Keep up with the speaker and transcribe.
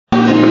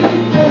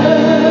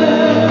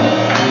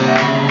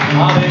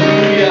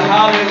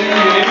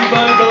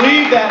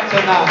God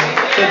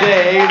tonight,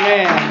 today.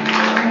 Amen.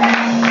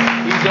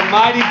 He's a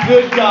mighty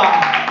good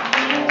God.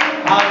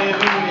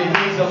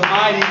 Hallelujah. He's a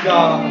mighty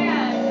God.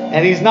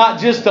 And He's not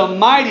just a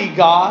mighty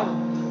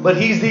God, but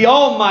He's the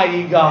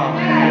almighty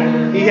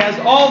God. He has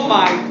all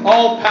might,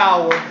 all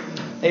power.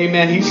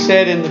 Amen. He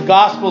said in the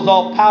Gospels,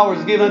 all power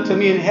is given unto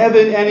me in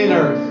heaven and in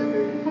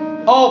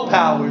earth. All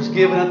power is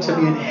given unto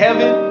me in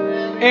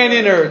heaven and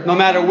in earth, no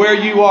matter where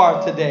you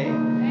are today.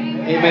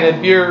 Amen.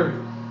 If you're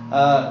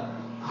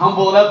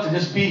humble enough to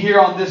just be here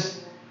on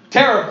this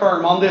terra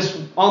firma,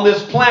 on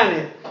this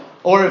planet,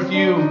 or if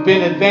you've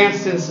been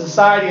advanced in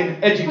society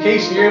and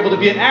education, you're able to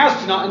be an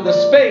astronaut in the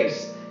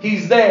space,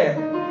 He's there.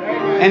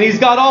 And He's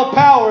got all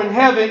power in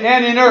heaven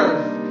and in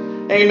earth.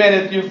 Amen.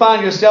 If you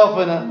find yourself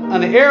in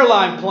an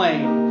airline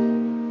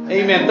plane,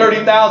 amen,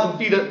 30,000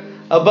 feet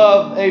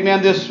above,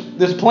 amen,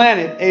 this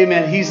planet,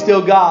 amen, He's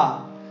still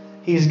God.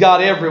 He's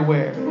God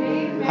everywhere.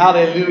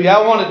 Hallelujah.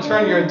 I want to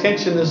turn your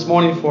attention this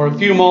morning for a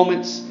few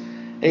moments,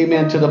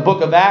 amen, to the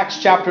book of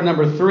Acts, chapter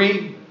number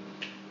 3.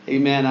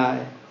 Amen.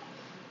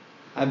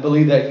 I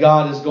believe that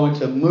God is going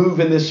to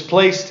move in this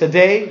place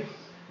today.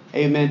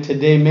 Amen.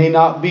 Today may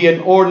not be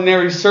an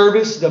ordinary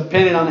service,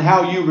 depending on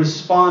how you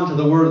respond to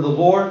the word of the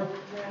Lord.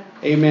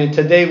 Amen.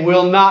 Today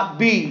will not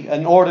be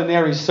an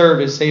ordinary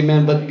service.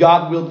 Amen. But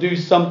God will do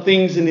some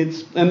things in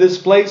this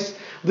place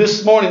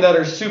this morning that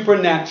are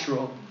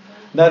supernatural,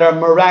 that are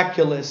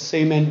miraculous.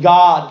 Amen.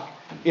 God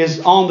is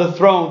on the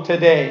throne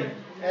today.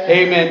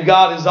 Amen.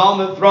 God is on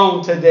the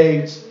throne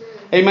today.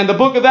 Amen. The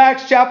book of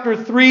Acts chapter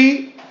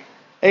 3.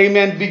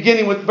 Amen.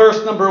 Beginning with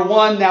verse number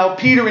 1. Now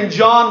Peter and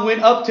John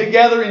went up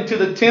together into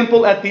the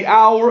temple at the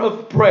hour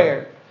of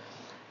prayer.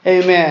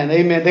 Amen.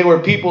 Amen. They were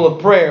people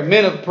of prayer,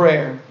 men of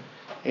prayer.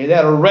 They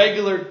had a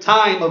regular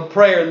time of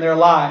prayer in their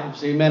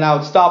lives. Amen. I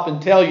would stop and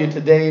tell you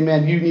today,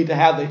 amen, you need to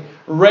have a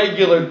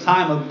regular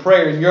time of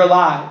prayer in your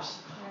lives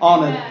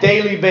on a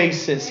daily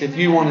basis if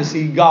you want to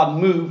see God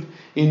move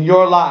in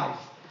your life.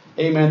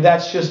 Amen.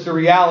 That's just the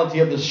reality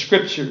of the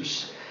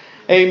Scriptures.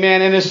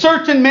 Amen. And a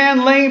certain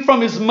man lame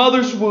from his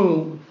mother's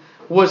womb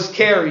was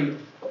carried.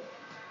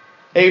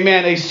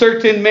 Amen. A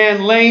certain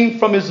man lame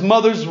from his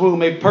mother's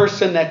womb, a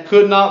person that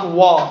could not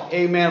walk.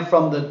 Amen.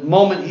 From the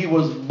moment he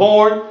was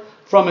born,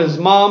 from his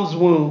mom's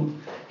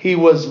womb, he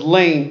was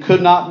lame,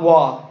 could not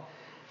walk.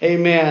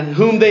 Amen.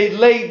 Whom they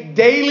laid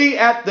daily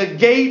at the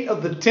gate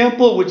of the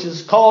temple, which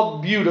is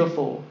called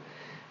Beautiful.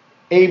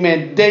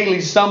 Amen. Daily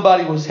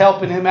somebody was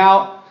helping him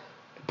out,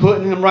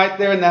 putting him right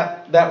there in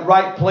that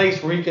right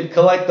place where he could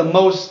collect the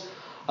most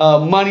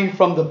money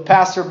from the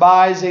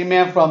passerbys.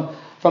 Amen.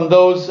 From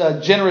those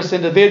generous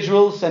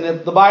individuals. And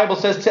if the Bible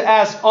says to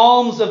ask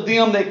alms of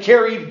them that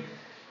carried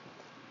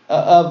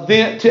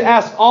to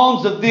ask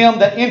alms of them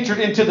that entered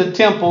into the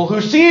temple,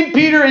 who seeing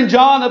Peter and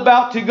John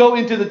about to go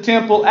into the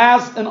temple,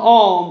 asked an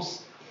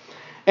alms.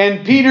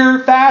 And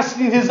Peter,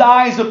 fastening his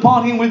eyes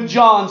upon him with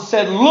John,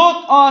 said,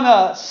 Look on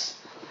us.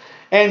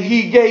 And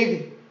he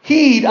gave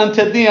heed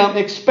unto them,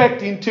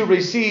 expecting to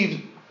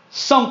receive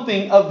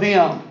something of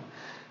them.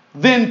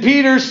 Then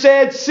Peter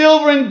said,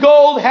 Silver and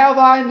gold have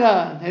I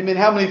none. Amen.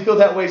 How many feel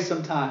that way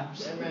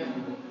sometimes?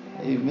 Amen.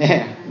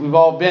 Amen. We've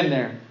all been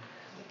there.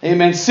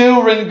 Amen.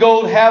 Silver and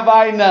gold have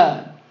I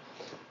none,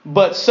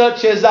 but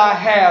such as I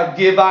have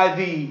give I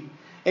thee.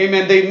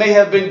 Amen. They may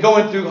have been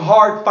going through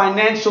hard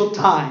financial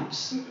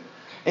times.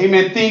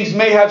 Amen. Things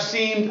may have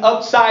seemed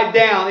upside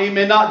down.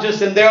 Amen. Not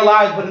just in their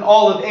lives, but in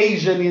all of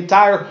Asia and the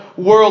entire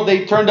world.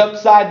 They turned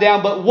upside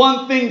down. But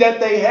one thing that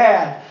they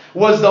had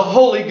was the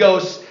Holy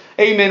Ghost.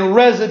 Amen.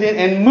 Resident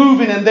and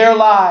moving in their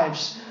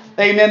lives.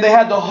 Amen. They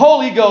had the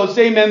Holy Ghost.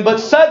 Amen. But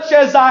such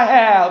as I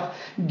have,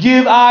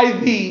 give I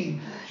thee.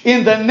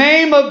 In the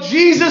name of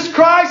Jesus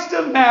Christ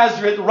of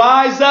Nazareth,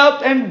 rise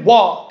up and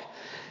walk.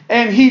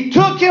 And he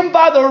took him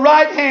by the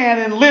right hand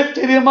and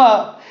lifted him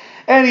up.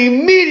 And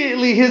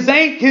immediately his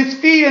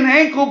feet and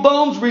ankle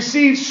bones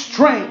received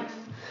strength.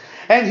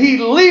 And he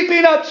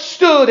leaping up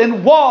stood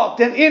and walked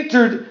and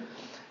entered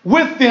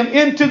with them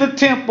into the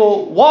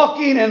temple,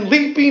 walking and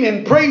leaping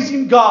and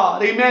praising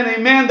God. Amen,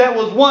 amen. That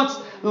was once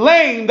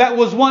lame, that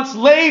was once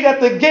laid at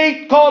the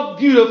gate called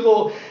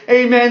Beautiful.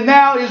 Amen.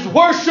 Now is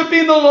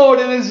worshiping the Lord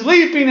and is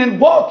leaping and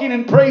walking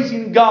and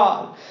praising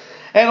God.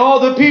 And all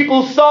the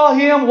people saw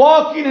him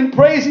walking and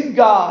praising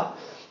God.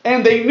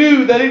 And they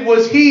knew that it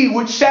was he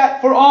which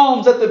sat for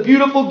alms at the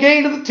beautiful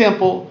gate of the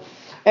temple.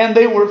 And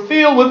they were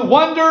filled with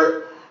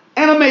wonder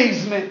and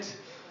amazement.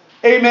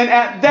 Amen.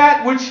 At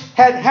that which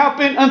had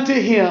happened unto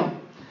him.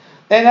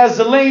 And as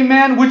the lame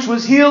man which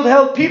was healed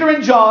held Peter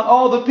and John,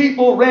 all the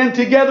people ran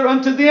together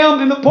unto them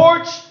in the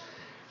porch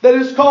that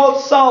is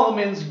called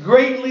Solomon's,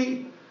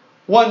 greatly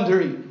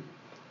wondering.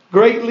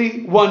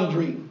 Greatly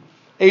wondering.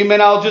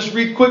 Amen. I'll just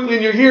read quickly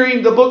in your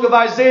hearing. The book of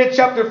Isaiah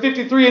chapter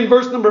 53 and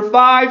verse number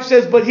 5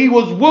 says, But he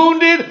was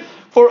wounded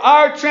for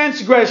our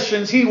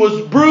transgressions. He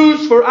was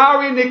bruised for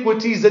our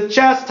iniquities. The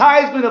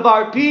chastisement of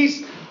our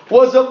peace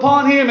was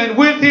upon him. And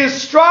with his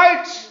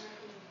stripes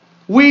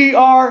we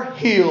are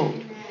healed.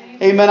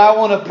 Amen. I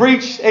want to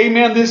preach,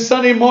 amen, this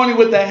Sunday morning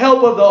with the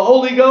help of the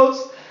Holy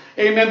Ghost.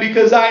 Amen.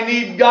 Because I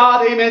need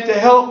God, amen, to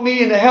help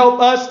me and to help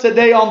us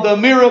today on the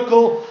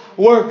miracle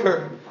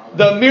worker.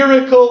 The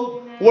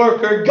miracle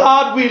worker.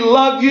 God, we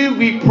love you.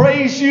 We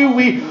praise you.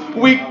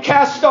 We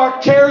cast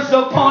our cares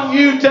upon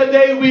you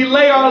today. We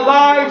lay our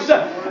lives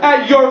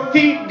at your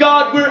feet,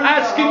 God. We're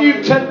asking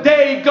you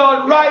today,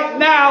 God, right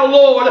now,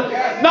 Lord,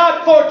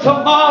 not for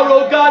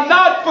tomorrow, God,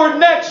 not for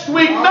next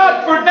week,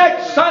 not for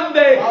next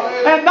Sunday,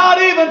 and not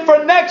even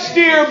for next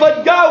year,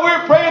 but God,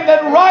 we're praying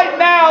that right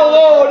now,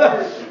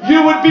 Lord,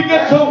 you would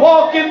begin to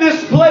walk in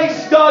this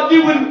place, God.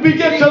 You would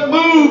begin to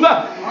move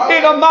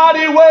in a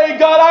mighty way,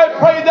 God. I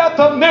pray that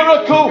the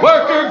miracle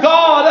worker,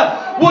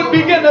 God, would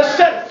begin to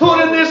set foot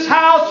in this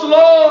house,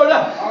 Lord,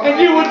 and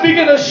you would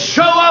begin to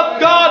show up,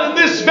 God, in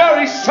this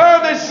very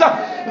service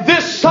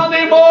this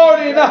Sunday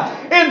morning.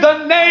 In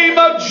the name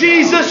of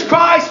Jesus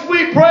Christ,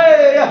 we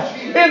pray.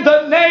 In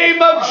the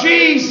name of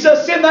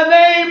Jesus. In the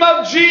name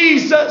of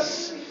Jesus.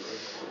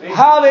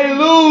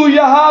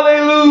 Hallelujah,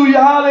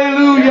 hallelujah,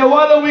 hallelujah.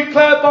 Why don't we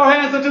clap our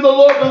hands unto the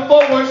Lord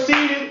before we're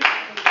seated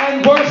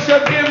and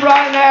worship Him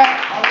right now?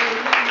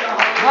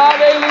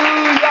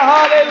 Hallelujah,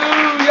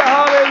 hallelujah,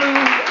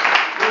 hallelujah.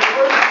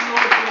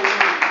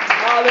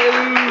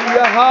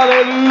 Hallelujah,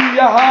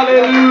 hallelujah,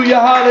 hallelujah,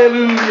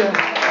 hallelujah.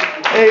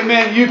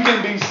 Amen. You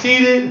can be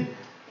seated.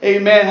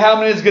 Amen. How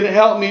many is going to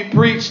help me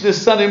preach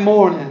this Sunday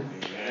morning?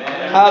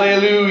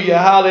 Hallelujah,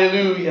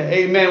 hallelujah.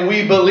 Amen.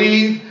 We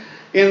believe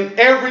in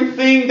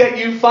everything that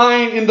you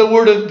find in the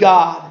Word of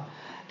God.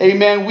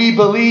 Amen. We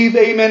believe,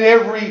 amen,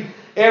 every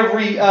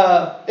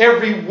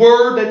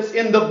word that's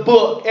in the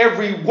book,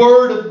 every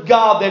word of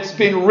God that's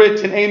been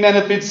written. Amen.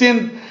 If it's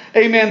in,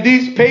 amen,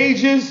 these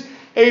pages,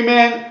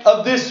 amen,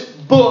 of this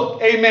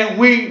book, amen,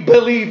 we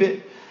believe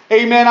it.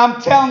 Amen.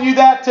 I'm telling you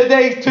that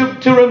today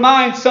to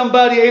remind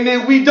somebody,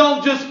 amen, we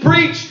don't just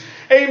preach,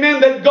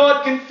 amen, that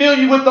God can fill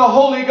you with the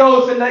Holy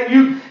Ghost and that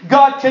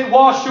God can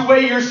wash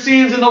away your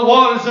sins in the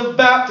waters of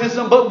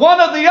baptism. But one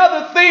of the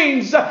other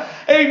things,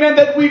 amen,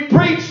 that we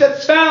preach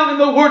that's found in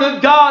the Word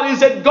of God is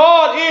that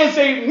God is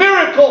a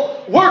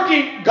miracle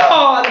working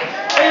God.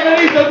 Amen.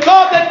 He's a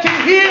God that can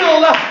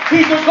heal.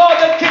 He's a God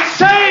that can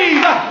save.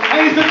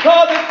 And He's a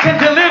God that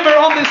can deliver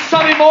on this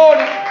Sunday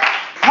morning.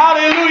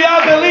 Hallelujah.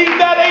 I believe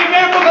that.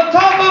 Amen. From the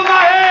top of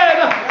my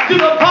head to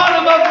the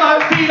bottom of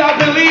my feet, I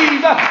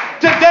believe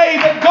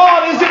today that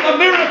God is in the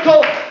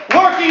miracle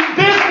working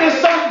business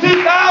on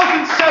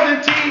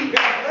 2017.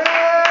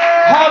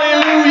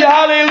 Hallelujah.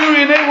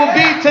 Hallelujah. And it will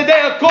be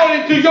today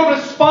according to your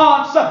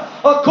response,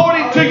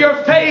 according to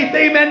your faith.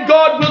 Amen.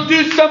 God will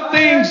do some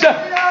things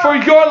for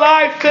your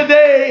life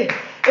today.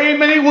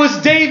 Amen. It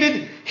was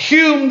David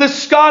Hume, the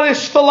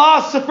Scottish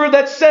philosopher,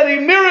 that said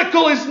a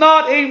miracle is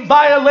not a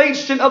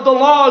violation of the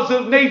laws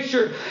of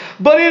nature,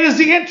 but it is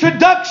the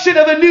introduction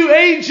of a new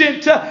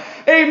agent.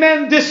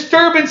 Amen.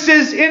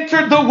 Disturbances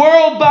entered the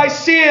world by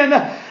sin,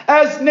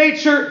 as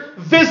nature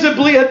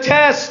visibly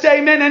attests.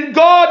 Amen. And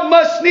God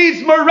must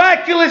needs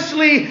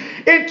miraculously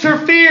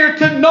interfere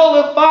to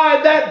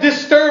nullify that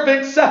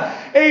disturbance.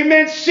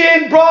 Amen.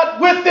 Sin brought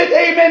with it,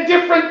 amen,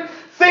 different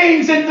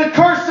things, and the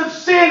curse of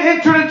sin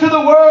entered into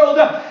the world.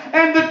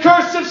 And the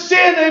curse of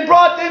sin, it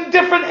brought in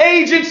different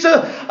agents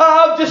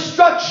of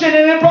destruction,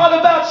 and it brought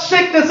about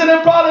sickness, and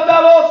it brought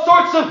about all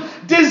sorts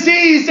of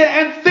disease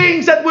and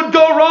things that would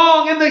go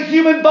wrong in the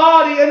human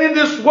body and in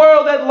this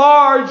world at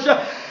large.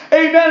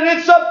 Amen. And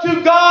it's up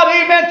to God,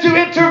 amen, to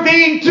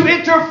intervene, to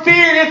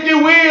interfere, if you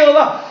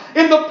will,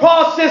 in the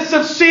process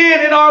of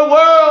sin in our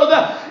world.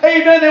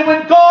 Amen. And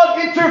when God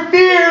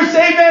interferes,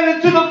 amen,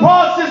 into the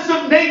process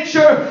of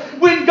nature,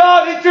 when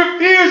God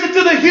interferes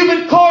into the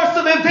human course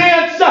of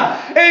events,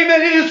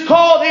 amen, it is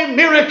called a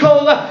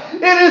miracle.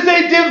 It is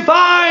a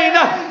divine,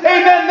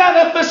 amen,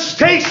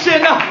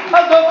 manifestation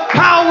of the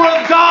power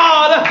of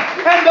God.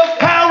 And the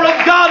power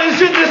of God is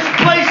in this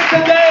place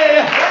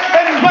today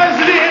and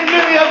resident in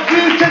many of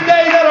you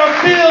today that are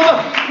filled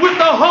with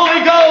the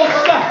Holy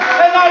Ghost.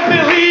 And I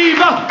believe,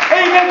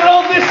 amen, that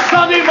on this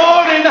Sunday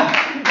morning,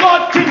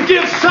 God can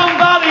give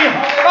somebody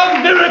a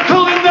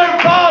miracle in their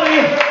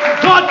body.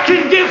 God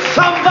can give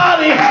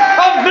somebody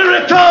a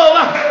miracle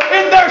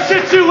in their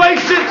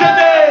situation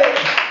today.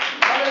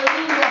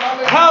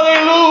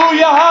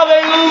 Hallelujah,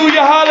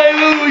 hallelujah,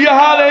 hallelujah,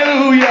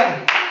 hallelujah.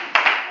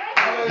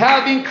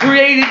 Having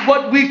created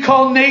what we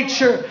call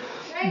nature,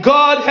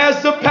 God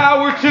has the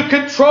power to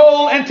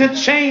control and to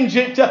change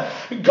it.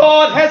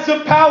 God has the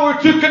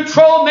power to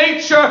control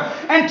nature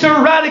and to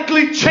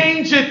radically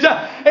change it.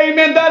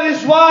 Amen. That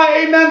is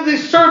why, amen, the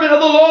servant of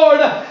the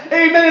Lord,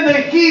 amen, in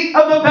the heat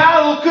of the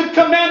battle could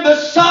command the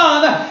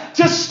sun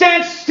to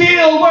stand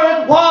still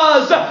where it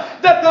was,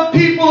 that the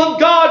people of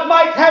God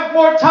might have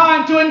more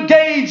time to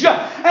engage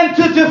and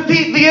to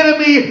defeat the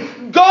enemy.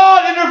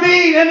 God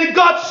intervened and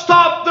God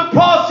stopped the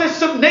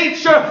process of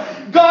nature.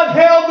 God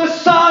held the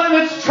sun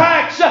in its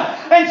tracks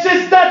and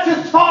says, that's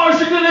as far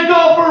as you're going to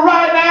go for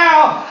right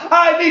now.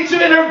 I need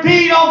to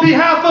intervene on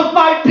behalf of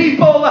my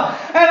people.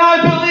 And I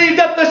believe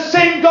that the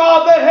same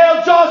God that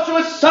held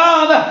Joshua's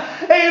son,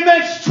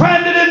 amen,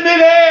 stranded in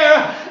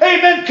midair,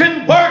 amen,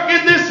 can work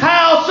in this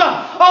house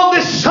on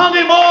this Sunday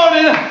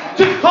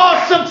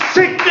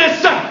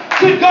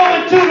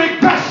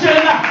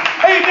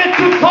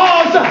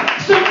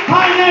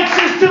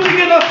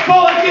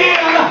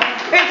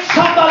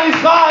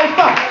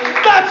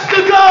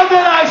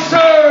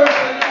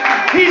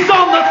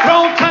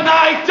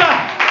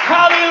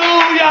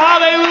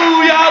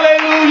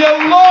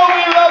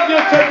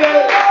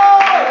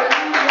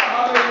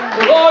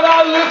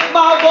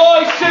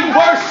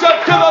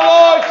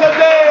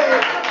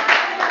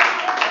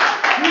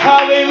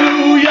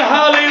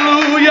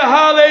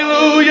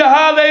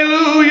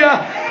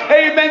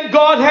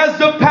has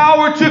the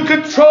power to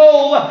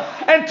control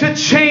and to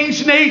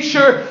change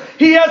nature.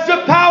 He has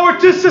the power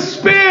to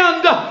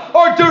suspend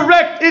or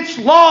direct its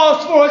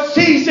laws for a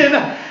season.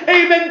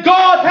 Amen.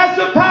 God has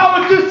the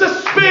power to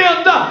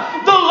suspend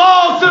the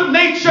laws of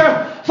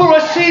nature for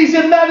a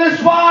season. That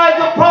is why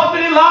the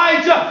prophet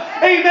Elijah,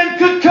 amen,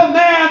 could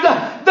command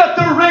that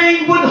the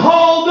rain would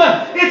hold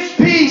its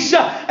peace.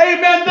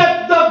 Amen.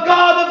 That the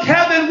God of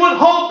heaven would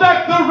hold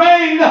back the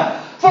rain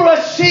for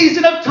a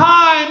season of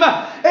time.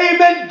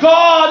 Amen.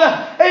 God,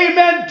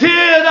 amen,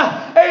 did,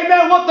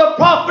 amen, what the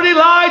prophet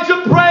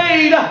Elijah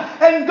prayed,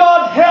 and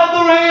God held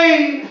the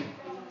rain.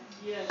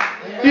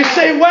 You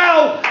say,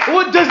 well,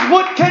 what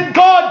can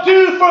God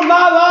do for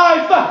my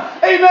life?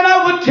 Amen.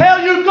 I would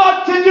tell you,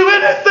 God can do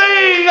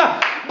anything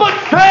but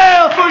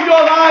fail for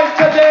your life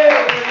today.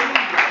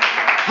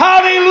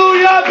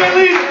 Hallelujah. I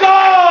believe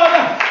God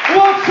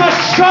wants to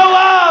show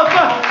up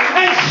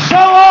and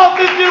show off,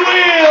 if you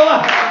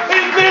will,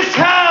 in this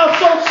house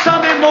on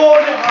Sunday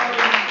morning.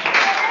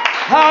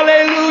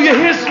 Hallelujah.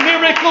 His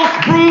miracles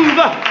prove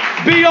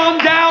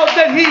beyond doubt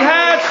that He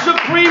has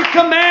supreme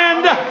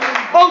command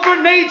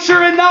over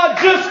nature, and not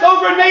just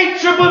over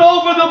nature, but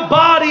over the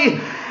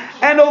body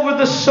and over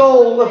the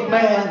soul of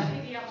man.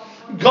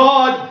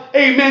 God,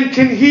 amen,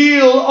 can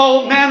heal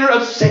all manner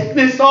of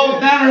sickness, all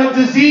manner of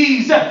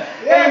disease.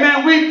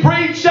 Amen. We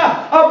preach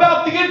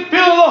about the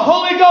infilling of the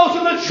Holy Ghost,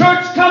 and the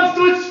church comes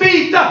to its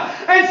feet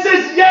and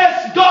says,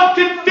 yes, God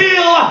can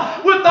fill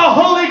with the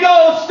Holy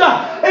Ghost.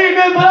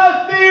 Amen. But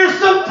I fear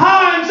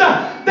sometimes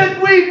that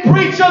we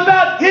preach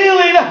about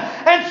healing,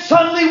 and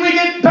suddenly we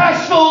get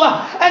bashful,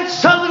 and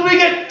suddenly we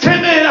get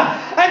timid,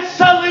 and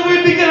suddenly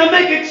we begin to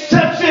make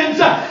exceptions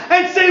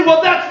and say,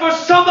 well, that's for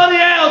somebody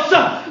else,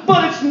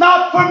 but it's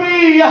not for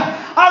me.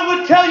 I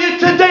would tell you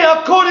today,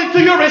 according to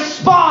your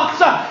response,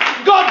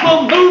 God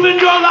will move in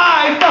your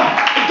life.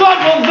 God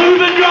will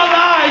move in your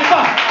life.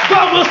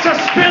 God will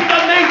suspend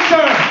the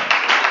nature.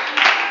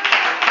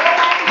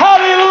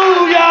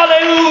 Hallelujah,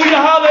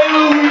 hallelujah,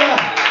 hallelujah.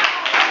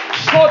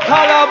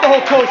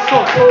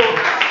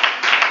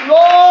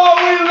 Lord,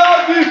 we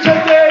love you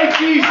today,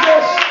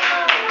 Jesus.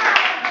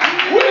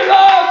 We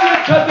love you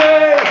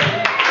today.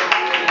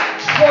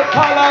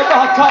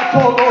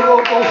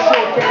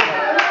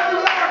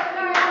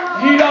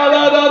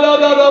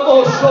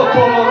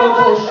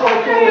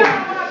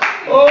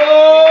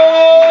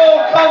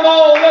 Oh, come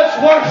on, let's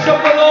worship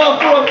the Lord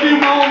for a few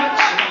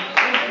moments.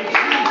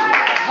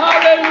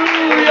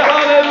 Hallelujah,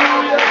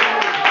 hallelujah.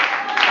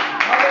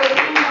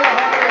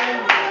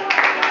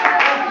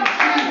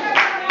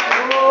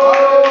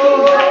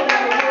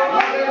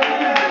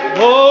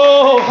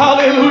 Oh,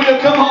 hallelujah,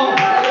 come on.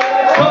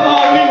 Come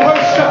on, we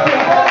worship you.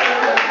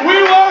 We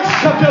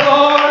worship you,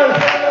 Lord.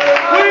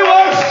 We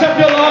worship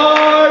you,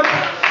 Lord.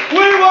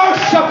 We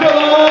worship you,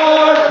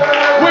 Lord.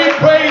 We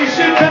praise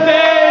you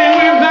today.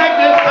 We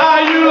magnify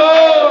you,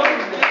 Lord.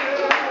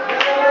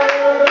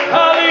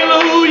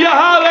 Hallelujah,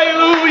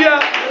 hallelujah.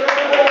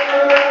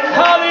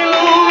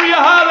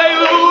 Hallelujah,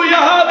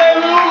 hallelujah,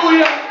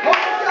 hallelujah.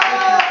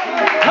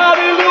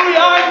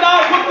 Hallelujah. I'm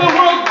not what the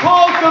world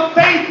calls the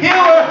faith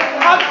healer.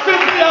 I'm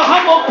simply a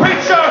humble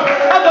preacher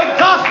of the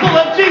gospel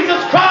of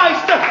Jesus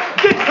Christ,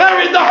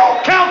 declaring the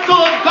whole counsel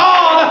of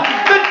God,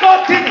 that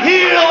God can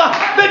heal,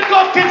 that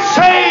God can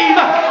save,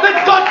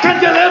 that God can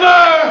deliver.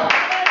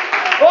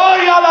 Oh,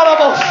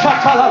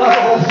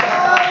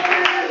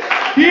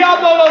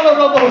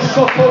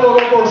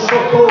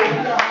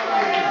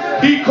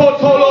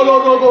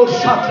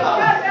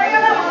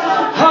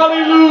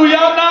 hallelujah.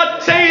 I'm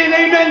not saying,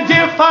 amen,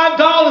 give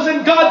 $5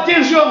 and God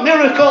gives you a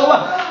miracle.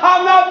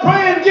 I'm not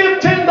praying give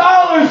 $10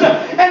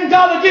 and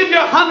God will give you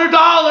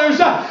 $100.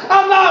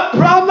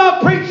 I'm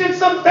not preaching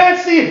some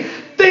fancy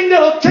thing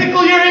that'll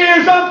tickle your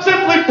ears. I'm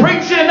simply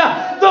preaching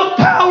the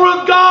power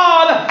of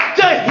God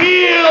to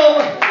heal,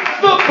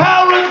 the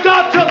power of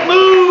God to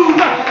move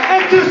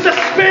and to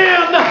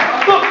suspend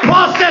the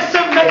process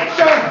of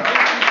nature.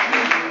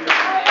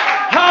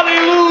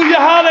 Hallelujah,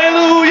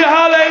 hallelujah,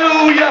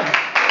 hallelujah.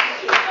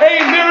 A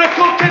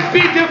miracle can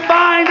be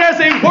defined as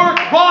a work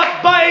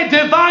wrought by a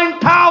divine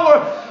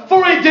power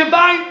for a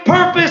divine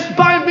purpose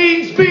by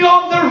means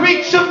beyond the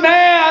reach of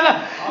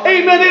man.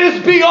 Amen. It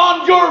is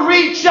beyond your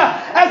reach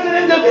as an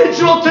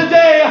individual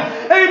today.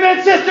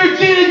 Amen. Sister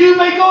Gina, you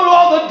may go to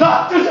all the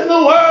doctors in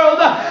the world.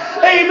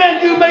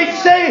 Amen. You may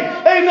say,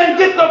 amen,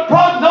 get the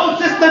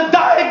prognosis, the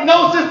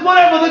diagnosis,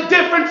 whatever the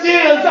difference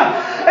is.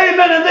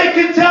 Amen. And they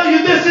can tell you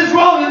this is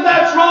wrong and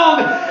that's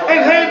wrong. And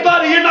hey,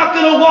 buddy, you're not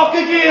going to walk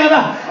again.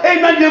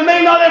 Amen. You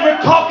may not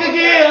ever talk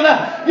again.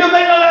 You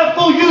may not have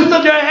full use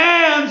of your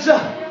hands.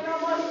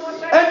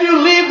 And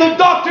you leave the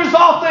doctor's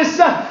office,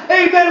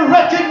 amen,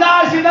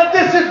 recognizing that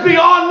this is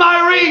beyond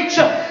my reach.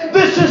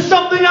 This is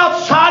something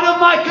outside of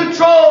my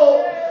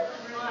control.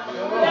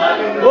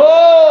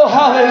 Oh,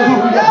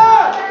 hallelujah.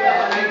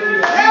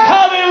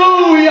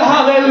 Hallelujah,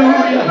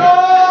 hallelujah.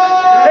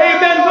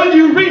 Amen. When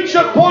you reach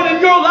a point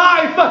in your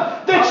life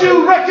that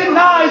you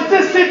recognize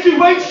this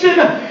situation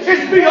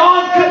is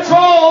beyond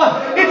control,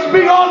 it's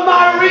beyond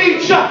my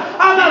reach.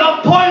 I'm at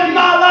a point in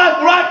my life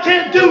where I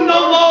can't do do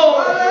no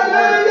more.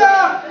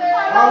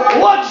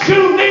 What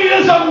you need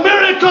is a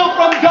miracle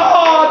from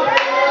God.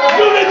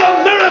 You need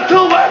a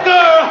miracle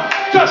worker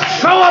to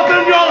show up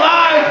in your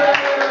life.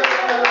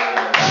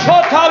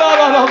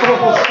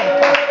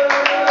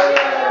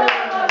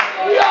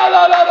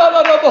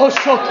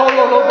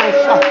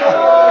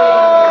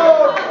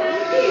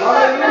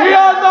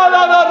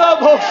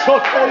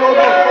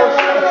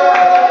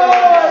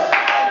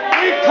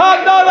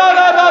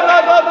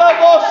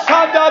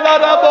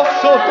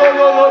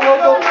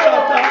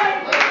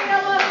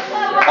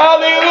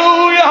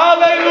 Hallelujah,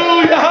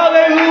 hallelujah,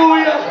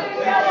 hallelujah.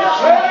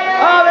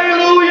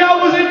 Hallelujah. I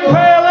was in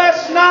prayer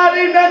last night,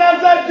 amen,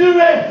 as I do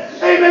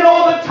it, amen,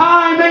 all the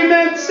time,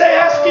 amen,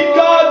 asking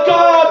God,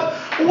 God,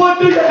 what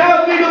do you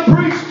have me to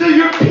preach to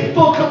your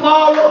people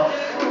tomorrow?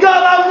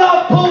 God, I'm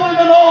not pulling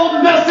an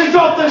old message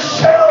off the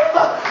shelf.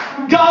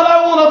 God,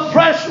 I want a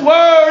fresh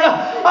word.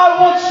 I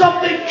want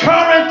something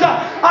current.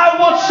 I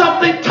want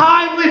something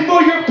timely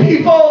for your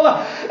people.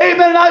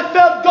 Amen. I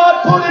felt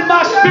God put in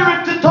my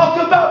spirit to talk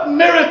about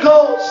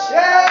miracles.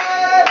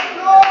 Yes,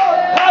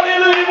 Lord.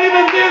 Hallelujah.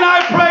 Even then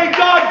I pray,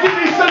 God, give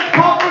me some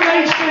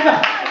confirmation.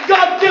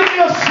 God, give me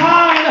a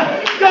sign.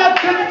 God,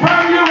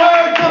 confirm your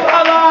word to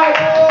my life.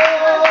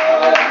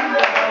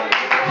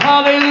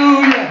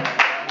 Hallelujah.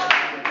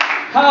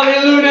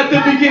 Hallelujah. At the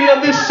beginning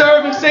of this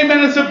service,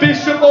 amen, as the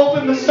bishop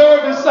opened the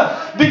service,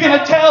 begin to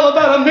tell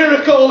about a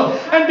miracle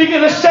and begin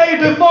to say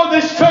before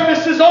this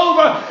service is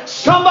over,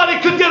 somebody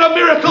could get a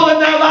miracle in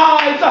their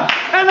lives.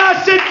 And I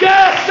said,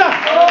 yes,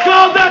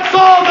 God, that's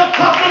all the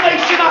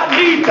confirmation I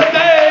need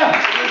today.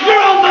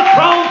 You're on the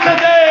throne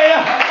today,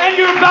 and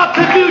you're about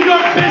to do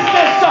your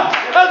business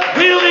of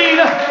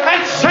healing and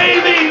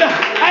saving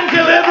and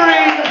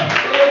delivering.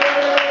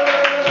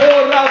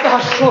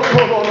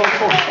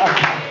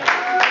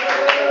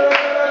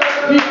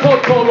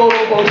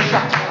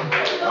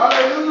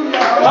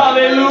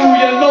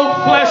 Hallelujah. No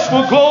flesh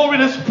will glory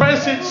in His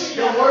presence.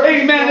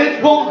 Amen.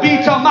 It won't be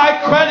to my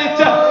credit.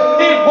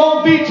 It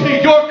won't be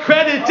to your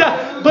credit.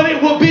 But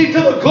it will be to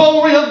the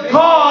glory of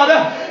God.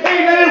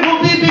 Amen. It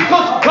will be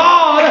because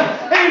God,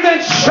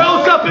 amen,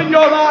 shows up in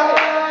your life.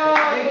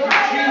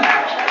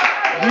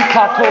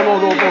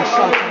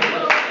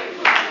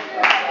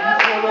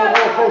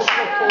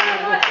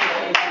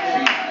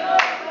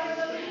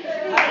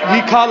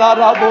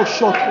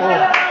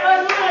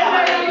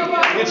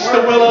 It's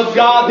the will of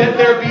God that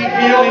there be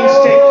healings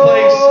take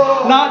place.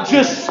 Not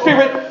just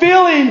spirit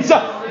fillings,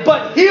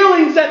 but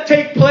healings that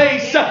take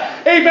place.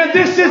 Amen.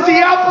 This is the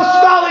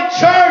apostolic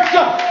church.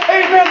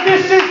 Amen.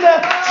 This is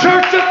the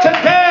church of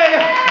today.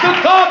 The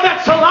God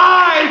that's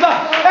alive.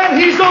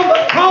 And He's on the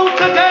throne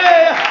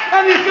today.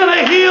 And He's going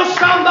to heal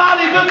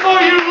somebody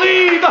before you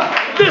leave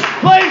this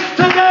place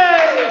today.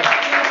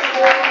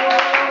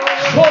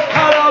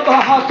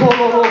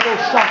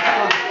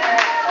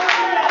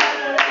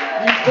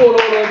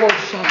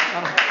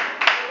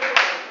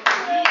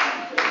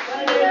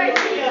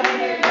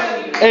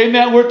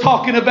 Amen. We're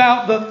talking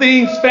about the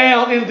things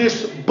found in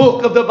this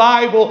book of the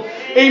Bible.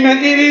 Amen.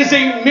 It is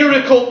a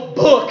miracle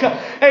book.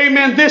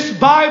 Amen. This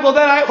Bible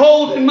that I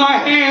hold in my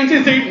hands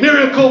is a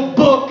miracle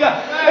book.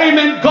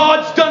 Amen.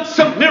 God's done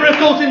some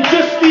miracles in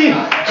just the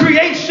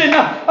creation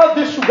of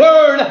this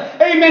word.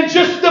 Amen.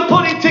 Just the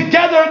putting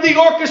together, the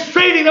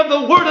orchestrating of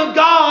the word of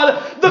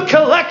God, the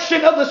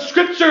collection of the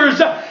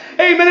scriptures.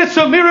 Amen. It's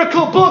a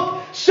miracle book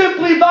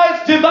simply by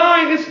its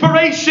divine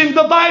inspiration.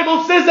 The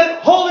Bible says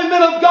that holy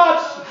men of God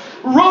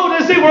wrote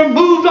as they were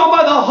moved on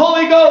by the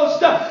Holy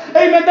Ghost.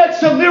 Amen.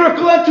 That's a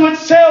miracle unto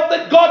itself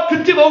that God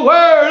could give a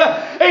word.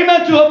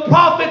 Amen. To a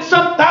prophet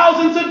some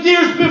thousands of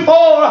years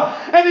before.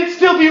 And it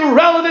still be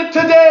relevant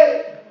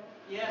today.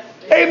 Yes.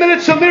 Amen.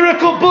 It's a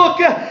miracle book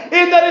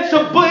in that it's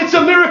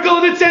a miracle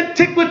in its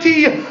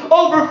antiquity.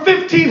 Over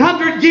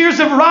 1,500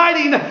 years of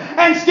writing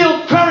and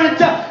still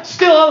current,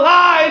 still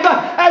alive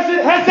as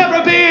it has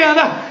ever been.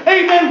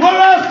 Amen. Where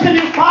else can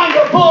you find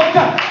a book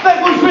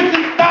that was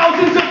written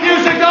thousands of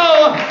years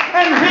ago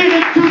and read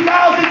in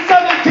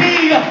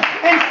 2017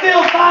 and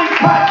still find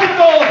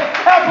practical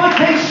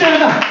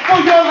application for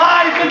your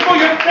life and for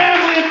your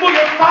family and for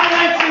your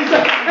finances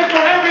and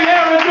for every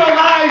area of your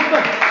life?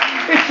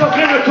 It's a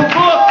miracle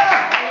book.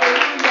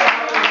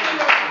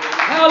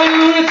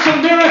 Hallelujah. It's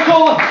a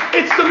miracle.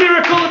 It's the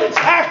miracle of its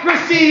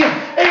accuracy.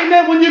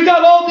 Amen. When you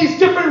got all these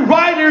different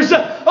writers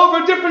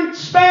over different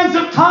spans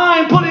of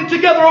time putting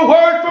together a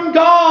word from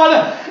God,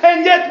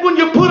 and yet when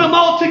you put them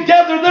all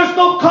together, there's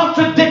no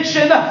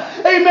contradiction.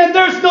 Amen.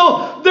 There's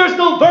no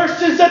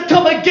verses that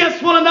come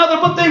against one another,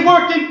 but they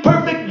work in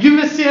perfect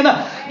unison.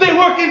 They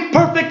work in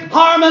perfect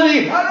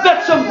harmony.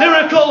 That's a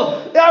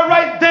miracle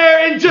right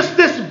there in just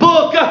this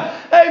book.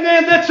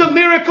 Amen. That's a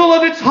miracle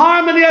of its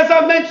harmony. As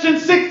I mentioned,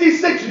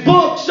 66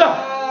 books.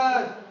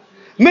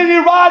 Many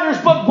writers,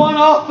 but one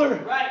author.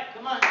 Right.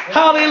 Come on.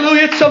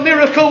 Hallelujah. It's a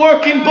miracle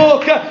working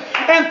book.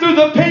 And through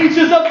the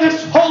pages of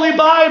this Holy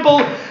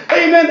Bible,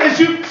 amen, as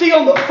you see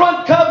on the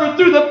front cover,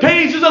 through the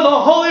pages of the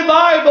Holy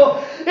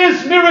Bible,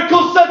 is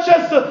miracles such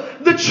as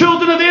the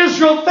children of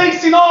Israel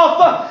facing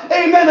off,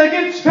 amen,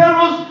 against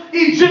Pharaoh's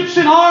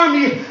Egyptian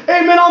army,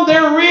 amen, on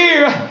their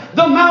rear,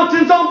 the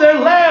mountains on their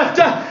left,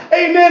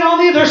 amen,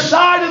 on either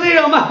side of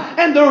them,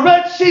 and the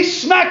Red Sea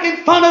smack in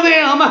front of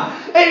them,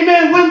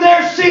 amen, when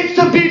there seems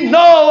to be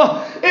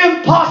no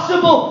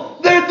impossible,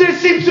 there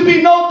seems to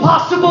be no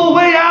possible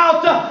way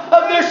out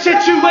of their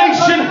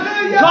situation.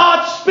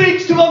 God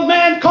speaks to a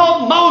man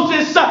called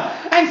Moses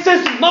and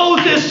says,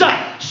 Moses,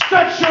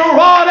 stretch your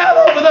rod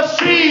out over the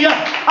sea.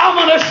 I'm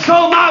going to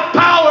show my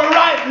power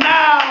right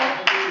now.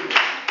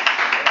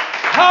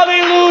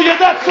 Hallelujah.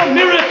 That's a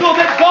miracle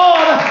that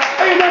God,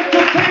 amen,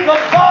 could take a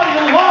body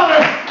of water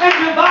and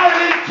divide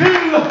it in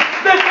two,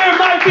 that there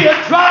might be a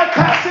dry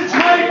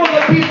passageway for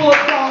the people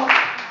of God.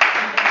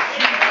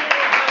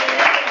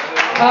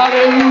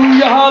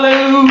 Hallelujah,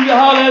 hallelujah,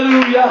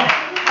 hallelujah.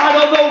 I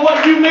don't know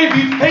what you may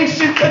be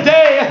facing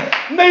today.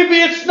 Maybe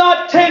it's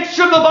not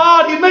cancer of the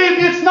body.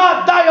 Maybe it's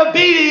not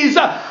diabetes.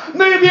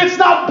 Maybe it's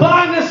not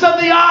blindness of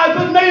the eye.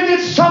 But maybe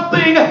it's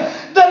something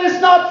that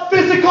is not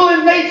physical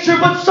in nature,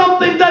 but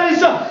something that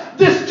is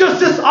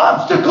this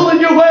obstacle in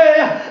your way,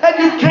 and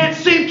you can't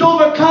seem to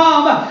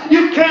overcome.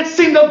 You can't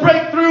seem to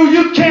break through.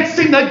 You can't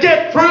seem to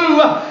get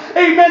through.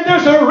 Amen.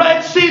 There's a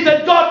Red Sea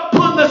that God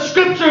put in the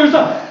Scriptures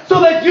so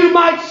that you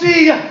might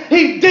see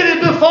He did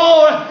it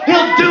before.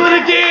 He'll do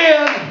it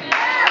again.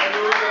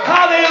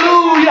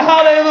 Hallelujah,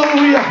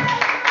 hallelujah.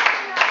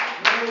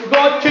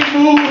 God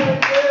can move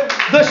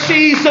the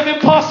seas of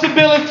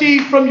impossibility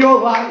from your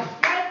life.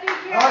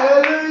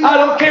 I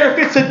don't care if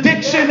it's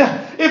addiction,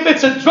 if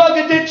it's a drug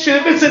addiction,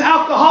 if it's an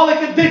alcoholic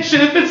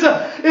addiction, if it's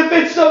a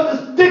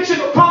addiction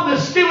of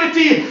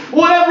promiscuity,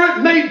 whatever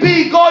it may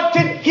be, God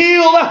can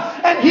heal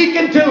and He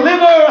can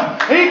deliver,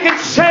 He can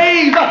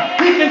save,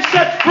 He can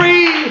set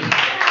free.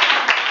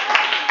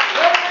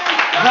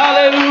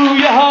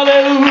 Hallelujah,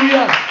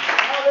 hallelujah.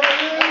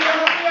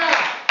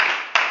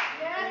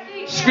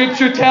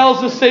 Scripture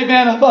tells us,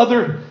 amen, of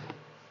other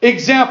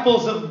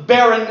examples of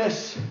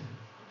barrenness.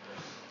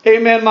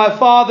 Amen. My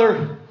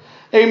father,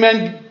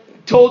 amen,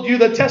 told you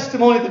the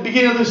testimony at the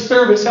beginning of the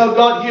service, how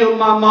God healed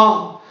my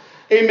mom.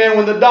 Amen.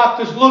 When the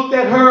doctors looked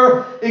at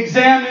her,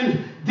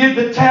 examined, did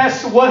the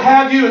tests, what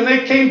have you, and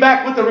they came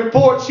back with the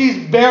report,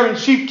 she's barren.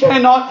 She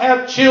cannot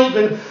have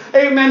children.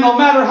 Amen. No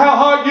matter how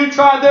hard you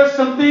try, there's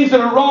some things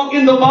that are wrong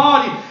in the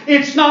body.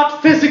 It's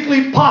not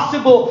physically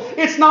possible.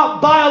 It's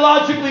not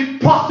biologically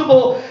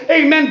possible.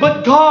 Amen.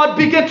 But God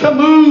began to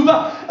move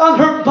on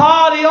her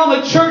body on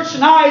the church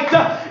night.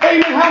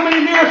 Amen. How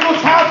many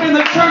miracles happen in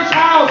the church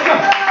house?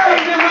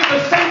 Amen. With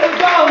the saints of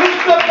God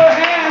lift up their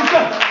hands,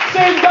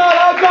 saying, God,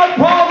 I've got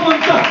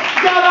problems.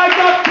 God, I've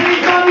got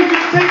things I need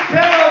to take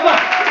care of.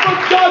 But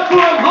God,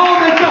 for a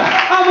moment,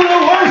 I'm going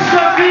to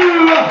worship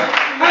you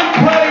and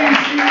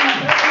praise you.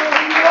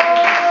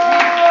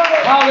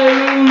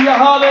 Hallelujah,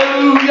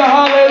 hallelujah,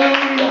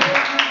 hallelujah.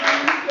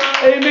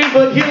 Amen.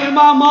 But healing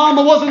my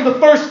mama wasn't the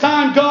first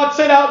time God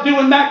set out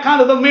doing that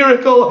kind of a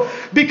miracle,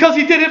 because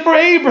He did it for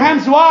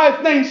Abraham's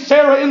wife named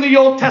Sarah in the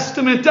Old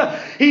Testament.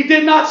 He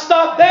did not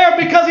stop there,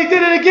 because He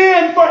did it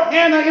again for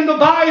Hannah in the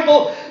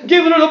Bible,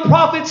 giving her the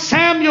prophet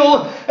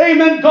Samuel.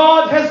 Amen.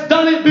 God has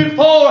done it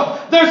before.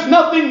 There's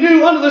nothing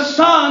new under the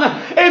sun.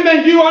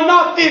 Amen. You are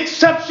not the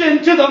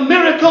exception to the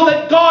miracle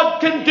that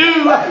God can do.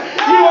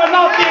 You are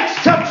not the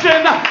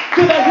exception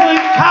to the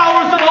healing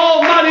powers of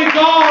Almighty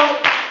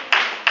God.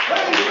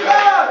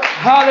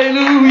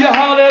 Hallelujah,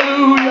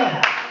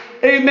 hallelujah.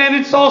 Amen.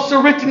 It's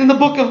also written in the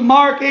book of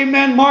Mark.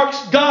 Amen.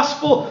 Mark's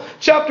Gospel,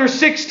 chapter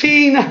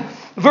 16,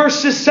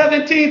 verses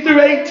 17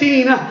 through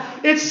 18.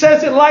 It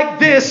says it like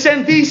this: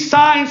 and these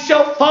signs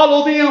shall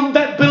follow them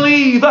that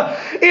believe.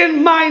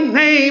 In my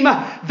name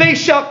they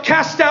shall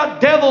cast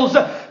out devils.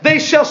 They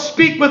shall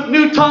speak with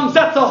new tongues.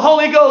 That's the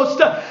Holy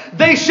Ghost.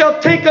 They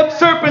shall take up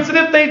serpents, and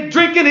if they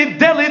drink any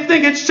deadly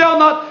thing, it shall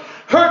not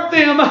hurt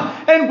them.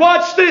 And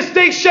watch this: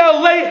 they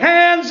shall lay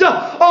hands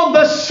on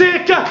the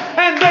sick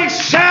and they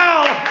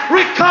shall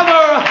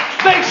recover.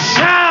 They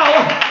shall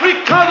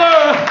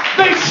recover.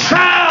 They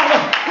shall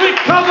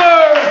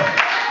recover.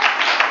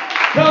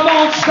 Come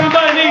on,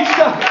 somebody needs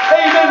to,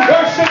 amen,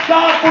 worship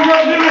God for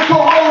your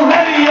miracle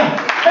already.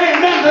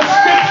 Amen. The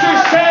Scripture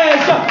says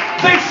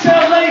they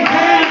shall lay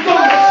hands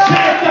on the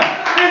sick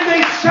and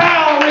they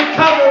shall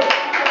recover.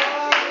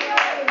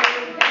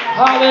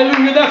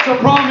 Hallelujah. That's a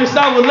promise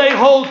I would lay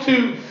hold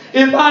to.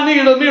 If I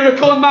needed a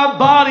miracle in my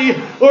body,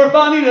 or if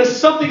I needed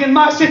something in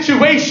my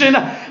situation,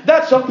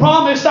 that's a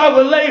promise I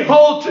would lay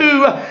hold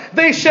to.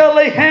 They shall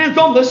lay hands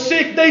on the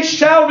sick, they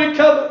shall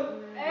recover.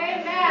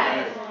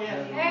 Amen.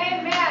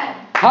 Amen.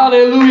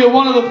 Hallelujah.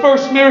 One of the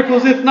first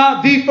miracles, if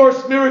not the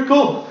first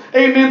miracle,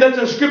 amen, that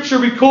the Scripture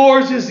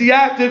records is the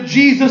act of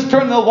Jesus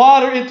turning the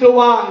water into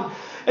wine.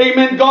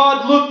 Amen.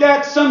 God looked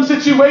at some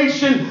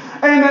situation,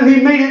 and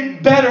He made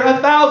it better,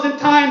 1,000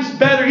 times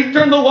better. He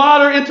turned the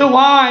water into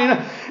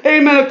wine.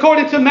 Amen.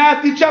 According to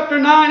Matthew chapter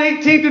 9,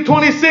 18 to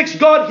 26,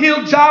 God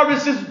healed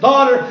Jairus'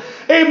 daughter.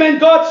 Amen.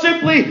 God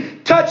simply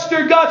touched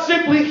her. God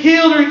simply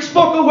healed her. He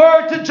spoke a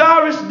word to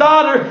Jairus'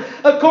 daughter.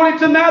 According according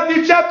to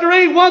Matthew chapter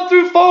 8, 1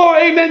 through 4,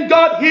 amen,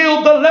 God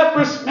healed the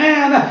leprous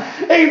man,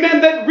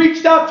 amen, that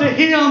reached out to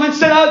him and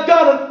said, I've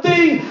got a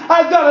thing,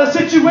 I've got a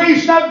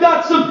situation, I've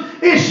got some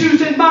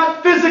issues in my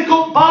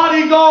physical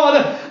body,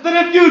 God,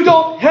 that if you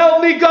don't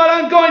help me, God,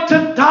 I'm going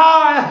to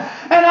die.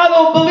 And I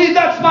don't believe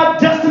that's my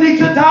destiny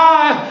to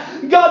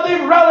die. God,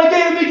 they've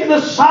relegated me to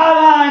the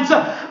sidelines.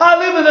 I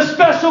live in a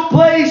special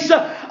place.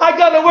 I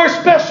got to wear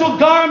special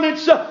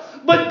garments.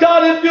 But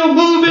God, if you'll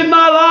move in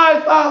my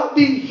life, I'll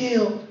be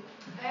healed.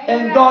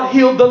 And God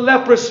healed the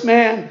leprous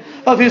man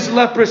of his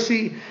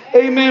leprosy.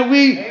 Amen.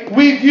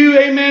 We view,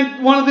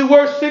 amen, one of the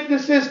worst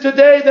sicknesses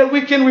today that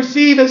we can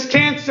receive is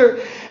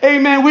cancer.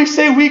 Amen. We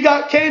say we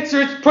got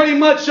cancer. It's pretty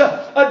much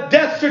a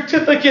death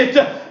certificate.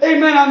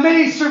 Amen. I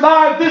may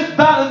survive this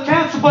bout of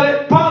cancer, but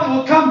it probably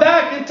will come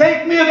back and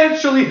take me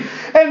eventually.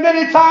 And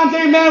many times,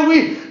 amen,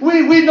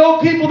 we know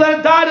people that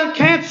have died of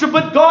cancer,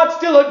 but God's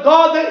still a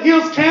God that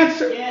heals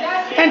cancer.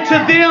 Yes. And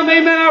to them,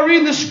 amen, I read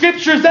in the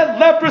scriptures that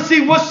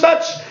leprosy was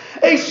such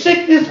a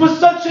sickness, was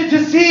such a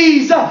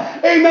disease,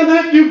 amen,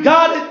 that if you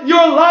got it,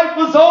 your life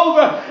was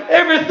over.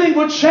 Everything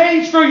would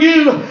change for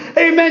you.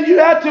 Amen. You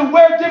had to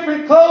wear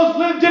different clothes,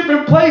 live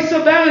different place,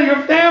 abandon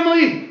your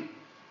family,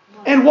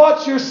 and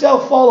watch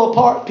yourself fall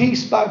apart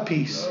piece by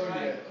piece.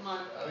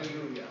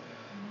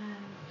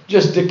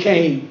 Just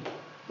decaying,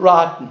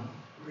 rotten.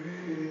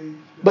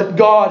 But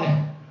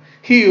God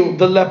healed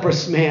the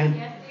leprous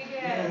man.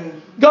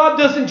 God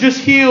doesn't just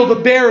heal the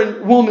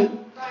barren woman.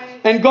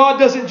 And God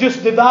doesn't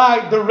just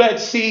divide the Red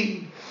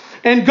Sea.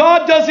 And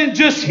God doesn't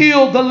just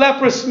heal the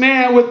leprous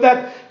man with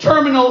that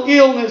terminal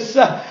illness.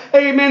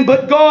 Amen.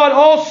 But God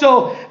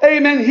also,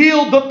 amen,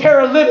 healed the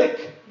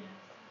paralytic.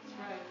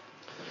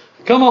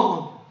 Come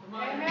on.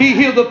 He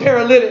healed the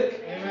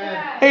paralytic.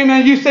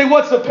 Amen. You say,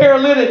 what's a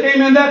paralytic?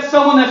 Amen. That's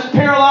someone that's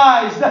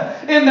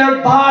paralyzed in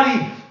their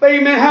body.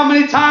 Amen. How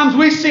many times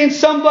we've seen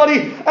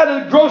somebody at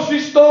a grocery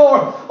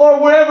store or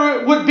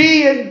wherever it would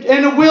be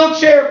in a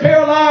wheelchair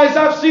paralyzed.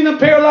 I've seen them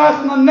paralyzed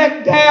from the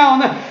neck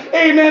down.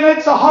 Amen.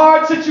 It's a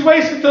hard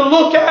situation to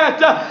look at.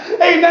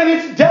 Amen.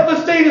 It's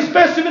devastating,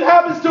 especially if it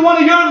happens to one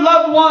of your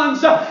loved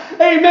ones.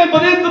 Amen.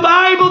 But in the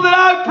Bible that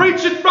I'm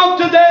preaching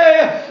from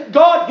today,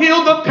 God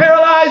healed the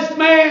paralyzed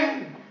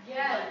man.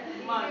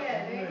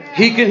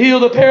 He can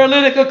heal the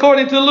paralytic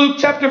according to Luke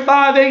chapter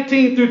 5,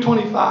 18 through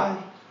 25.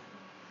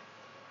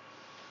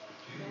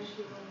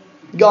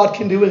 God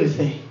can do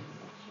anything.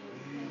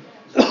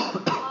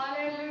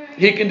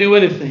 He can do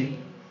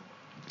anything.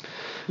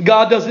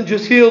 God doesn't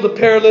just heal the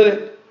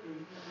paralytic.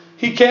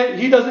 He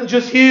doesn't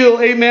just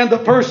heal, amen, the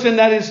person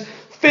that is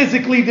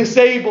physically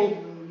disabled.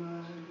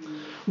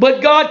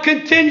 But God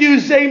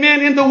continues,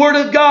 amen, in the Word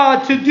of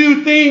God to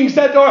do things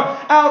that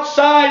are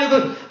outside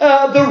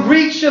of the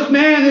reach of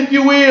man, if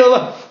you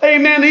will.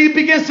 Amen. He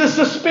begins to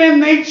suspend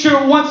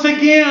nature once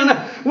again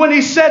when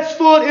he sets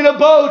foot in a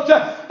boat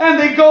and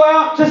they go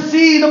out to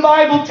sea. The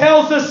Bible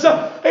tells us,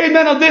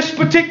 amen, of this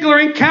particular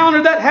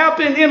encounter that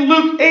happened in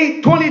Luke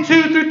 8,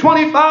 22 through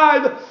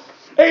 25.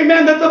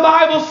 Amen. That the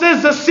Bible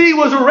says the sea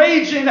was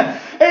raging.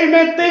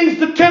 Amen.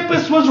 The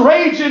tempest was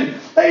raging.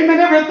 Amen.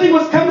 Everything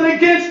was coming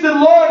against the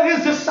Lord and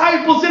His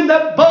disciples in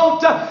that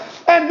boat.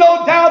 And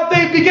no doubt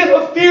they began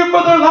to fear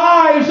for their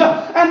lives.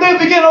 And they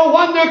began to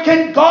wonder,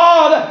 can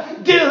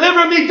God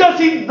deliver me? Does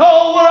He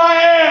know where I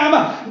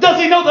am?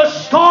 Does He know the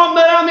storm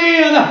that I'm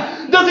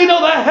in? Does He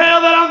know the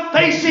hell that I'm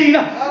facing?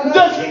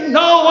 Does He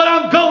know what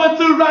I'm going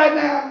through right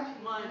now?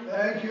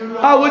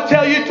 I would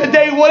tell you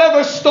today,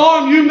 whatever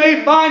storm you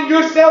may find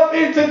yourself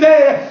in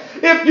today,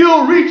 if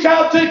you'll reach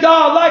out to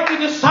God like the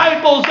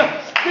disciples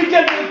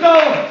began to go,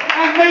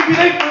 and maybe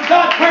they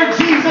forgot where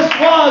Jesus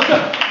was,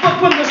 but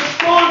when the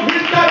storm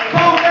hit that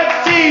boat at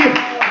sea,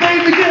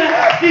 they began to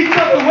ask each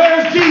other,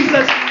 where's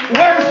Jesus?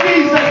 Where's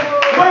Jesus?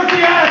 Where's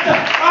He at?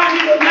 I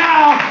need Him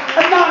now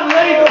and not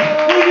later.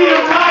 We need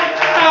Him right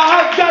now.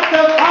 I've got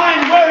to find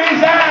where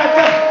He's at.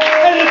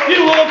 And if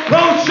you will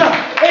approach,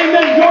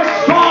 amen, your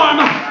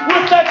storm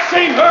with that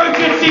same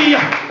urgency,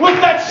 with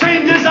that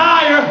same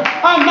desire,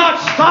 I'm not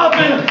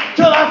stopping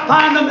till I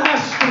find the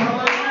Master.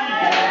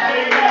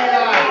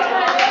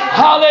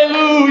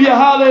 Hallelujah,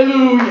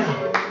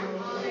 hallelujah.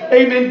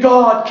 Amen.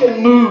 God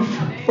can move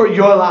for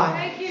your life.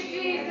 Thank you,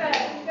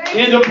 Jesus.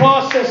 In the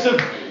process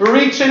of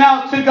reaching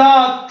out to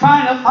God,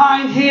 trying to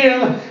find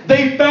Him,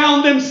 they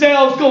found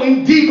themselves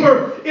going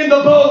deeper in the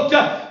boat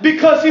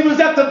because He was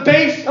at the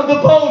base of the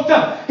boat.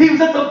 He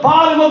was at the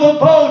bottom of the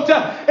boat.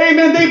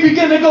 Amen. They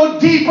began to go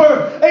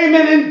deeper.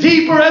 Amen. And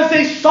deeper as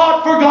they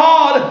sought for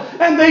God.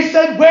 And they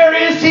said, where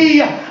is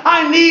He?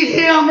 I need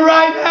Him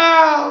right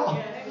now.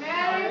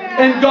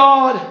 And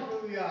God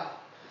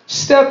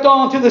stepped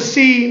onto the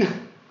scene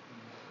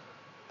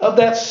of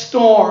that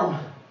storm.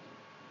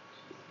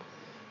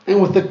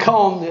 And with the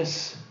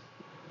calmness,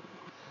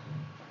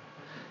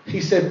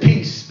 He said,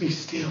 peace, be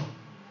still.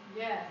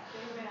 Yes,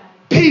 amen.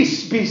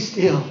 Peace, be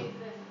still. Jesus,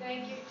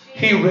 thank you,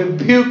 Jesus. He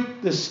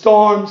rebuked the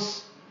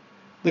storms,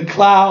 the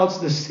clouds,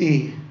 the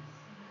sea.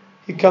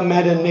 He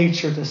commanded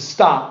nature to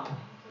stop.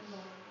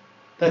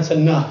 That's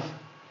enough.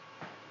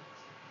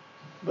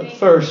 But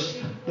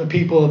first, the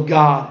people of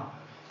God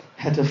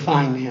had to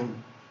find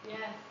Him.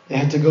 They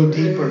had to go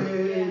deeper.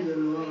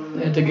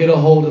 They had to get a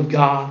hold of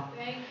God.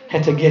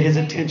 Had to get His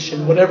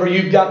attention. Whatever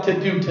you've got to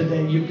do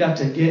today, you've got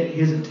to get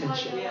His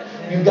attention.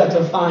 You've got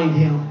to find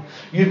Him.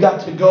 You've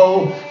got to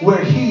go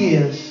where He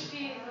is.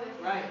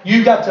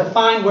 You've got to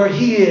find where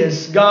He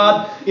is.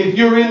 God, if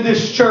you're in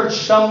this church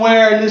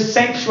somewhere, in this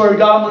sanctuary,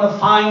 God, I'm going to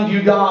find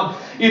you, God.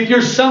 If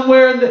you're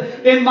somewhere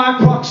in my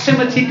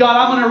proximity, God,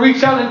 I'm going to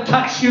reach out and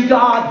touch you,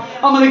 God.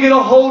 I'm going to get a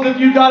hold of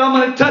you, God. I'm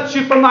going to touch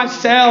you for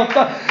myself.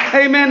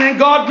 Amen. And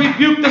God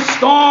rebuked the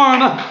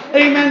storm.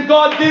 Amen.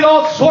 God did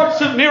all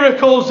sorts of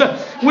miracles.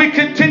 We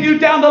continue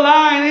down the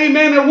line.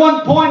 Amen. At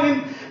one point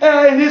in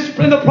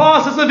the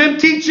process of Him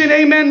teaching,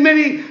 amen,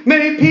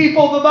 many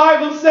people, the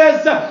Bible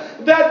says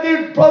that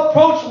they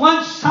approached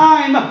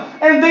lunchtime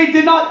and they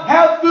did not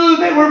have food.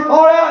 They were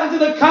far out into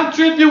the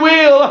country, if you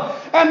will.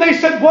 And they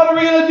said, what are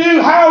we going to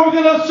do? How are we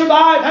going to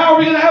survive? How are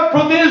we going to have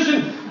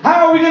provision?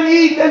 How are we going to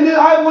eat? And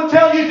I will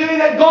tell you today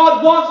that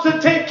God wants to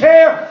take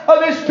care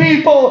of His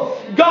people.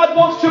 God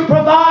wants to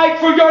provide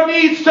for your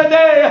needs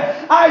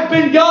today. I've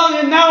been young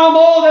and now I'm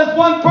old, as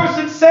one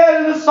person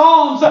said in the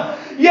Psalms.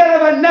 Yet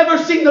have I never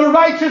seen the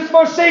righteous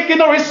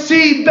forsaken or his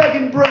seed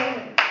begging bread.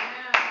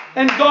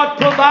 And God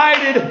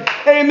provided,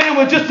 amen,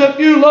 with just a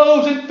few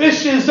loaves and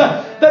fishes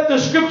that the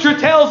Scripture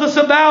tells us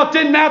about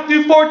in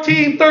Matthew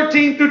 14,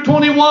 13 through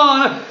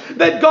 21.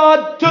 That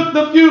God took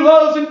the few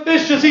loaves and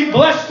fishes, He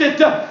blessed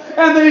it,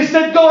 and then He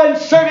said, go ahead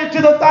and serve it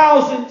to the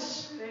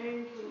thousands.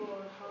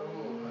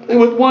 And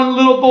with one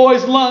little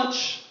boy's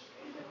lunch,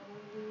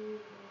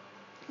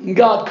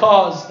 God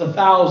caused the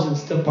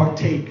thousands to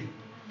partake.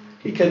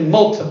 He can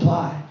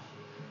multiply.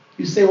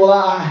 You say, well,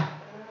 I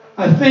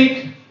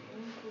think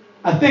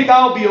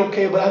I'll be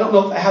okay, but I don't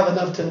know if I have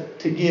enough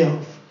to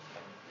give.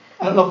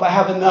 I don't know if I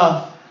have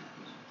enough.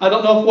 I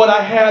don't know if what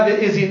I have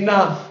is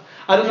enough.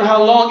 I don't know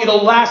how long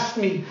it'll last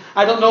me.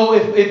 I don't know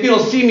if it'll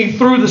see me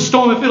through the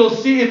storm, if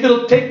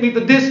it'll take me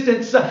the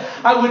distance.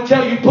 I would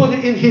tell you, put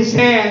it in His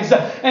hands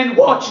and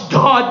watch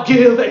God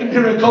give a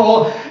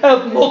miracle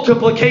of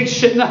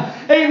multiplication.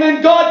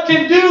 Amen. God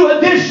can do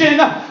addition,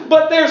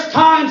 but there's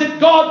times that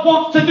God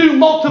wants to do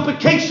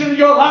multiplication in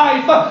your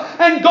life,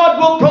 and God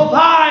will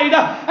provide,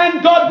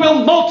 and God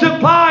will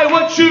multiply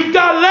what you've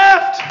got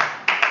left.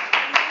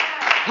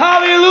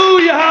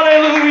 Hallelujah,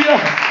 hallelujah.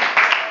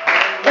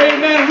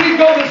 Amen. We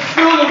go to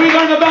school and we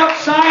learn about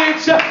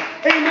science.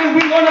 Amen.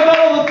 We learn about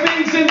all the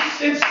things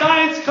in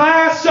science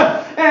class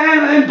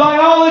and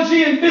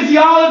biology and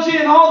physiology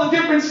and all the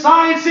different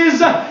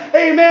sciences.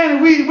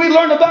 Amen. We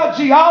learn about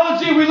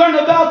geology. We learn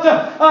about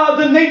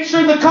the nature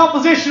and the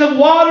composition of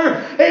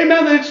water.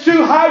 Amen. It's 2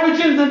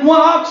 hydrogens and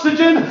 1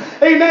 oxygen.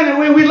 Amen. And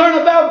when we learn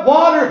about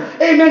water,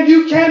 amen,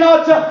 you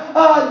cannot,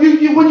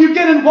 when you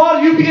get in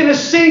water, you begin to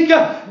sink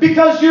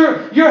because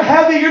you're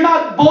heavy. You're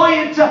not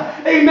buoyant.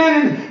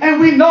 Amen. And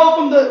we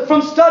know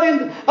from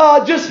studying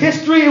just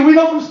history, and we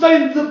know from studying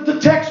the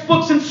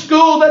textbooks in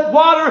school that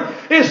water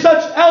is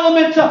such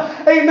element,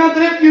 amen,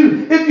 that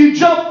if you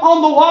jump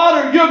on the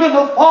water, you're going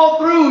to fall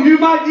through. You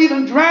might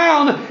even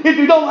drown if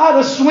you don't know how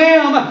to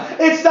swim.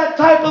 It's that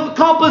type of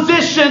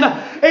composition.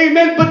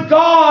 Amen. But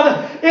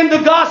God, in the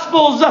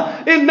Gospels,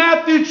 in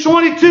Matthew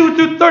 22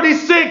 through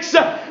 36,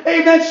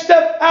 amen,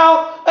 stepped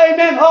out,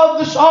 amen, off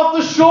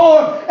the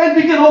shore and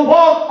began to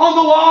walk on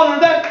the water.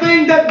 That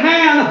thing that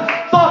man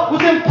thought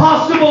was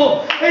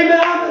impossible. Amen.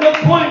 I'm at a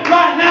point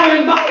right now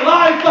in my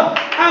life,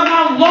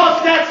 I'm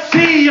lost at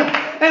sea,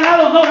 and I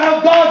don't know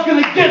how God's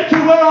going to get to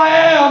where I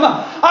am.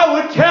 I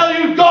would tell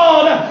you,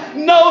 God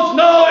knows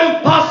no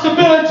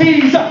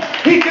impossibilities.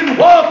 He can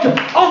walk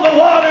on the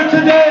water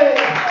today.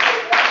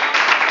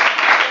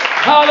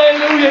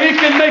 Hallelujah. He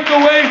can make a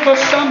way for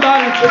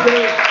somebody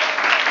today.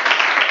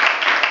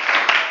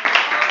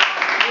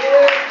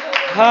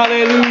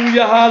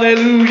 Hallelujah,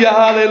 hallelujah,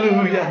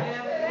 hallelujah.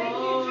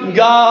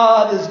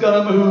 God is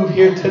going to move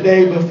here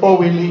today before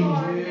we leave.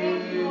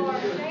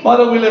 Why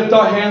don't we lift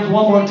our hands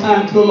one more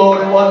time to the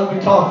Lord, and why don't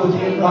we talk with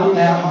Him right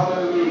now?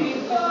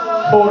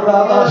 Oh,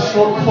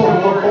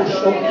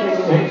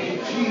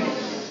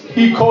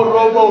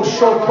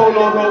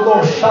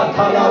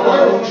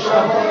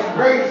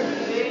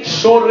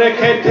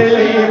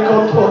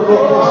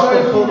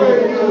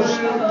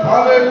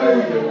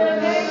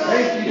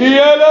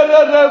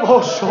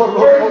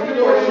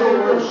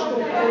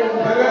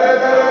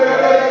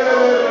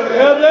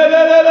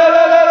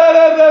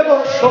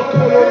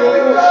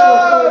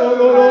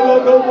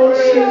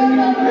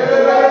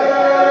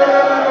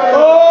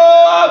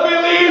 I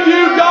believe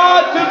you,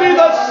 God, to be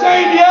the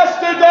same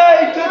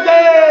yesterday,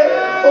 today,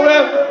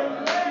 forever.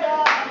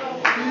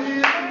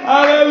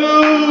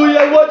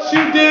 Hallelujah. What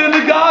you did in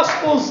the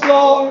Gospels,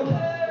 Lord.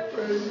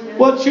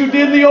 What you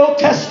did in the Old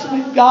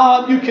Testament,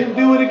 God, you can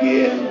do it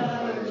again.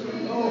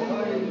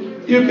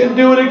 You can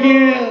do it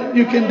again.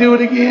 You can do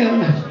it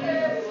again.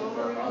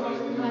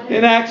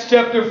 In Acts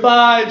chapter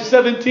 5,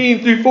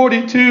 17 through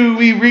 42,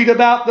 we read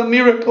about the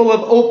miracle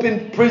of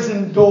open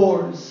prison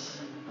doors.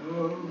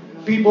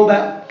 People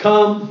that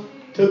come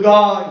to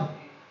God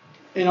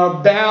and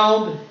are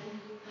bound,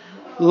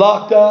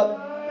 locked up.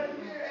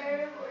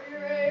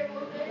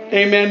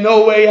 Amen.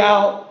 No way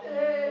out.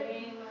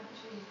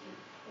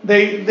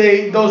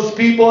 Those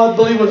people, I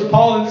believe it was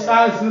Paul and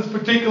Silas in this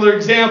particular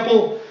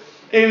example.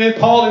 Amen.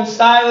 Paul and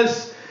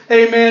Silas,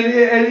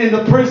 amen, in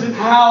the prison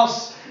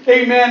house.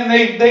 Amen.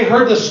 They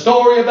heard the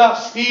story about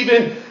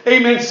Stephen,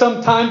 amen,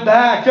 some time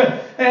back.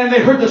 And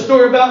they heard the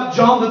story about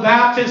John the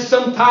Baptist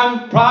some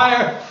time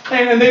prior.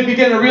 And they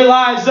began to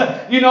realize,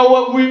 you know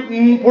what,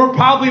 we're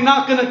probably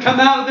not going to come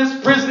out of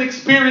this prison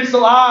experience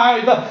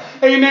alive.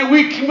 Amen.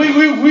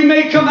 We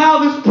may come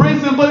out of this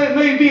prison, but it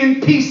may be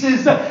in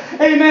pieces.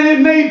 Amen. It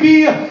may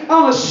be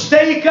on a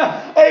stake.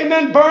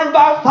 Amen. Burned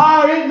by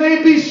fire. It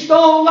may be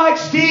stoned like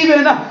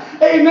Stephen.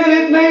 Amen.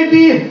 It may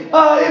be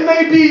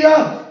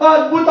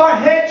with our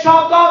head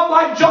chopped off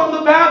like John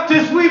the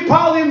Baptist. We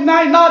probably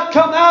might not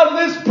come out of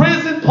this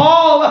prison,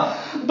 Paul.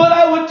 But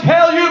I would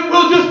tell you,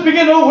 we'll just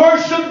begin to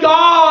worship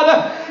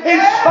God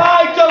in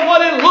spite of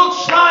what it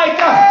looks like,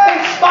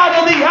 in spite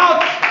of the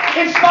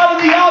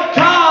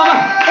outcome,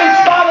 in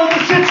spite of the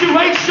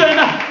situation,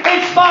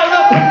 in spite of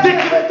the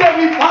predicament that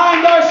we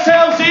find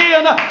ourselves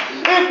in.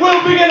 If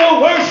we'll begin to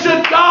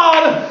worship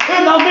God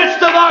in the midst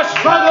of our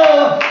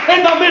struggle,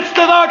 in the midst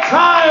of our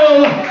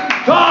trial,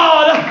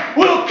 God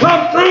will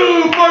come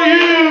through for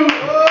you.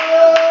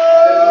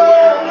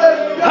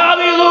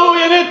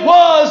 Hallelujah. And it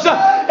was,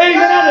 amen,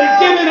 at a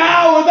given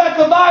hour that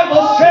the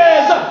Bible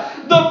says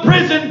the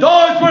prison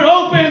doors were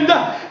opened,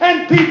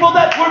 and people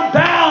that were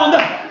bound,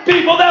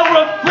 people that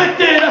were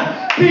afflicted,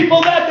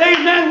 people that,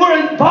 amen, were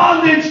in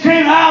bondage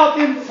came out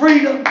in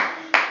freedom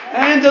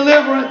and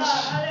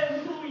deliverance.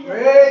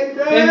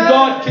 And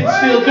God can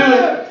still do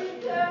it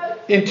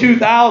in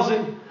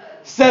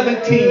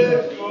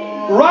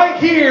 2017. Right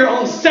here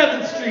on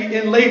 7th Street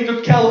in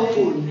Lathrop,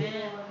 California.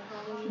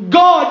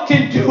 God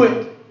can do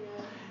it.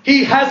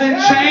 He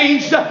hasn't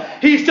changed.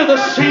 He's still the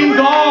same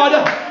God,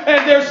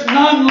 and there's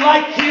none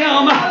like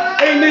Him.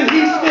 Amen.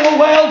 He still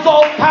wields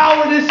all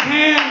power in His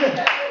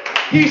hand.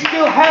 He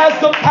still has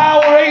the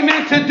power,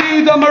 amen, to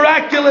do the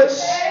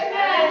miraculous.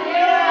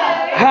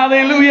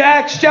 Hallelujah.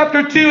 Acts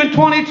chapter 2 and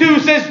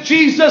 22 says,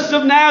 Jesus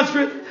of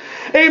Nazareth,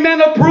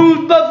 amen,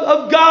 approved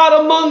of God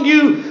among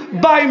you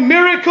by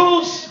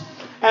miracles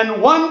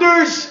and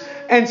wonders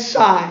and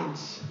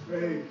signs.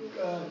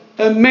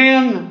 A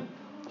man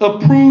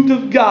approved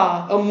of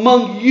God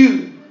among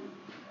you.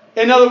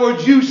 In other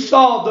words, you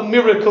saw the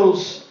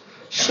miracles,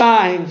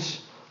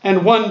 signs,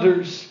 and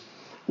wonders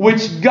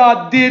which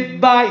God did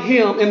by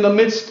Him in the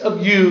midst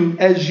of you,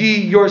 as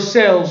ye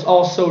yourselves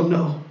also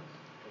know.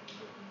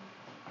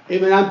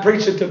 Amen. I'm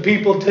preaching to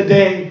people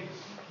today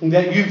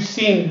that you've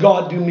seen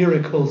God do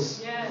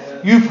miracles.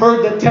 Yes. You've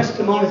heard the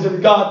testimonies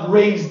of God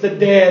raise the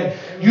dead.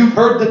 You've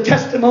heard the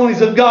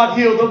testimonies of God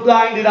heal the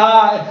blinded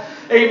eye.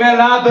 Amen.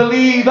 And I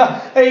believe,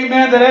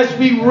 amen, that as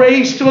we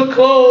race to a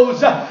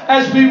close,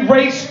 as we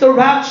race the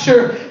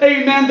rapture,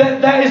 amen,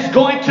 that is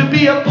going to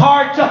be a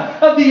part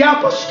of the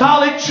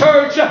apostolic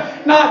church.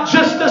 Not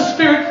just the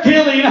Spirit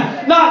filling,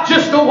 not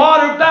just the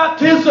water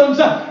baptisms.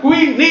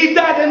 We need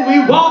that and we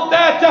want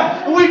that.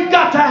 We've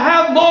got to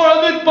have more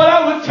of it. But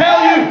I would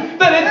tell you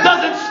that it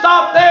doesn't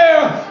stop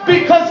there,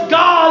 because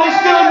God is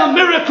still in the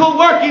miracle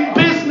working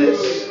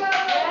business.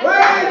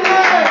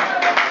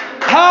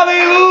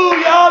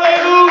 Hallelujah,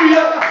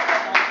 hallelujah.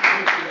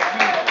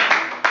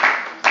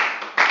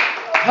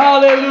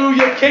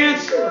 Hallelujah.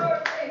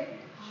 Cancer,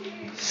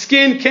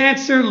 skin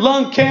cancer,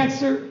 lung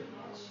cancer,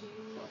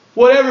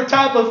 whatever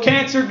type of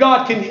cancer,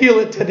 God can heal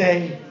it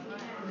today.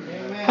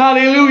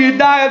 Hallelujah.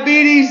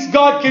 Diabetes,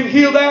 God can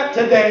heal that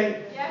today.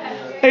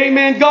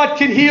 Amen. God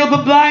can heal the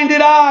blinded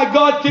eye.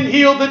 God can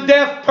heal the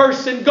deaf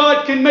person.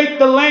 God can make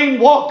the lame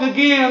walk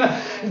again.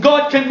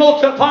 God can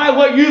multiply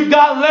what you've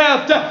got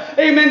left.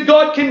 Amen.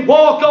 God can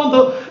walk on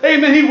the,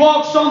 amen, He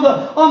walks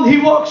He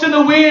walks in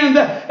the wind.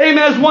 Amen.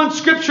 As one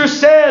scripture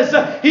says,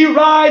 He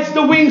rides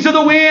the wings of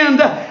the wind.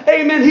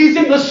 Amen. He's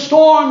in the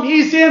storm.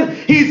 He's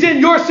in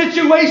your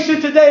situation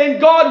today,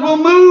 and God will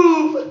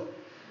move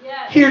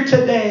here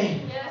today.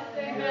 Yes,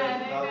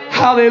 amen.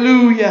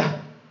 Hallelujah.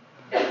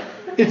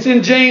 It's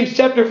in James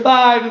chapter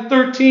 5 and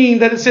 13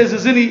 that it says,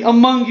 is any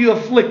among you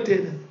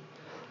afflicted?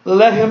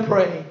 Let him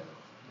pray.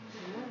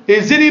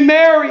 Is any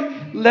merry?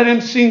 Let him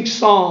sing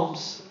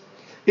psalms.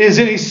 Is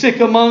any sick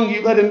among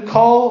you? Let him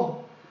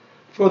call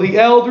for the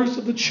elders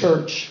of the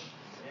church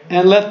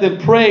and let them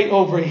pray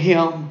over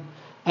him,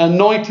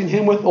 anointing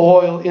him with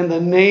oil in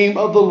the name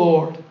of the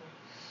Lord.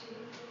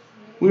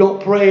 We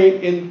don't pray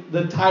in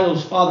the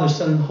titles Father,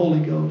 Son, and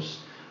Holy Ghost.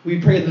 We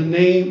pray in the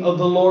name of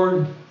the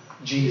Lord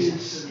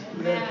Jesus.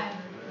 Amen.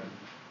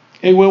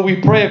 And when we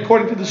pray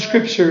according to the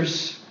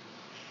scriptures,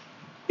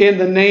 in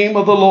the name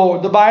of the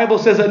Lord, the Bible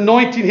says,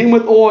 anointing him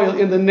with oil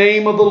in the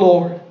name of the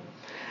Lord.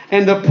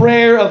 And the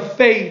prayer of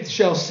faith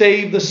shall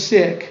save the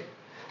sick,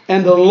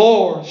 and the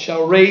Lord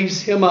shall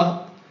raise him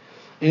up.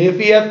 And if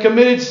he have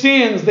committed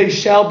sins, they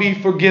shall be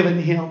forgiven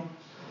him.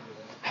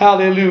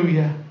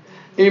 Hallelujah.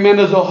 Amen.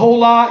 There's a whole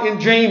lot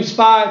in James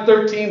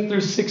 5:13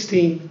 through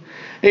 16.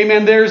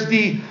 Amen. There's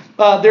the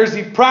there's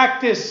the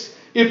practice,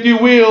 if you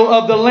will,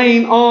 of the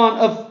laying on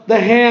of the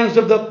hands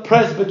of the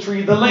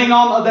presbytery, the laying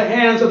on of the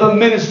hands of the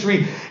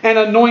ministry, and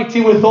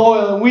anointing with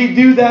oil. And we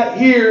do that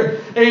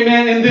here,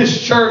 amen, in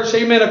this church,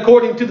 amen,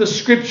 according to the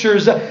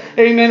scriptures.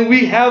 Amen.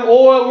 We have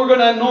oil. We're going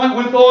to anoint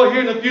with oil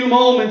here in a few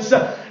moments.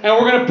 And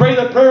we're going to pray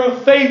the prayer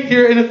of faith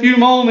here in a few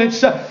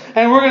moments.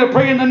 And we're going to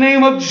pray in the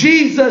name of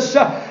Jesus.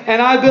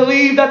 And I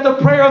believe that the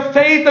prayer of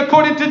faith,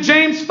 according to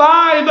James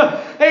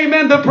 5,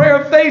 amen, the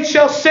prayer of faith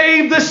shall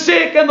save the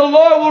sick, and the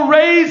Lord will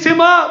raise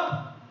him up.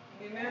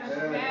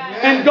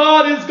 And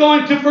God is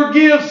going to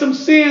forgive some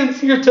sins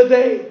here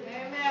today.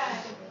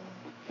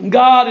 Amen.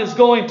 God is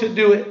going to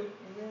do it.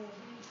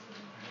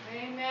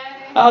 Amen.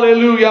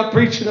 Hallelujah. I'm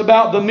preaching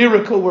about the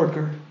miracle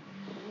worker.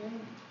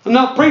 I'm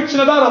not preaching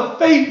about a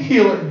faith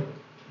healer.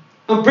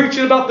 I'm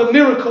preaching about the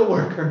miracle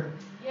worker.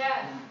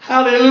 Yes.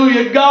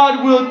 Hallelujah.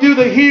 God will do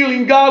the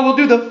healing. God will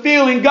do the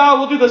filling.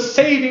 God will do the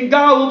saving.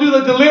 God will do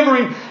the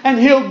delivering. And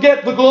He'll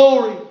get the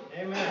glory.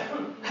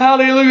 Amen.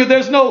 Hallelujah.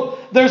 There's no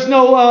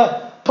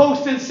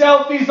posting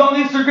selfies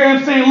on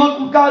Instagram saying, look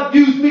what God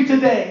used me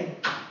today.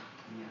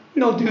 We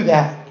don't do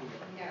that.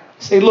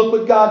 Say, look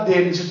what God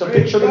did. It's just a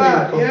picture of the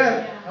miracle.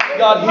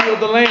 God healed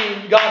the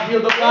lame. God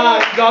healed the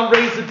blind. God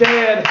raised the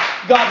dead.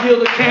 God healed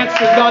the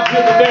cancer. God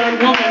healed the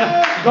barren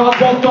woman. God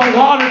walked on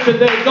water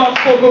today. God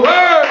spoke a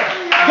word.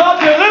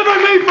 God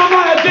delivered me from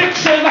my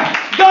addiction.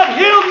 God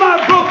healed my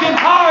broken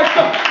heart.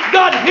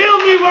 God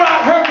healed me where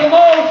I hurt the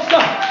most.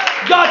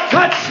 God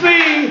touched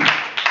me.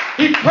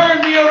 He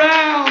turned me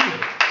around.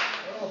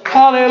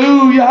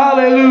 Hallelujah,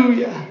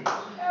 hallelujah.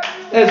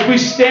 As we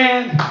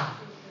stand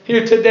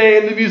here today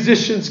and the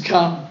musicians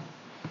come,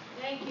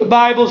 the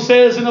Bible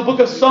says in the book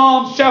of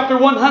Psalms, chapter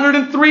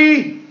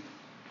 103,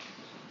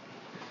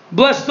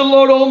 bless the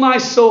Lord, O my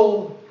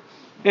soul,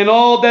 and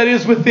all that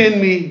is within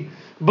me.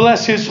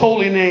 Bless His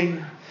holy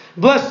name.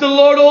 Bless the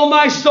Lord, O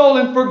my soul,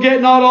 and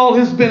forget not all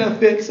His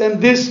benefits.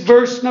 And this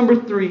verse number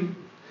 3,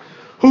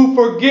 who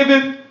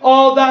forgiveth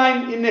all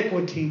thine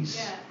iniquities.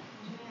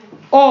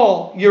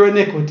 All your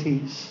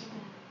iniquities.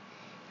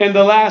 And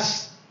the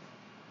last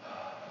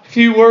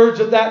few words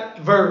of that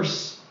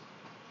verse,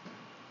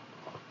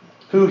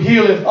 who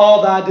healeth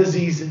all thy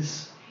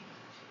diseases.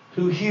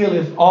 Who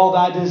healeth all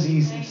thy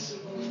diseases.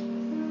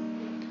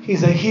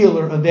 He's a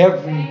healer of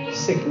every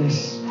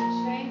sickness.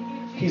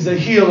 He's a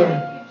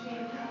healer.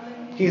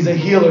 He's a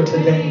healer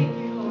today.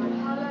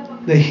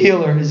 The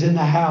healer is in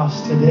the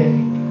house today.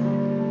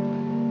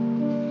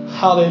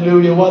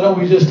 Hallelujah. Why don't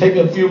we just take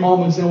a few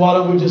moments and why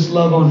don't we just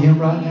love on Him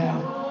right now?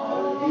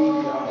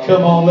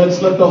 Come on,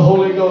 let's let the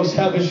Holy Ghost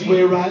have His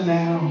way right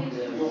now.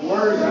 Your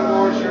word,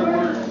 Lord, your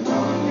word.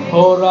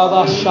 Oh,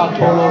 Rabba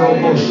Shatolo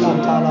Robo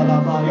Shatala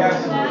Rabba.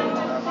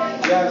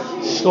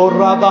 Yes. So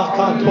Rabba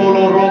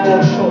Katolo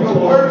Robo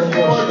Shotolo.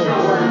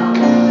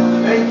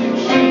 Thank you,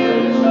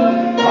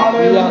 Jesus.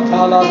 Hallelujah.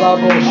 Yatala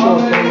Rabo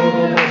Shotolo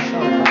Robo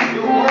Shatala.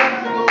 Your word,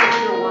 Lord,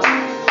 your word.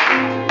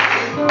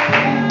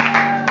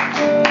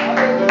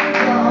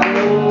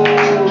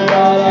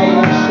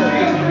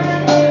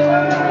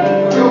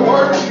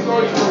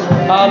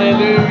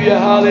 Hallelujah,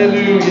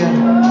 hallelujah.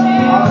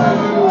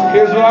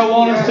 Here's what I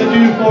want us to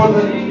do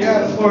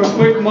for a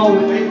quick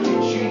moment.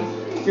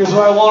 Here's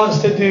what I want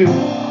us to do.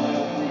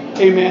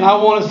 Amen. I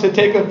want us to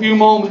take a few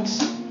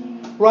moments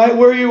right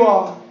where you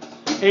are.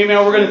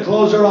 Amen. We're going to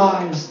close our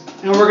eyes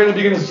and we're going to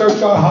begin to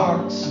search our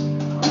hearts.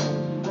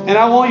 And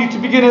I want you to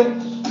begin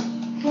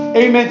to,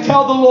 amen,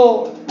 tell the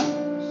Lord,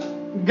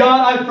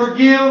 God, I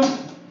forgive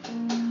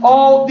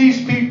all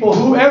these people,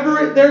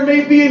 whoever there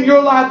may be in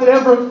your life that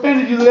ever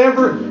offended you, that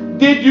ever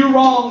did you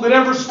wrong, that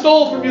ever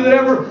stole from you, that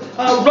ever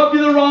rubbed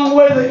you the wrong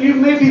way, that you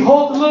maybe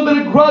hold a little bit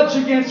of grudge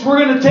against. We're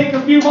going to take a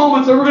few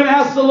moments and we're going to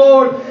ask the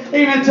Lord,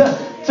 amen,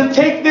 to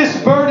take this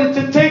burden,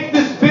 to take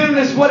this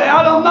bitterness.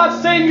 I'm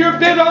not saying you're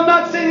bitter, I'm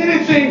not saying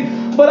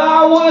anything, but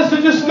I want us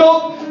to just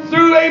go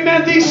through,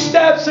 amen, these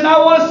steps, and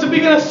I want us to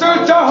begin to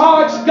search our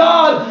hearts.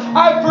 God,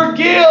 I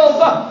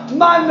forgive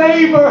my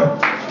neighbor.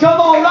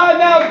 Come on, right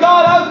now,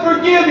 God, I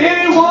forgive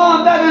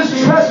anyone that has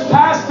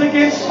trespassed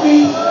against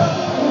me.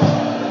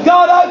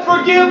 God, I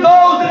forgive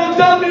those that have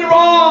done me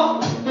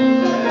wrong.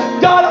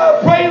 God, I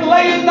pray,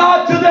 lay it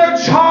not to their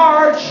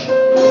charge.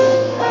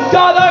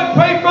 God, I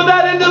pray for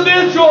that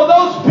individual,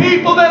 those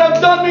people that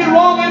have done me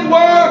wrong at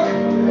work.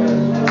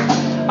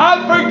 I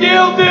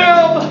forgive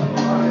them.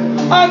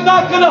 I'm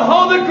not going to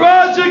hold a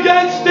grudge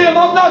against them.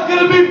 I'm not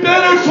going to be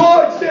bitter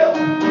towards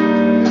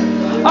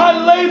them. I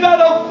lay that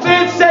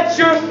offense at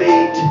your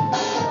feet.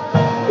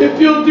 If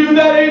you'll do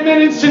that,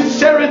 amen, in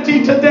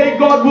sincerity today,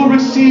 God will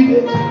receive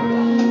it.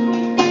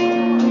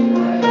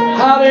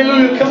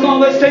 Hallelujah. Come on,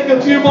 let's take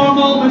a few more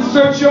moments.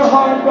 Search your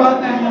heart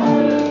right now.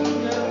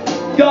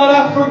 God,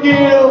 I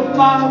forgive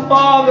my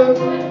father,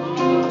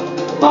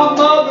 my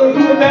mother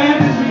who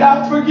abandoned me.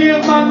 I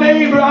forgive my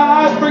neighbor.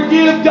 I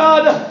forgive,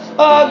 God,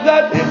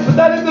 that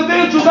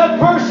individual, that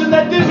person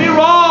that did me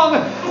wrong.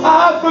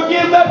 I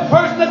forgive that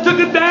person that took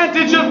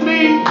advantage of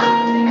me.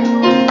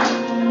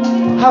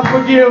 I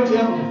forgive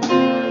them.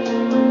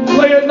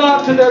 Lay it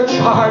not to their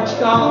charge,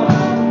 God.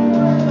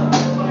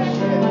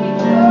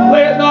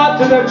 Lay it not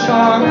to their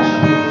charge.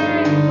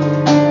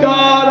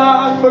 God,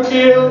 I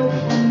forgive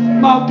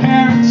my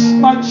parents,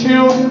 my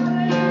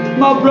children,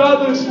 my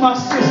brothers, my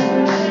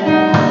sisters.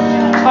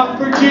 I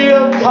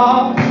forgive,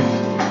 God.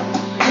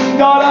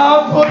 God,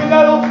 I'm putting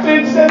that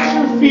offense at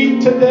your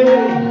feet today.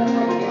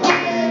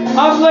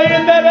 I'm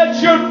laying that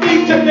at your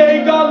feet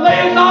today, God.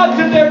 Lay it not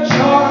to their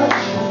charge.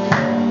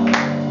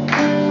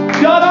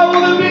 God, I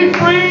want to be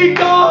free,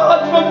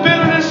 God, from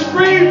bitterness,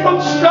 free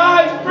from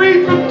strife,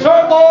 free from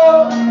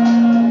turmoil,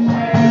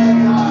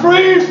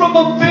 free from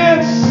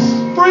offense,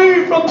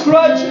 free from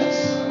grudges.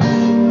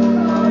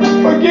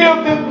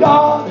 Forgive them,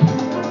 God.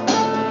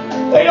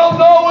 They don't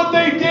know what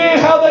they did,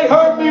 how they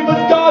hurt me,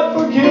 but God,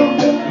 forgive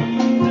them.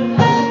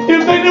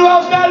 If they knew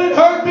how bad it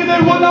hurt me, they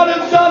would not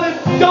have done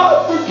it.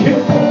 God,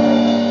 forgive them.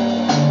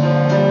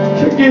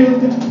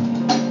 Forgive them.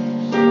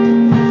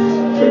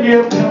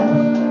 Forgive them.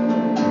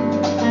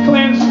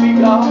 Cleanse me,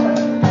 God.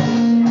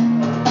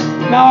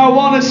 Now I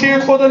want us here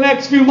for the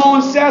next few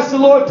moments to ask the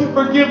Lord to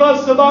forgive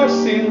us of our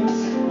sins.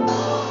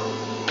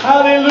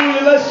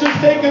 Hallelujah. Let's just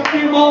take a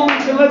few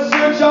moments and let's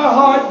search our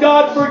heart.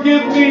 God,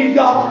 forgive me,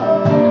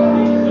 God.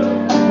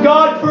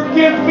 God,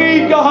 forgive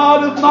me,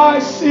 God, of my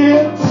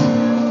sins.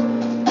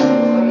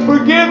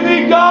 Forgive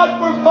me, God,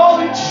 for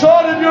falling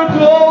short of your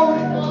glory.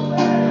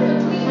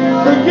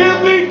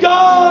 Forgive me,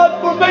 God,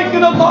 for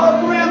making a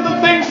mockery of the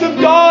things of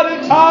God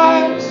at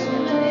times.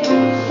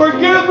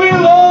 Forgive me,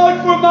 Lord,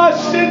 for my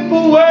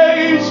sinful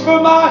ways, for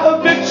my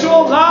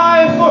habitual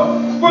life,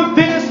 for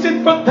this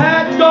and for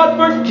that. God,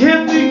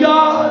 forgive me,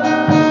 God.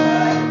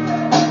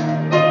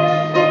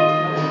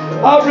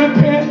 I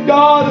repent,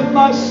 God, of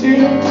my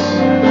sins.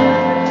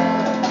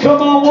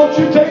 Come on, won't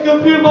you take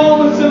a few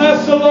moments and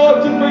ask the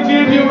Lord to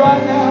forgive you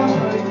right now?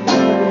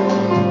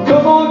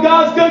 Come on,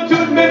 God's going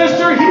to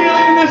administer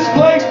healing in this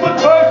place, but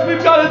first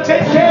we've got to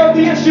take care of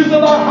the issues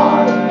of our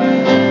heart.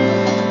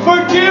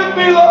 Forgive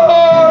me,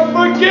 Lord.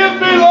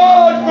 Forgive me,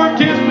 Lord.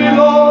 Forgive me,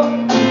 Lord.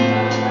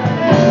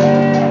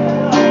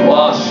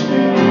 Wash me.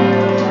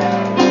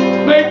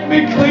 Make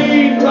me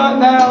clean right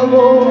now,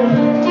 Lord.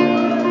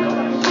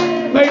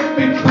 Make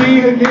me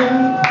clean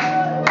again.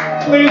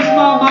 Cleanse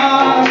my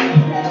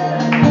mind.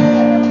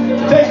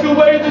 Take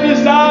away the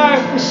desire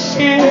for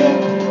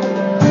sin.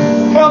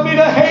 Help me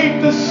to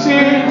hate the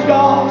sin,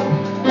 God.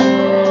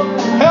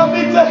 Help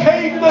me to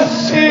hate the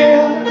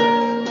sin.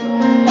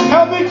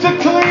 Help me to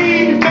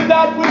cleave to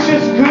that which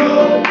is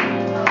good.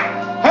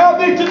 Help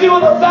me to do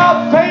an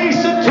about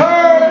face and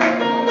turn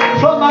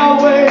from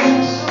my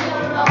ways.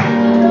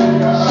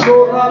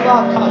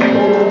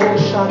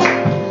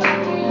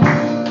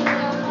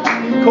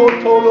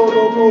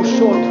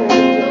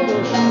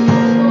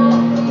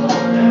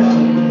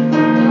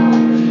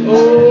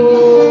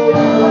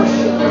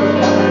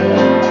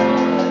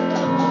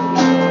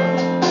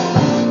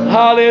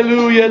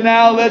 Hallelujah.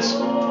 Now let's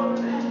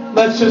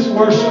just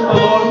worship the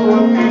Lord for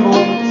a few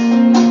moments.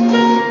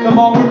 Come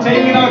on, we're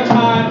taking our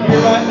time here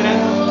right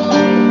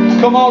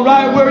now. Come on,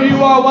 right where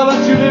you are, why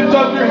don't you lift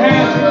up your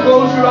hands and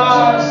close your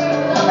eyes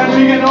and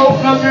begin to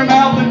open up your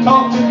mouth and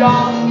talk to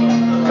God.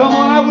 Come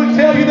on, I would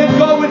tell you that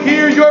God would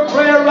hear your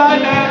prayer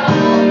right now.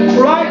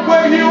 Right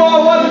where you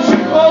are, why don't you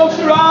close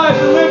your eyes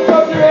and lift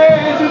up your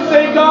hands and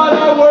say, God,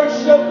 I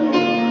worship you.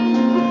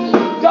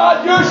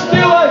 God, you're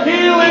still a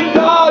healing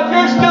God.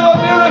 You're still a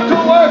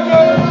miracle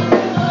worker.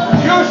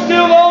 You're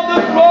still on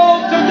the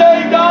throne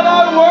today. God,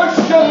 I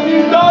worship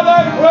you. God,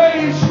 I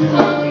praise you.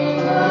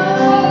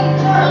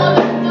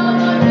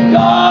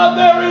 God,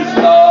 there is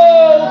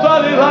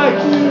nobody like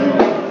you.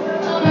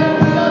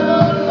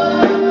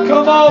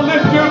 Come on,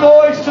 lift your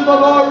voice to the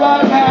Lord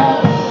right now.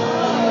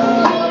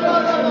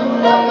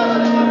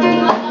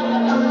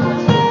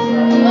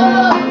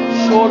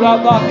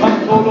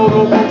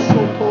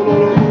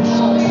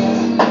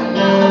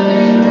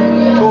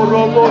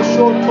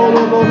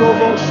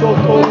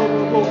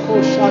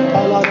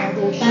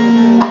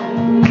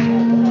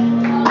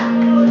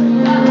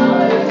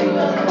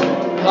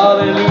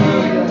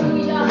 Hallelujah.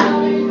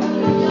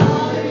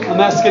 I'm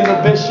asking the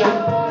bishop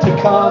to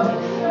come.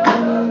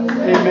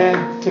 Amen.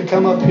 To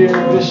come up here.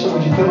 Bishop,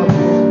 would you come up here?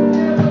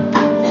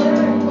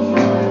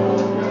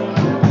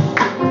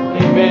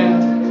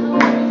 Amen.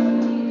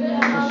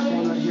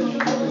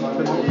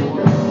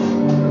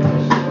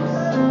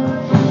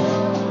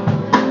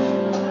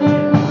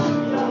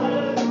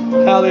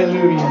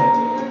 Hallelujah.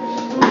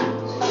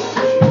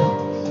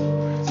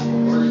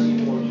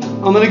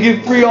 I'm going to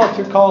give 3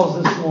 altar calls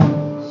this morning.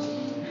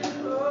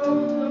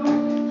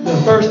 The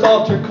first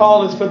altar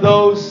call is for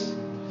those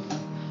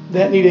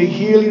that need a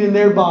healing in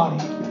their body.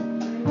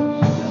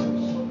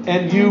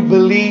 And you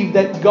believe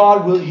that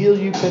God will heal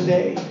you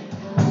today.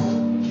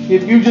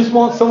 If you just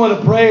want someone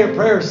to pray a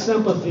prayer of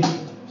sympathy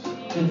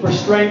and for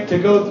strength to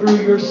go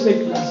through your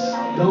sickness,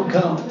 don't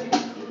come.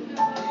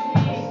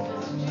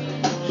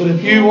 But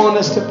if you want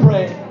us to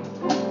pray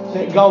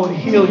that God would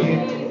heal you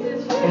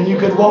and you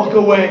could walk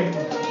away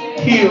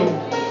healed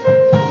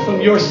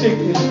from your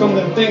sickness, from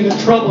the thing that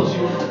troubles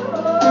you,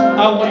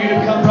 I want you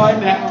to come right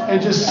now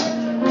and just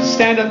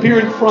stand up here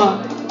in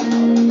front.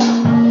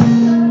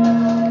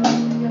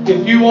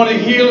 If you want to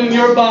heal in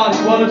your body,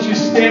 why don't you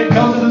stand,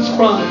 come to this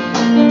front.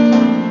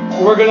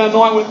 We're going to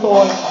anoint with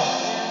oil.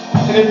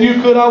 And if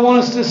you could, I want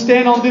us to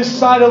stand on this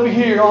side over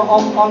here,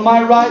 on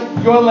my right,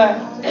 your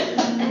left.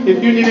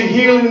 If you need a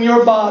healing in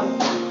your body,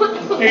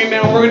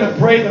 amen, we're going to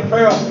pray the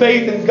prayer of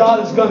faith, and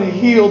God is going to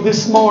heal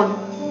this morning.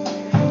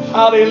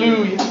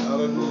 Hallelujah.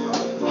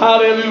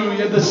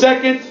 Hallelujah. The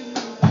second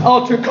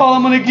altar call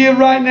I'm going to give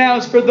right now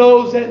is for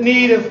those that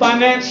need a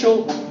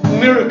financial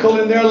miracle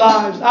in their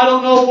lives. I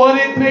don't know what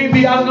it may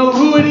be. I don't know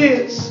who it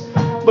is.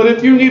 But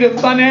if you need a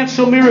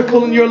financial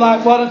miracle in your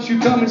life, why don't you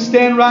come and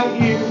stand right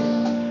here?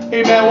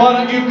 Amen. Why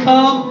don't you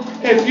come?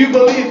 If you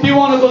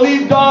want to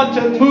believe God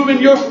to move in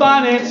your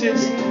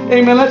finances,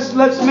 amen.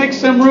 Let's make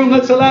some room.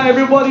 Let's allow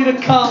everybody to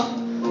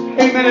come.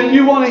 Amen. If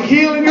you want to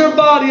heal in your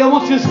body, I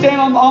want you to stand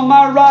on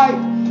my right.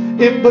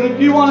 But if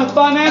you want a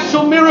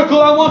financial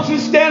miracle, I want you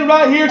to stand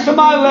right here to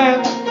my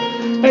left.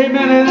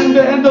 Amen.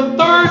 And the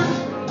third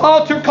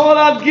altar call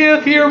I'd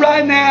give here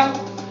right now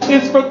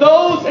is for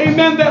those,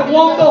 amen, that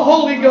want the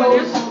Holy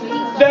Ghost,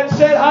 that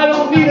said, I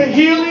don't need a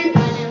healing.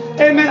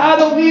 Amen. I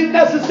don't need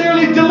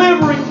necessarily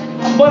delivery,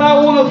 but I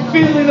want a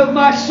feeling of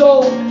my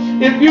soul.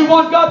 If you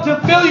want God to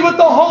fill you with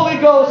the Holy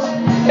Ghost,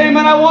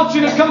 amen, I want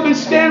you to come and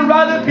stand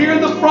right up here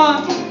in the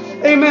front.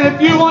 Amen. If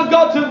you want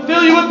God to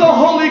fill you with the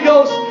Holy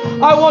Ghost,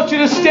 I want you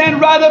to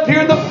stand right up here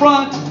in the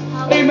front.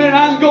 Amen.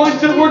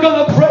 We're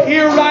going to pray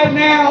here right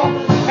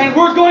now. And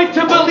we're going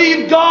to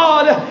believe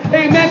God,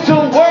 amen,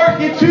 to work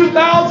in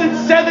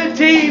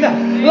 2017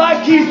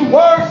 like He's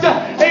worked,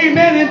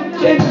 amen,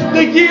 in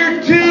the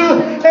year 2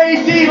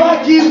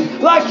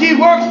 AD, like He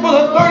worked for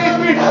the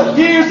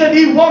 33 years that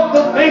He walked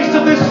the face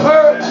of this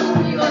earth.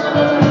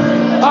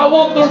 I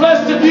want the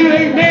rest of you,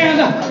 amen,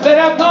 that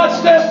have not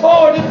stepped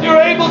forward. If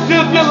you're able to,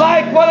 if you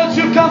like, why don't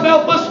you come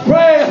help us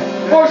pray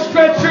or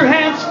stretch your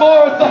hands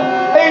forth.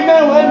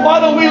 Amen. And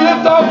why don't we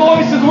lift our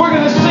voices? We're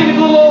going to sing to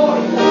the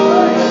Lord.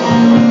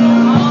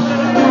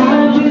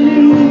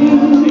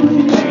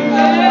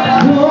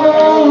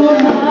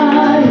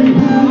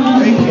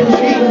 Thank you,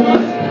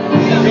 Jesus.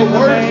 Your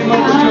word.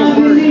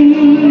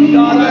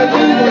 God, I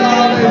thank you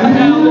right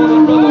now,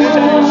 Lord, brother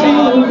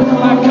Shane.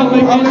 I come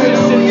against this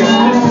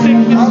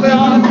sickness,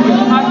 God. I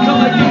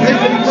come against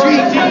this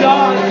infirmity,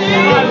 God. I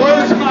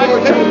lose my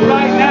faith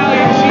right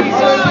now.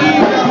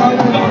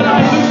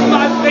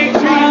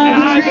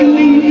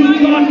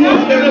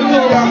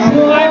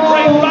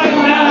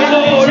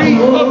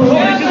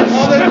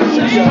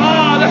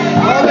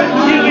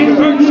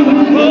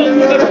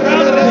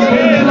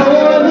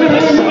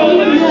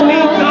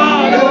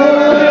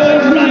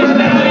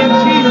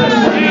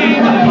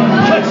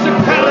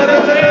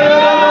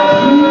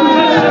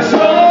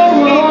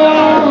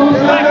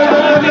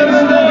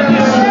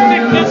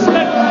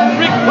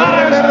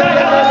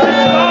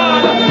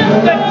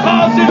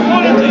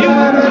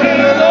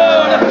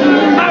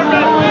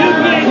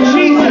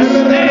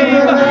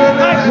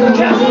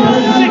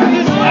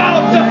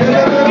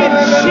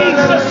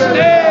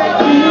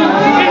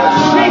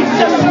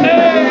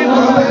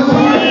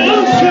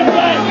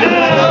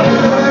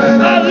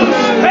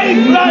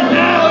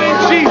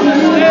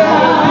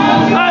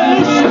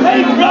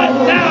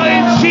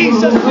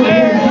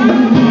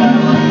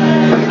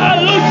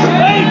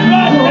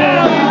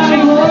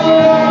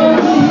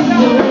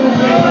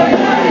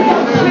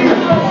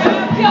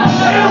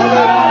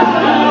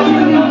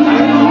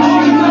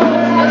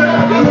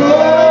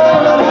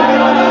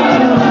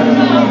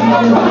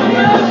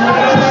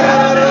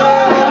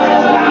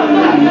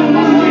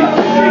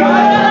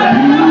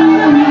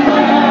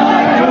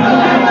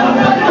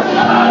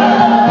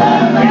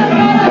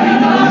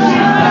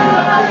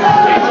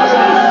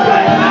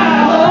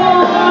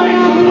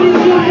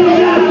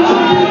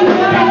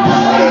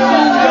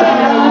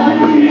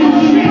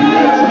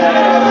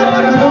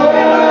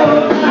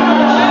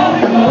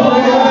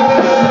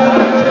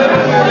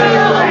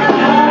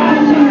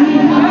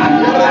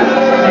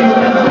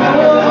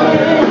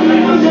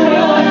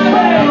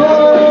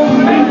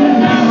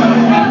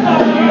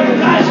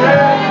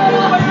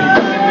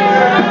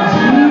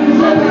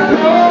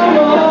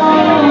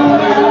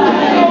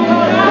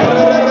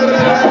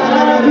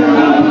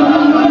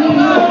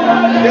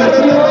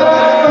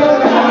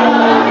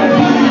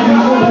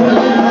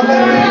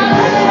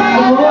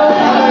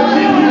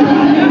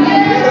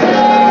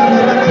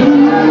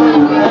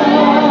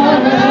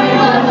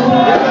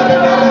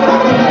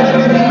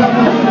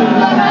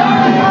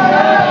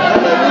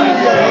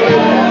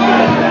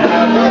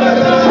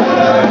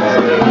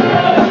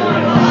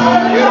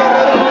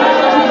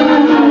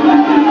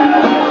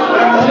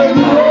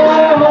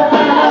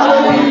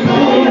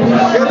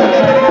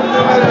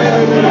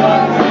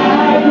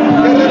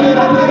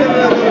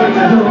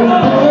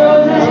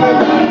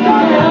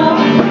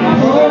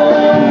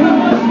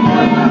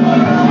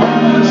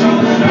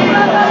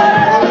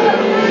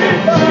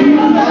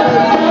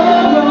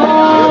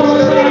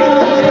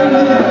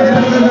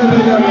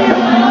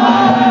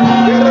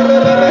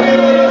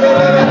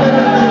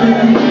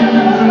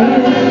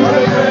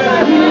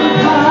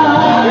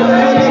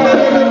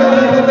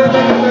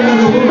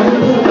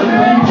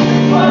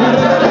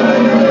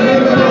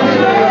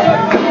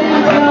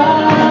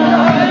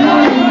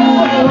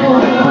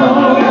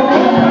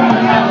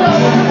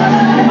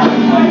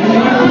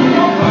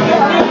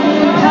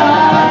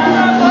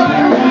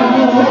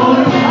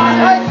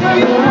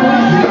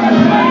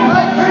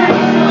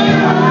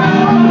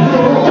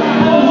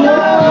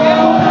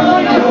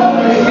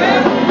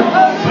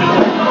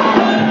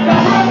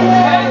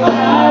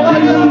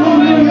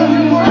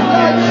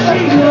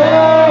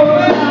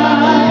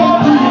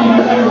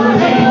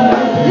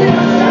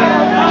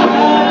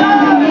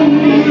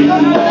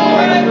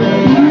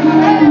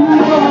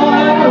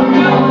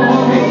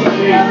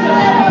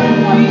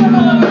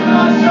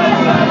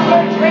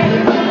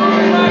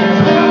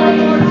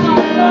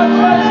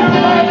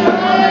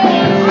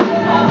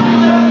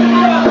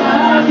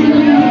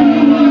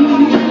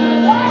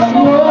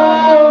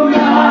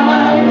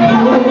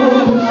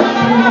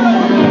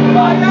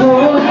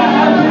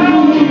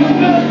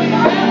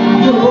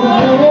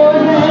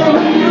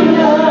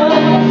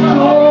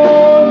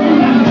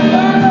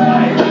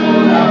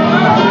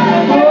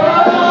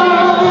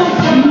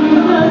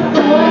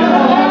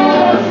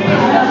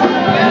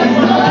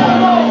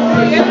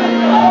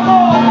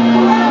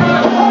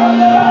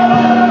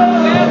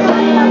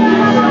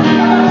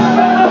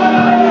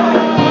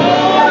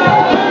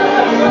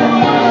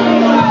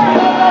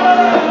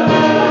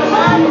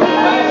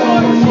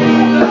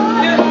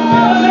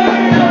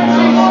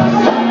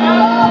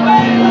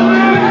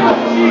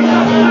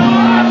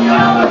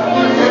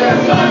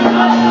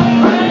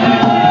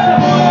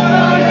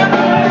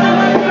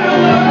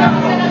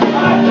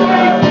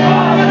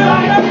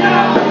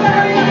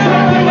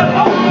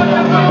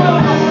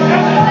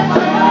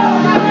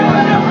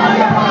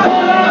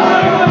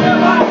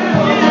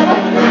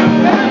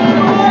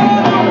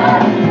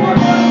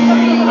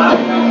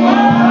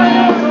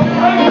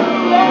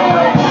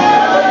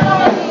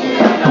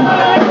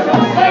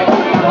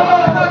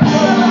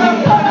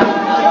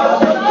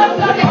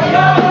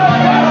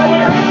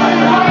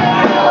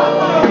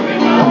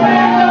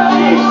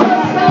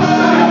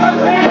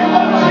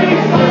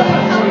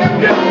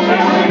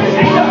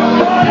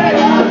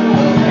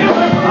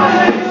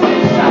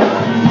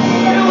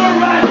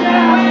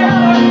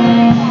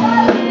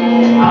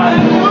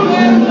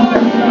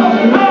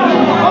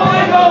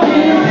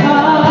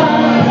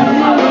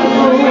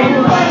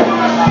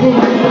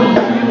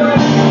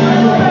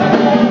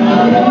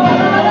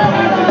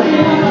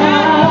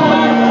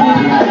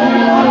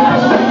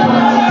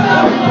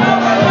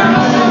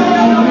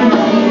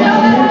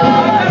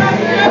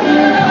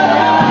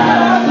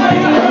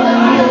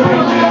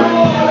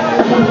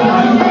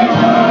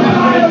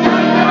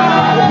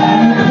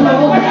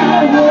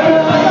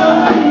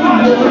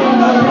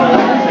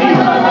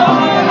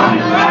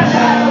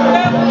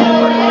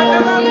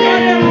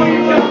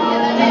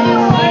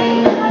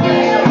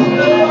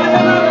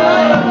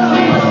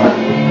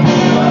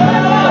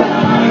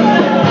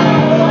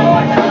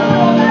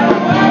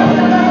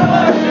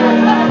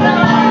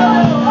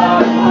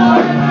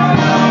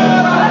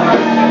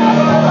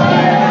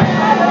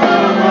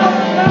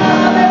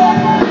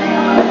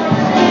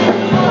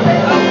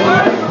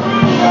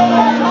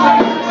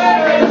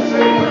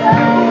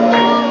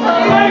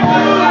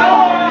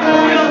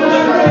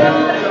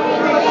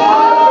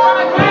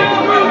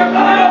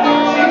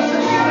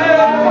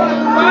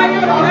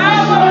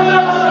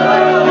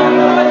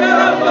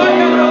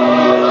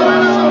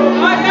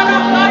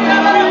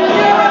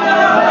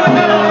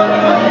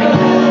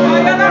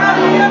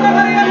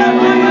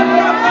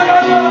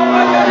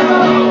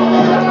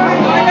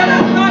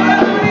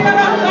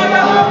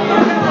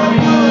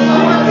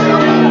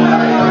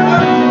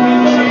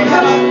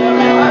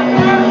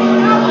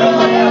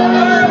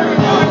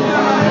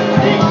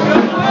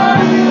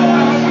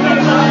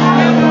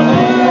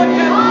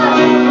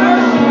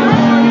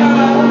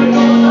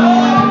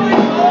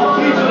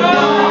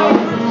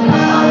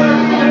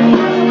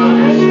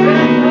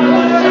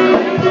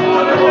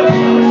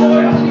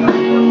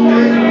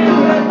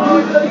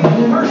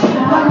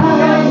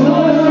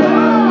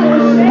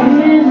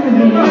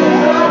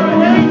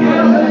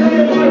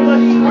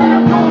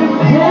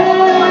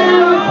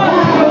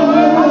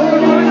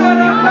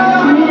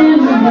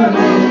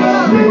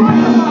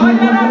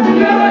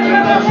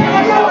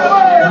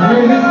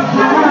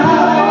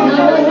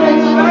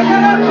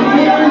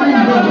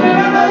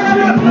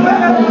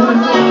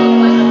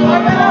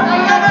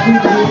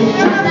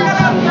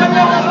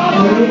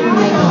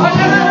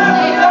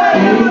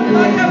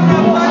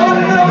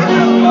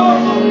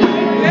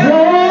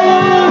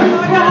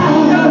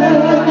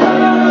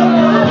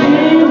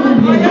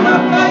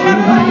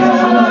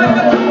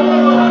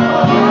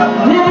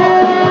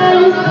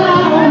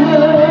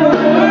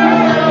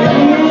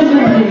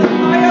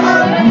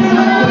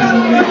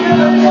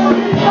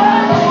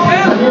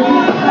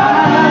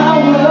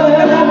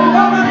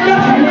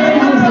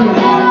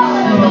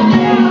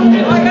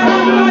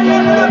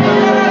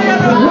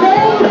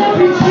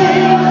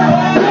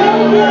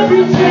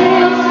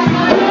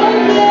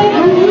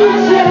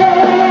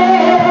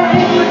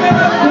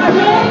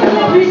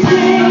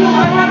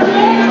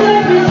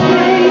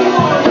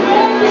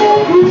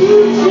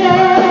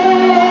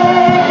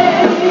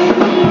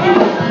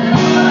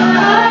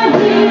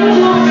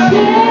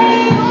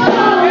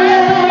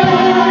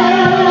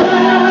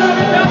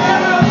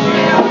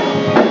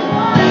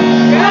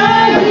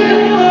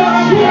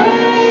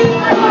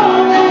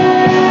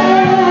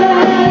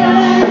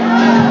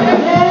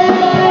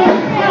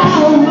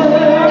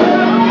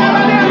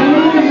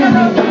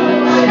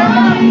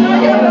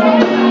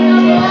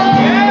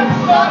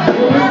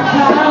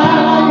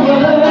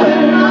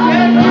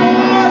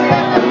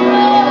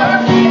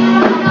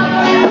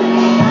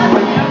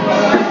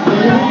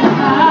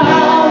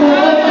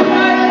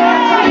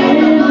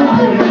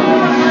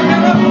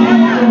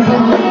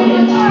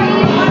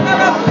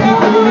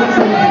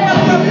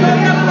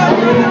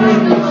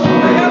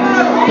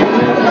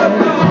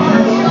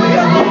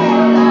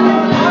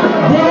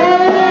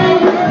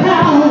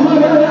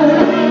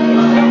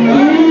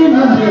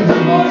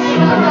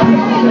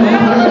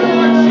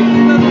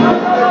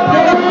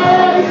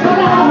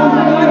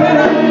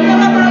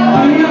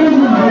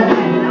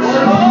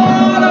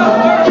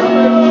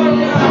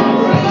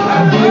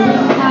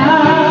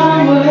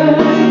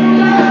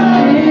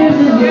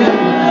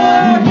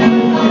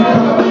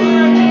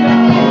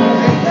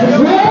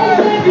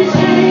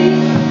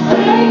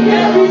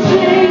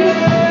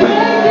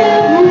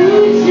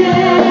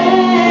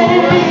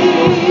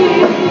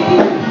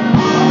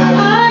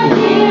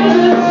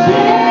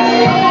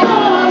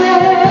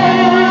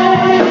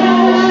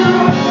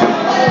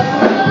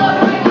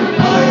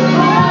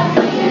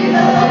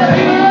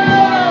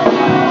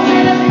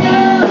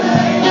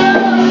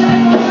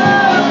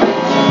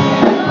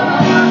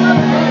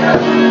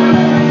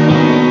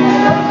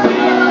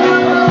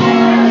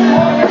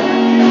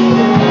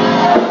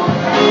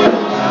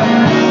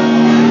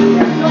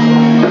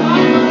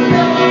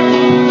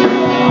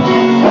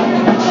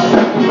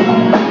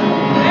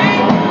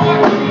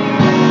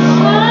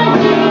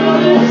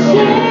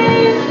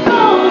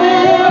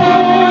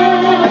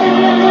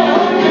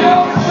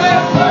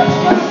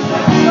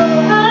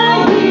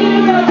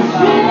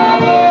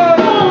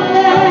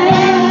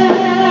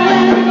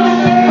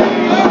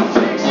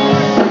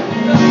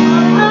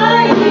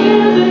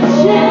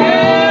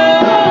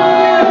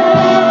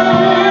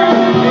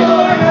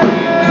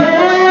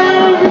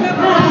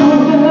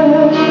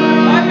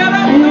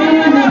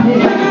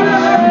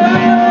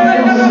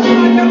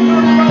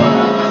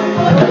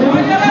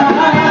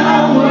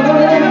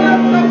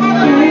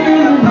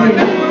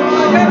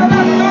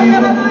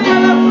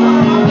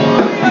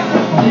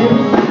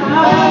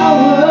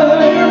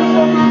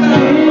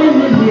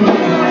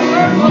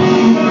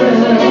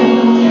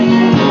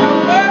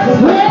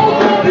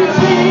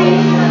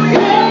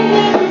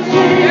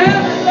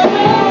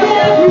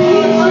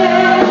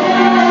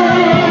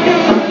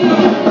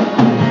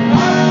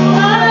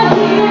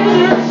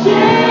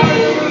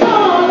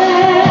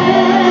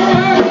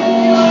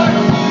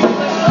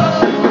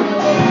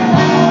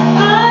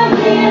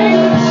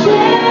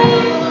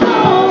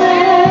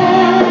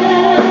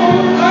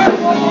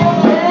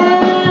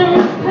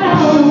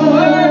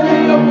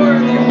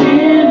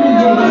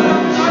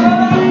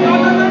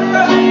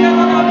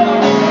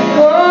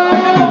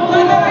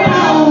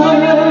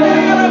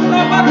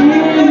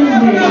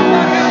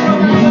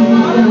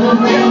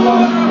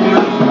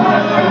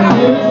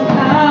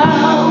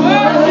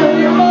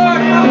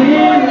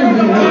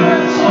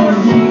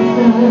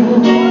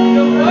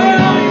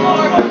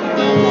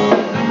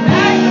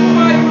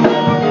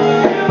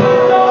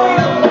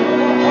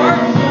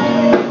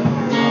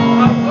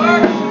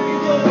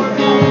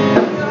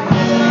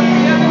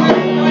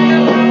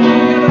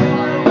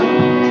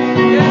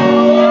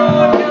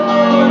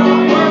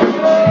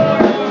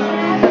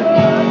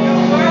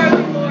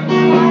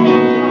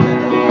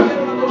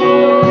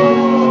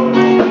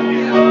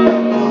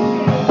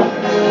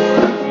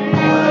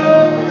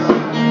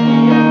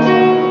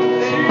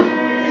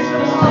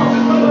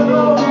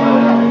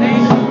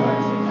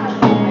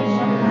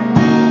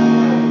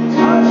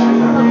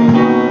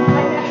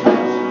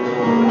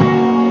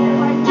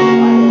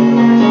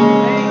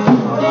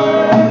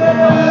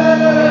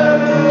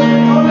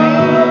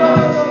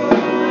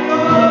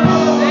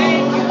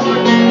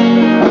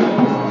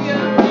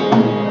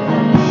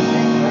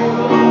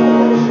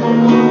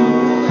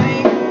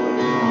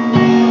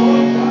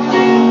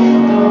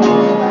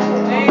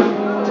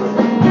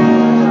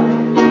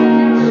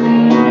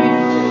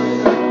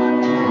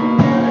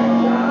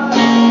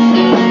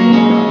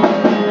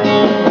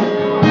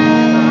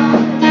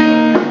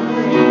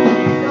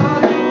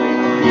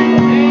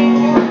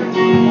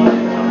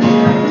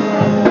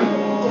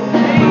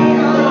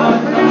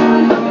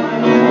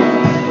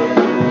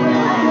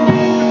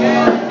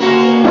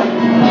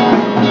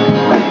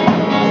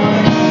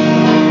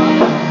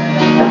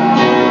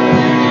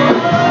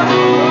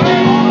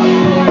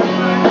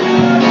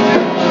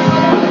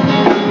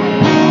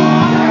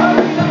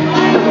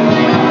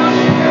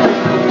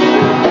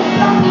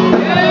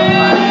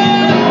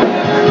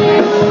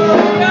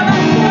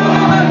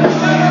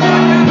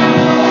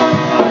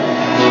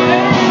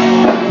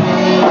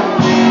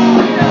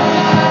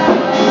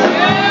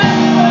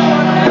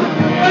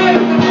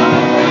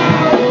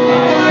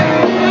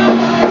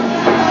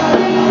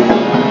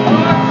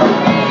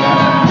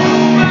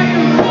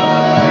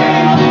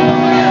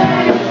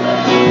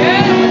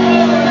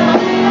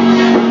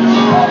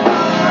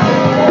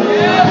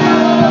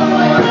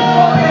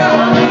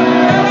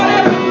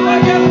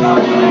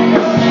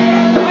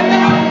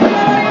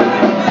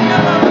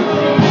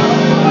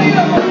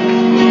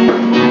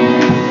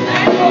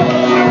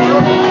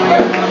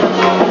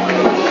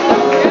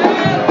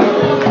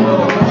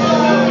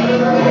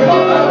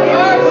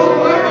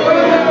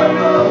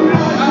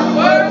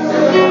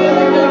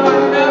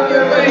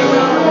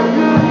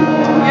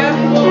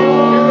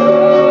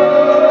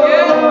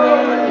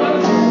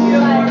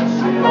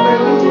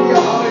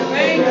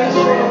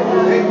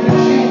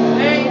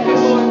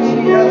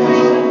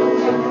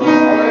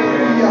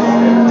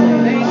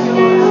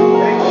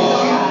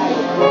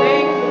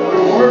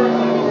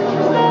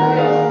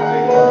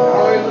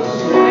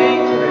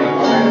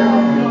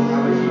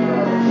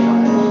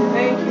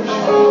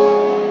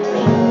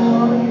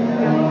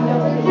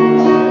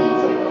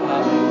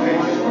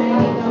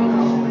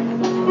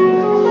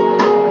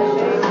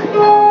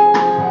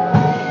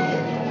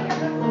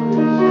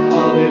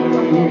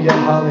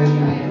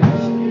 Hallelujah.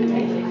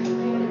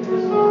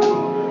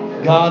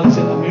 God is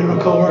in the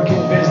miracle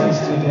working business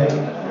today.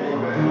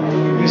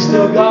 He's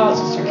still God,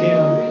 Sister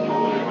Kim.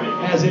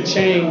 Has it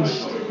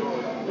changed?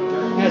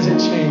 Has it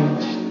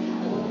changed?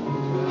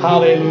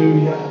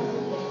 Hallelujah.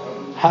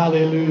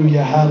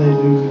 Hallelujah.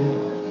 Hallelujah.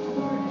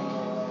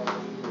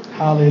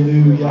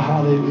 Hallelujah.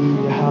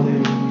 Hallelujah.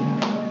 Hallelujah.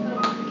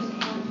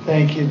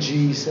 Thank you,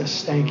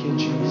 Jesus. Thank you,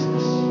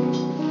 Jesus.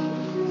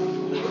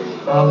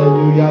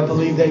 Hallelujah. I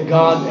believe that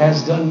God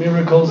has done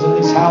miracles in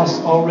this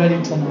house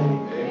already tonight.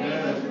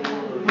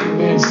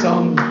 Amen.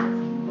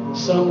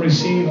 Some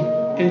receive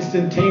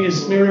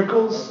instantaneous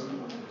miracles,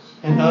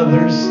 and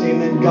others,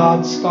 amen,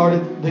 God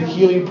started the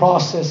healing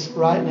process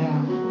right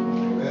now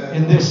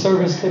in this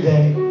service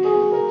today.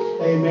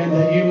 Amen.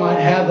 That you might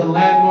have the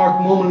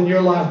landmark moment in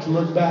your life to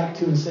look back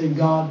to and say,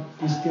 God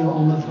is still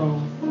on the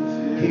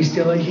throne. He's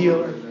still a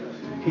healer.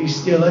 He's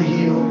still a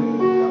healer.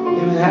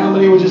 Amen. How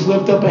many would just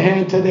lift up a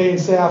hand today and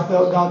say, I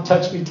felt God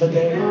touch me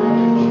today?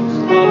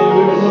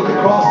 Hallelujah. Look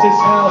across this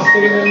house.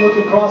 Amen. Look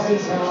across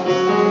this house.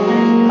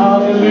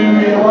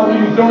 Hallelujah. Why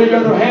don't you throw your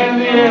other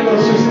hand in the air?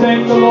 Let's just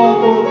thank the Lord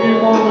for a few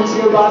moments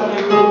here right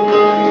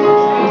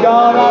now.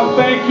 God, I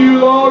thank you,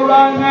 Lord,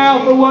 right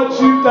now for what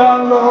you've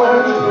done,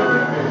 Lord.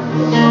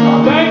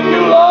 Thank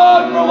you,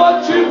 Lord, for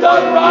what you've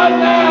done right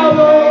now,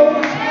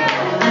 Lord.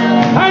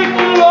 Thank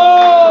you,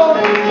 Lord.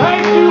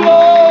 Thank you,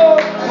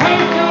 Lord.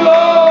 Thank you,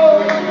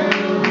 Lord.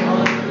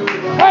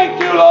 Thank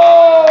you,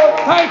 Lord.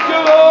 Thank you,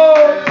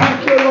 Lord.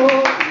 Thank you,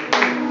 Lord.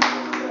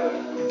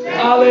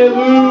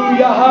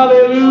 Hallelujah,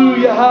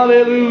 hallelujah,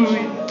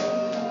 hallelujah.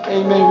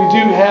 Amen. We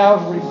do have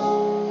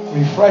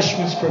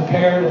refreshments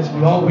prepared as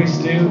we always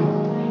do.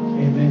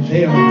 Amen.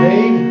 They are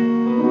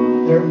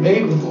made. They're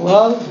made with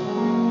love.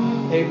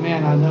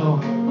 Amen. I know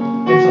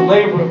it's a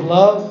labor of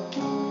love.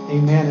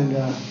 Amen. And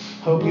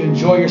hope you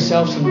enjoy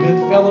yourself some good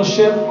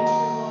fellowship.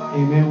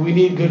 Amen. We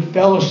need good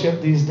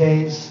fellowship these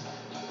days.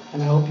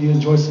 And I hope you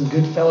enjoy some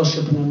good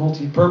fellowship in the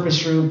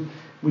multi-purpose room.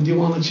 We do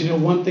want to let you know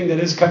one thing that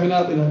is coming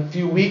up in a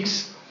few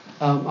weeks.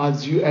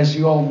 As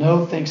you all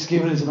know,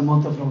 Thanksgiving is in the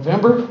month of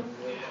November.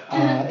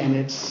 And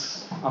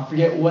it's, I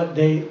forget what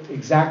date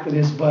exactly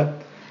it is,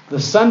 but the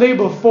Sunday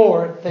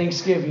before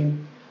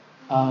Thanksgiving,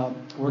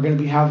 we're going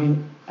to be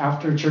having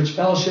after church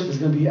fellowship. Is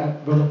going to be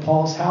at Brother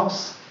Paul's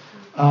house.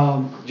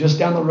 Just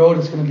down the road,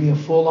 it's going to be a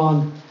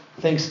full-on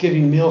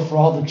Thanksgiving meal for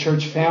all the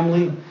church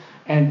family.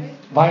 And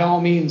by all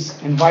means,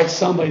 invite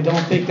somebody.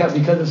 Don't think that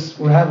because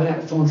we're having it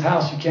at someone's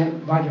house, you can't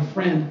invite a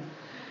friend.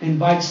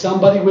 Invite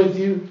somebody with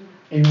you.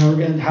 And we're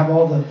going to have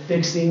all the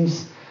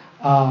fixings.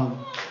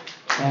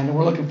 And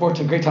we're looking forward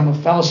to a great time of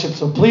fellowship.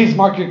 So please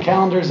mark your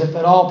calendars, if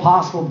at all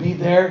possible, be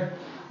there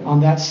on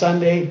that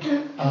Sunday.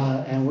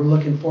 And we're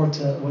looking forward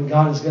to what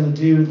God is going to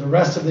do the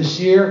rest of this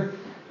year.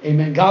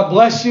 Amen. God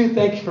bless you.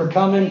 Thank you for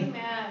coming.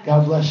 Amen.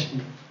 God bless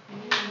you.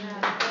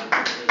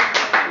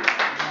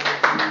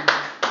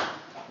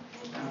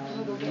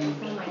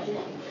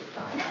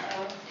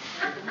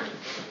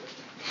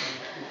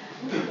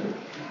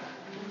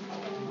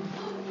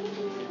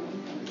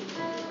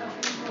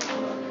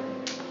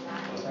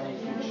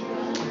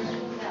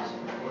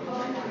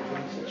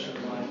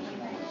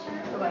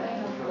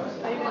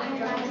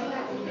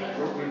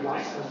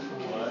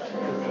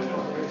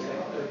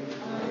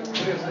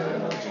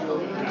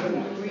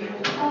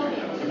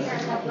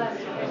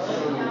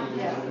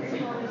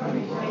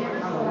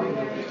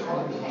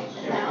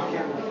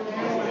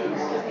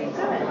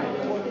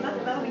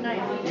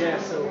 Yeah,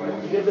 so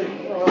we did the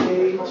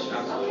age.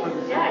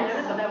 Yeah, I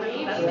noticed that was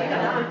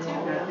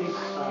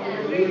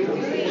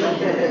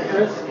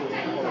Chris,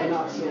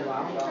 not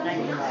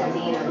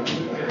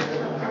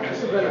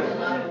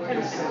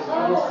so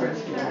loud.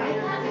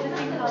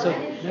 So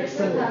next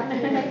Sunday.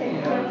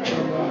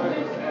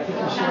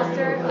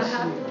 Pastor, I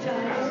have to tell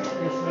you,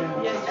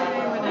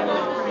 yesterday when I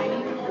was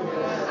praying,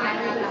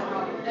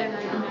 and I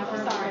never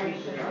prayed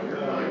this.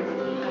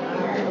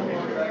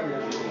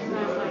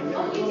 I was like,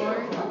 Lord,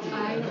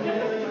 I need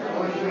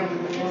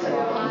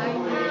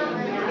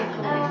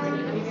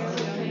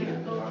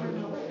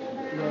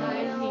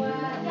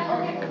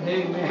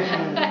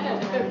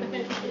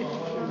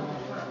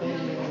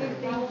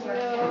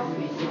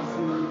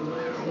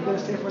You gonna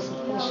stay for some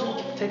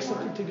fellowship? Take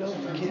something to go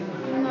if you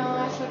can.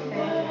 No, it's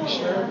okay. You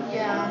sure?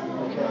 Yeah.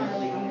 Okay.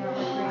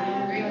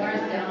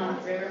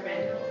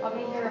 I'll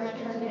be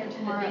here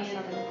tomorrow at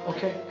 7.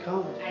 Okay,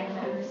 come.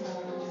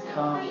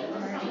 Come.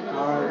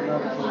 All right,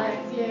 love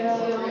you.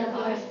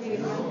 Bless you. Bless you.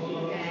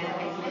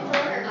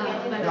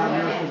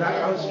 I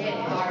was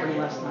praying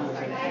last night.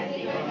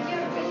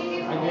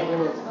 I get a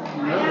little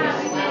nervous.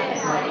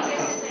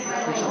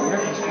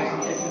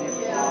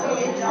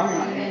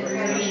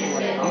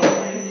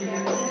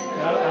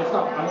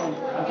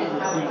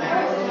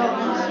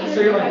 So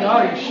you're like,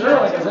 God, are you sure?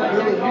 Like, is that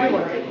really you?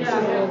 Like,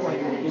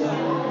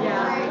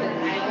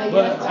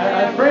 But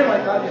I pray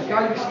like God, if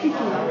God you're speaking,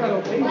 I've got to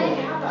obey you.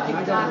 And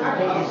I got to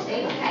obey you.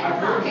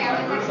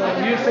 So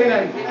when you say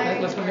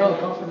that lets me know the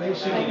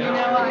confirmation. I'm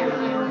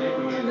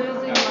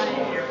losing my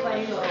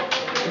place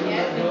in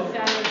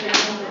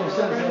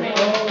San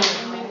Jose.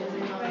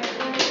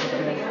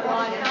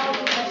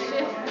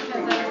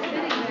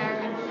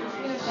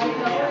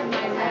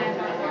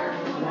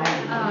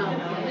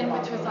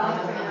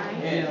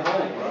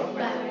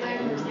 But I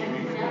understand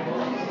his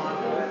level.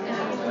 And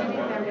I was sitting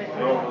there with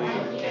him. You know,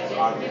 it's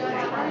hard for me to,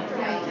 I'm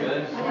not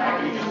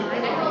going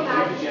to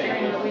mind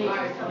during the week.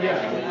 You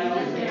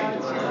know, it's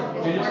just,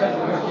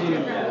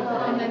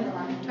 and then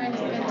trying to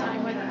spend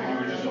time with her.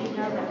 You know,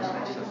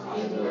 she's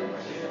 80.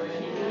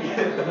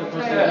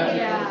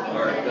 Yeah.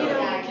 You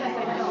know, because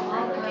I feel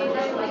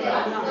obligated, like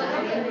I'm not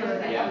paying her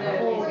the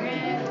whole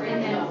rent. And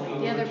then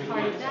the other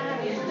part of that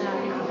is that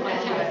I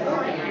can't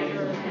afford to pay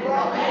her.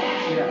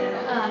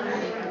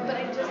 But I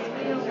just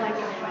feel like I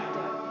have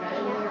to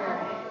pay her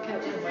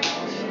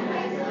because she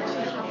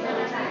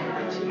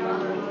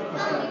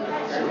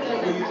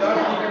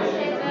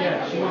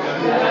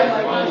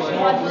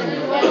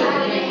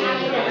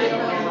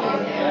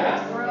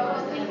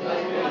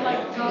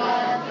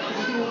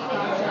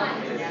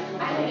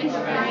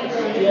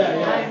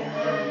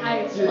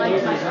I like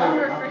my own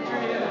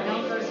refrigerator, my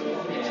own groceries.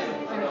 It's just,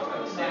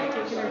 I'm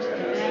taking her to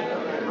the bed.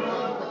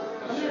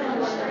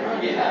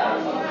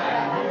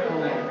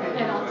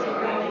 And I'll take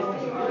her away.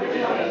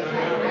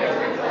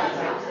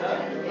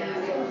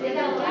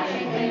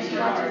 And she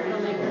watches the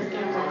Lakers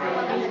games on TV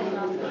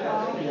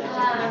basketball. She's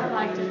never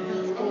liked it in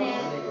school.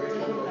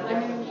 I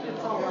mean,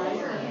 it's all right.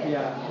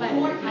 But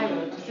I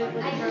sit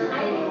with her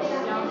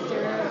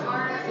downstairs,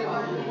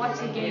 watch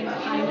the game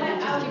behind her,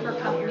 just keep her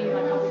company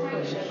like I'll be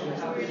pushing or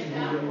something.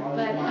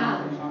 But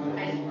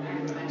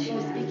she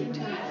was speaking to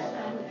her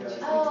husband, and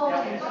she's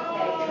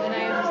and I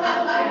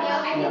understand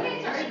that. And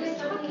she was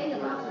talking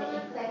about me.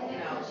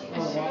 And she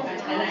was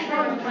telling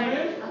her, like,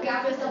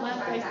 this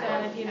month I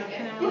said, you know,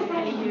 can I only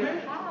pay you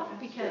half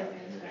because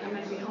I'm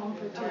going to be home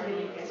for 2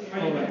 weeks, you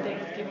know, for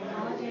Thanksgiving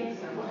holidays.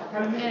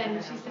 And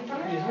she said, yeah,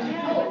 you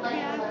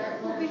can.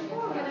 Well,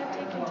 before, when I've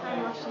taken time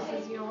off, she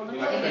says, you know, let me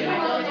give you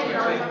 $50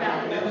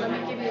 back. Let me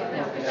give you,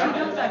 because she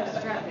knows I'm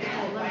stressed.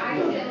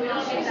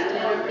 She's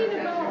talking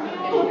about me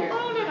on the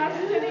phone, and I'm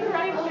sitting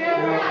right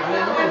there.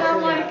 And I'm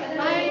like,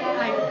 I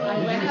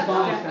went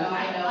upstairs.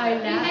 I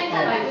laughed.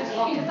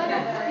 Because I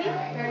don't speak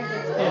very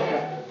good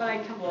Spanish, but I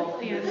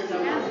completely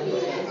understand.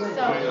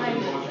 So I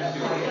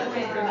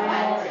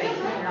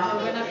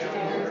went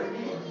upstairs,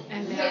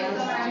 and then I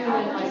was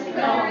doing like,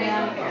 oh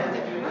man, because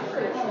it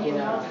hurts, you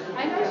know. I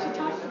know she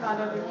talks about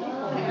other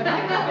people, but I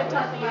haven't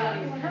talked about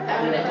her,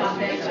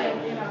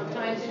 you know,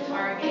 times.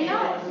 And now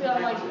I feel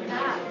like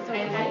that. So I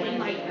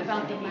like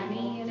about the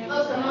money and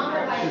everything,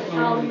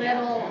 how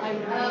little I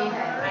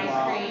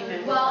paid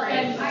her.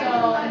 And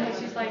so, and then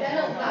she's like, you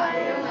know,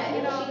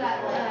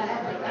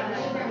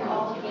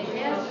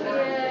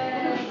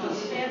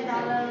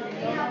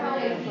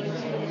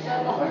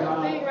 the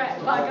whole thing, right?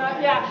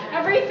 Yeah,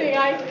 everything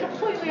I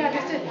completely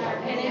understood.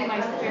 And in my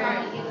spirit, I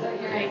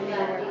know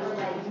where it was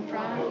coming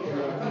from.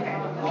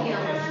 You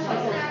know,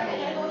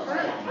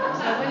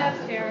 so I went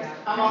upstairs. And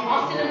I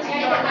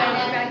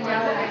went back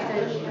down and I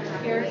said,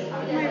 here's my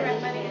rent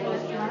money for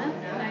this month.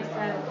 And I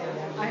said,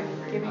 I'm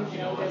giving you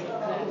notice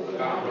that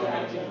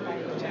you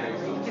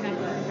can have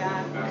money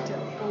back to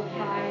full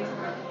price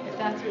if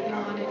that's what you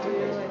want to do.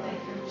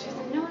 And she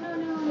said, no. And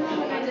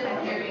I said,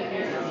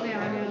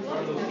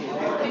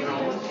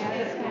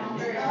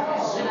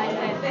 and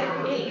I said,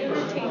 it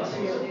irritates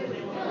you,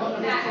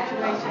 this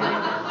situation. I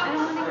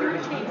don't want to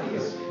irritate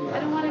you. I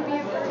don't want to be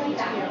a burden to you.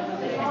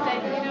 I said,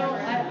 you know,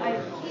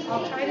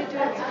 I'll try to do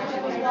it. So she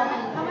goes, well,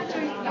 how much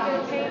are you going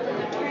to pay for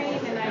the train?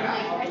 And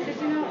I said,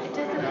 you know, it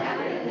doesn't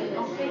matter.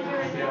 I'll figure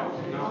it out.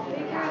 I'll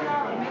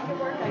make it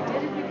work. I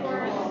did it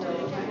before. I'll do it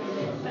again.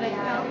 But I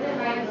felt the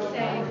way of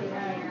saying,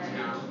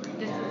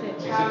 this is it.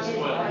 I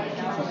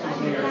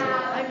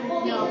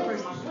know for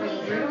the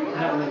room.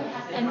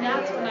 And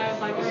that's when I was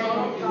like, oh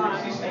God,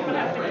 I'm going to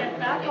have to get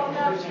back on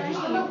that train.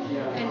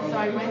 And so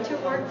I went to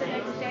work the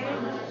next day,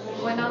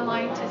 went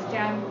online to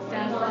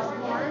Stanislaus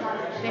Board.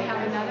 They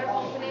have another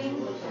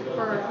opening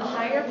for a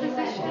higher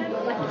position,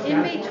 like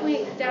in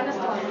between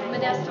Stanislaus,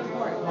 Modesto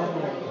Board.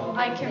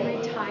 I can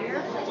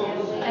retire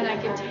and I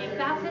can take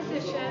that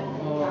position,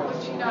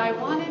 which, you know, I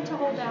wanted to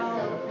hold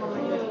out.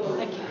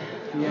 I can't.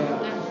 In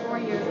 4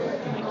 years,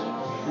 I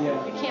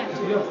can't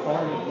do it.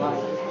 Quality of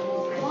life.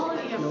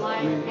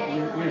 I mean,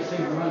 you're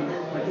saving money.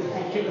 Like, you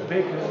take a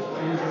pay cut.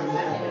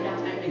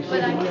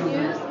 But I can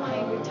use my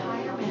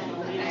retirement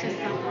to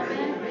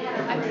supplement.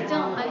 I'm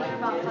still under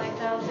about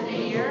 $5,000 a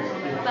year,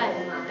 but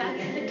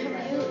that's the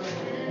commute.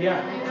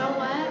 Yeah. You know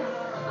what?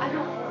 I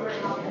don't.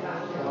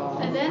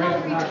 And then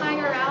I'll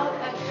retire out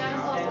at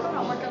Stanislaus.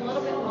 I'll work a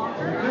little bit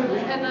longer,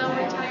 and then I'll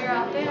retire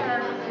out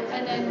there,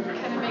 and then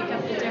kind of make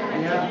up the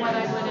difference of what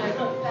I would have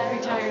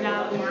retired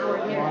out in 4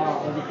 years.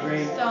 Wow, that'd be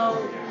great.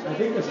 So I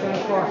think the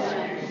Stanislaus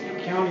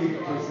County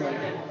is like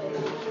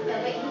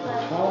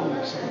 12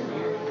 or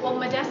something. Well,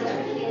 Modesto,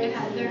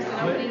 there's an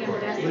opening in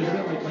Modesto. Isn't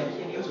it like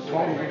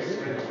 12 years?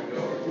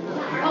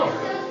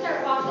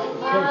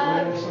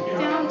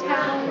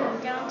 Downtown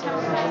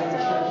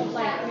Modesto,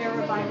 like near a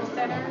Bible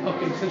Center.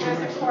 Okay,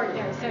 there's a court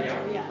there,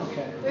 Central, yeah.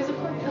 Okay. There's a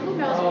court. Who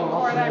knows what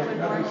court I would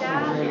work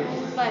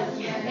at? But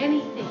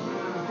anything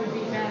would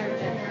be better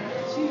than,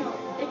 you know,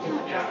 it's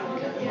not just.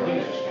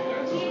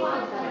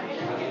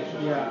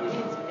 Yeah.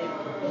 It's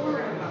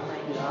horrible.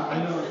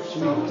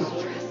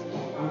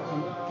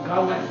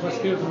 God let's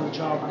give him a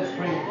job. I'm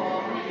praying.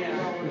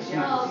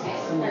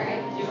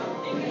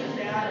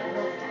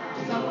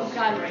 Something's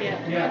got to give.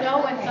 Yeah. You know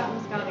when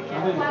something's got to give.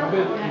 I've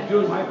been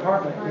doing my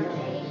part, like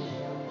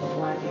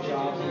applying for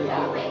jobs, and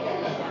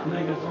then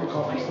I get a phone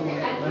call from someone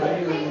that I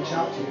didn't even reach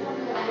out to.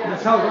 And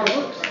that's how God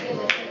works.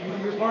 You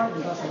do your part,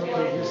 and God says,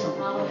 okay, here's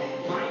something.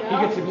 He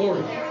gets the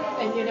glory.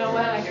 And you know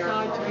what? I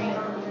saw a dream.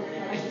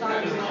 I saw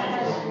a dream.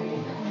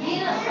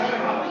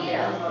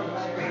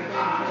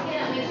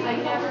 I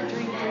never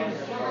dreamed dreams.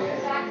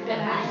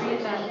 And I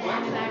dreamed that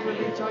Juan and I were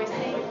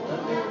rejoicing.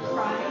 We were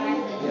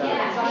crying.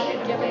 Yeah. God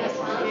had given us a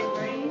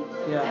victory.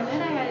 Yeah. And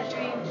then I had a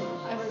dream.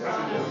 I was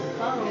on a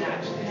boat, and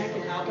I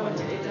could go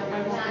into detail.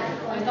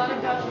 I thought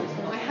about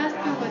my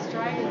husband was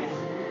driving it.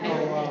 I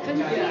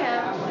couldn't see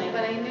him,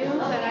 but I knew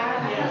that I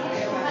had a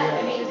husband.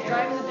 And he was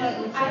driving the boat,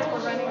 and kids were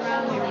running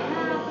around. They were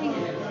laughing,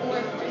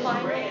 were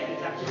flying.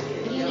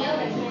 You know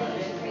that he has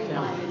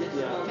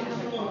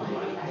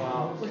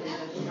Wow.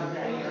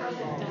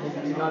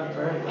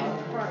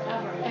 and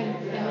forever. And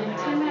then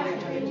Tim had a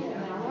dream,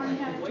 and then Warren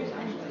had a dream,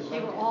 and they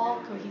were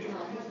all cohesive.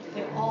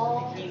 They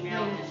all made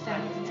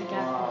sense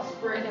together.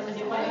 And it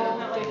was all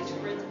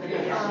victory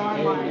for our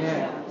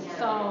lives.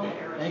 So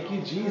thank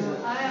you, Jesus.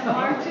 I am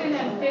marching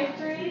in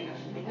victory,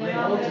 and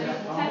I'm going to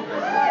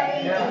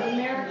testify to the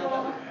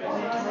miracle.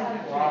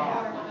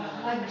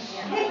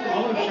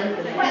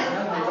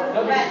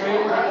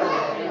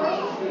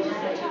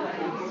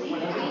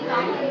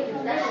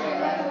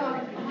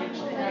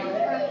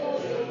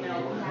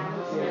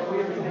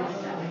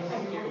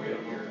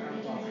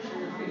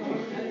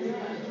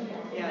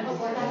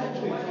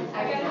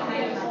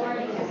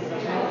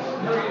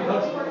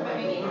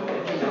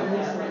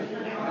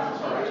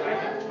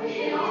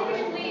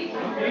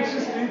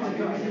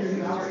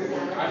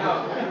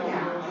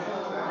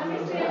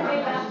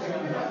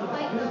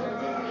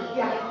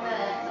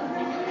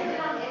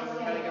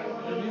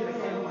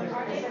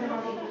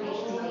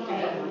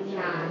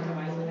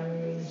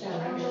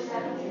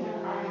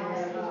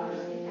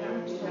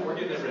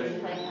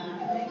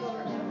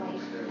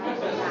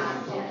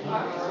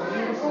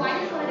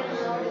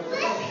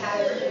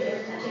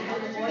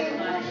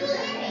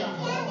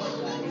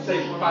 Say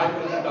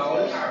 $500.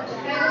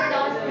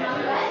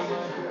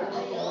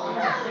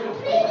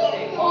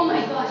 Oh my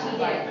gosh, he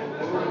did.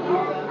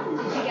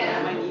 Did you get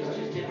him?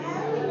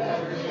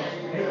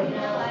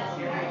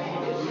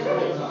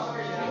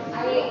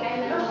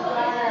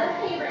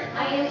 I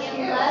am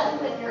in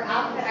love with your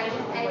outfit. I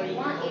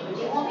want it.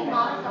 It won't be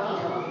modest.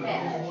 I'll be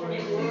fit.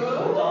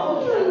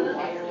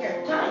 Here.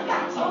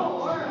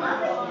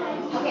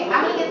 Okay,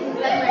 I'm gonna get some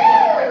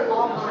sweatwear for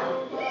all mine.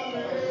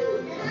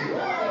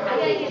 I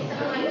gotta get some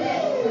of my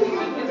fit.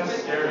 That's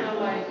scary.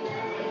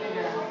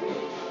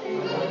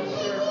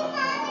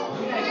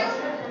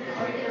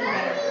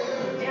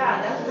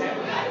 Yeah, that's right.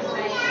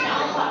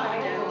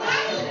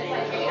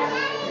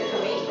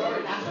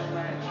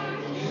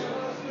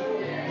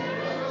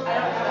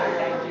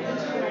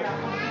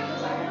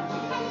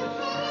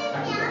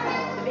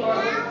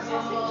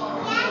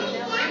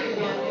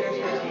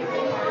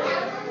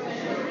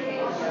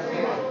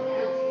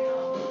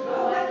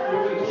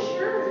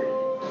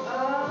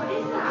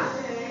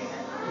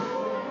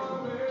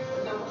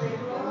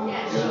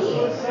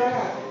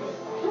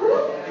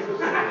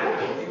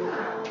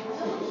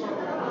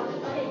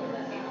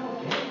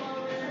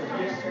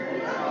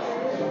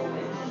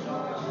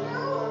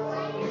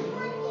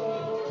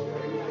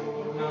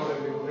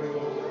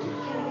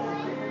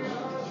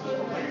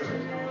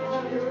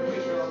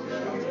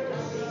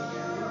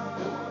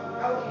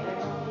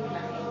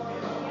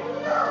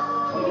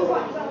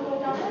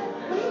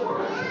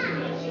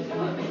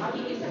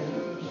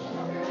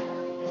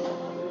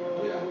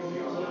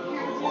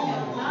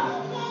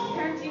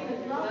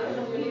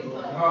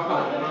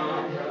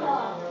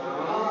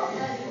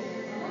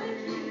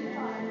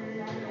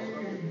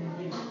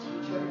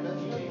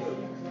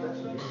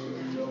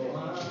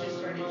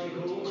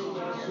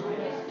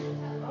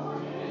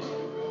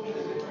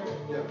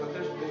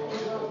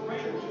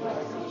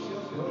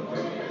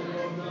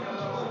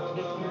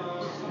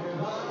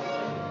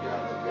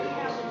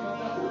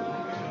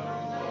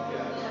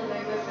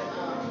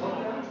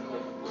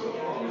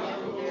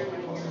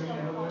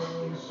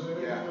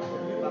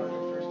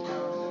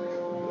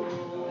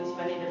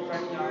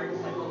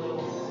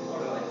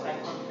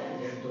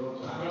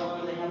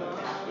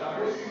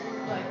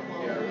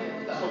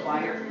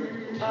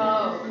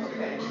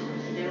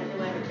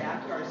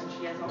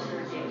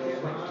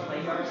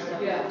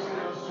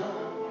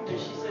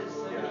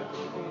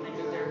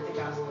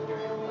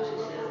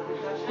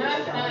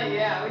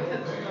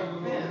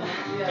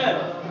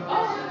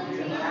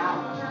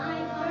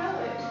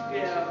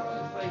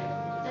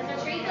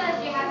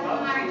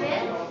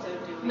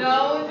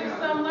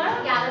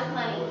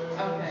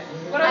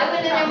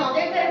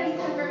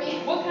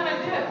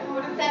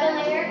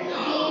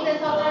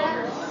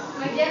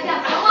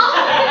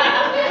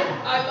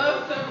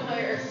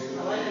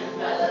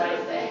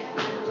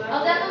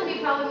 I'll definitely be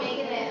probably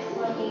making it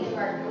looking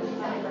for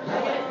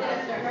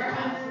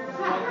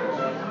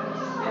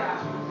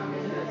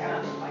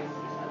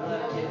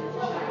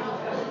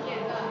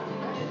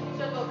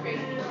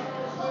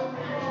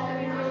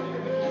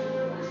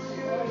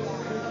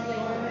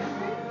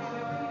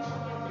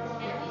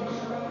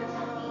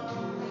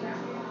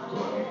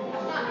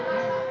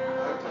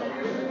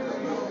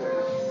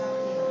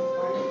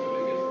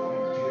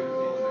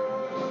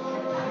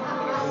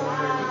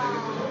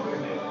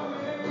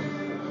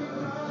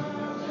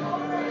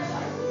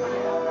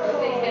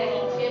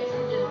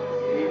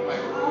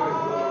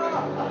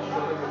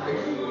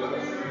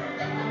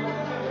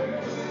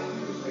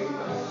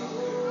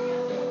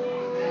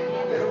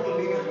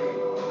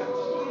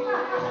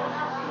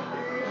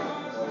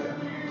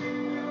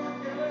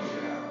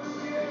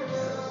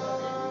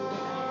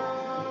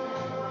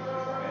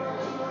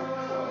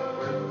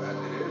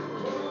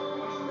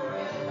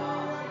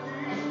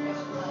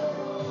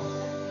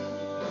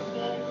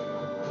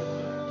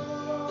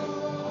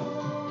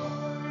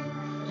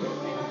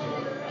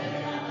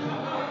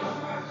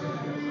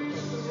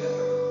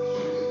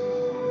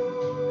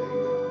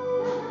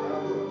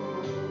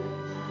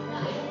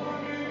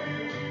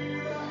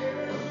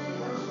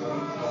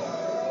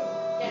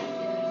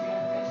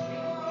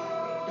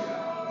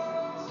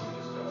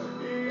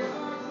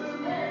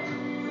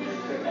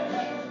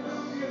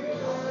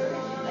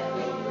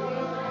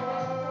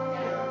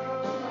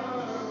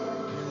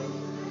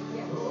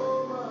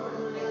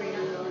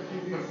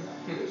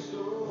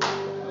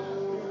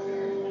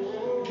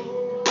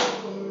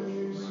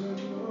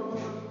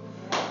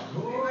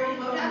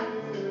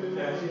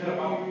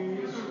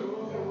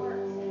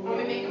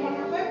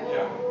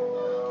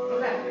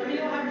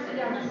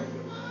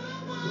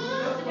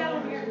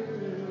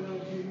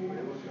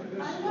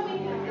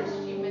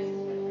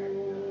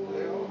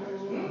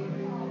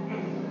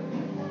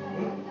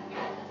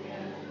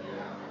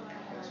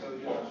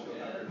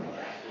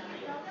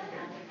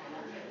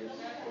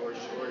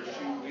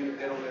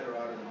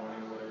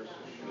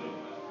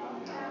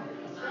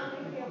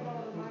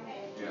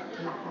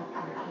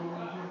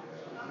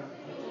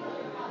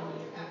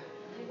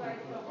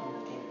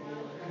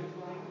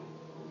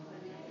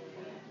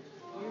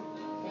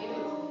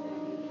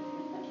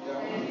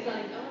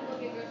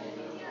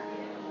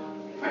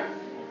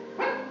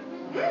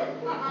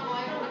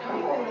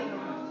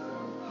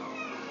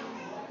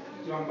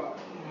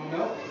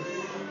No?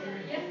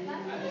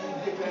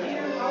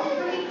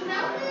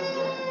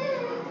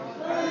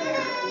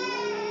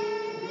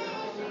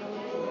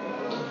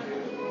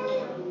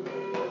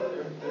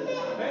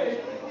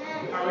 Hey,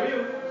 how are you?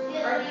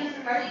 Are these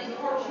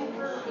portion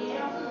for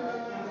Daniel?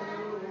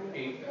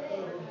 8.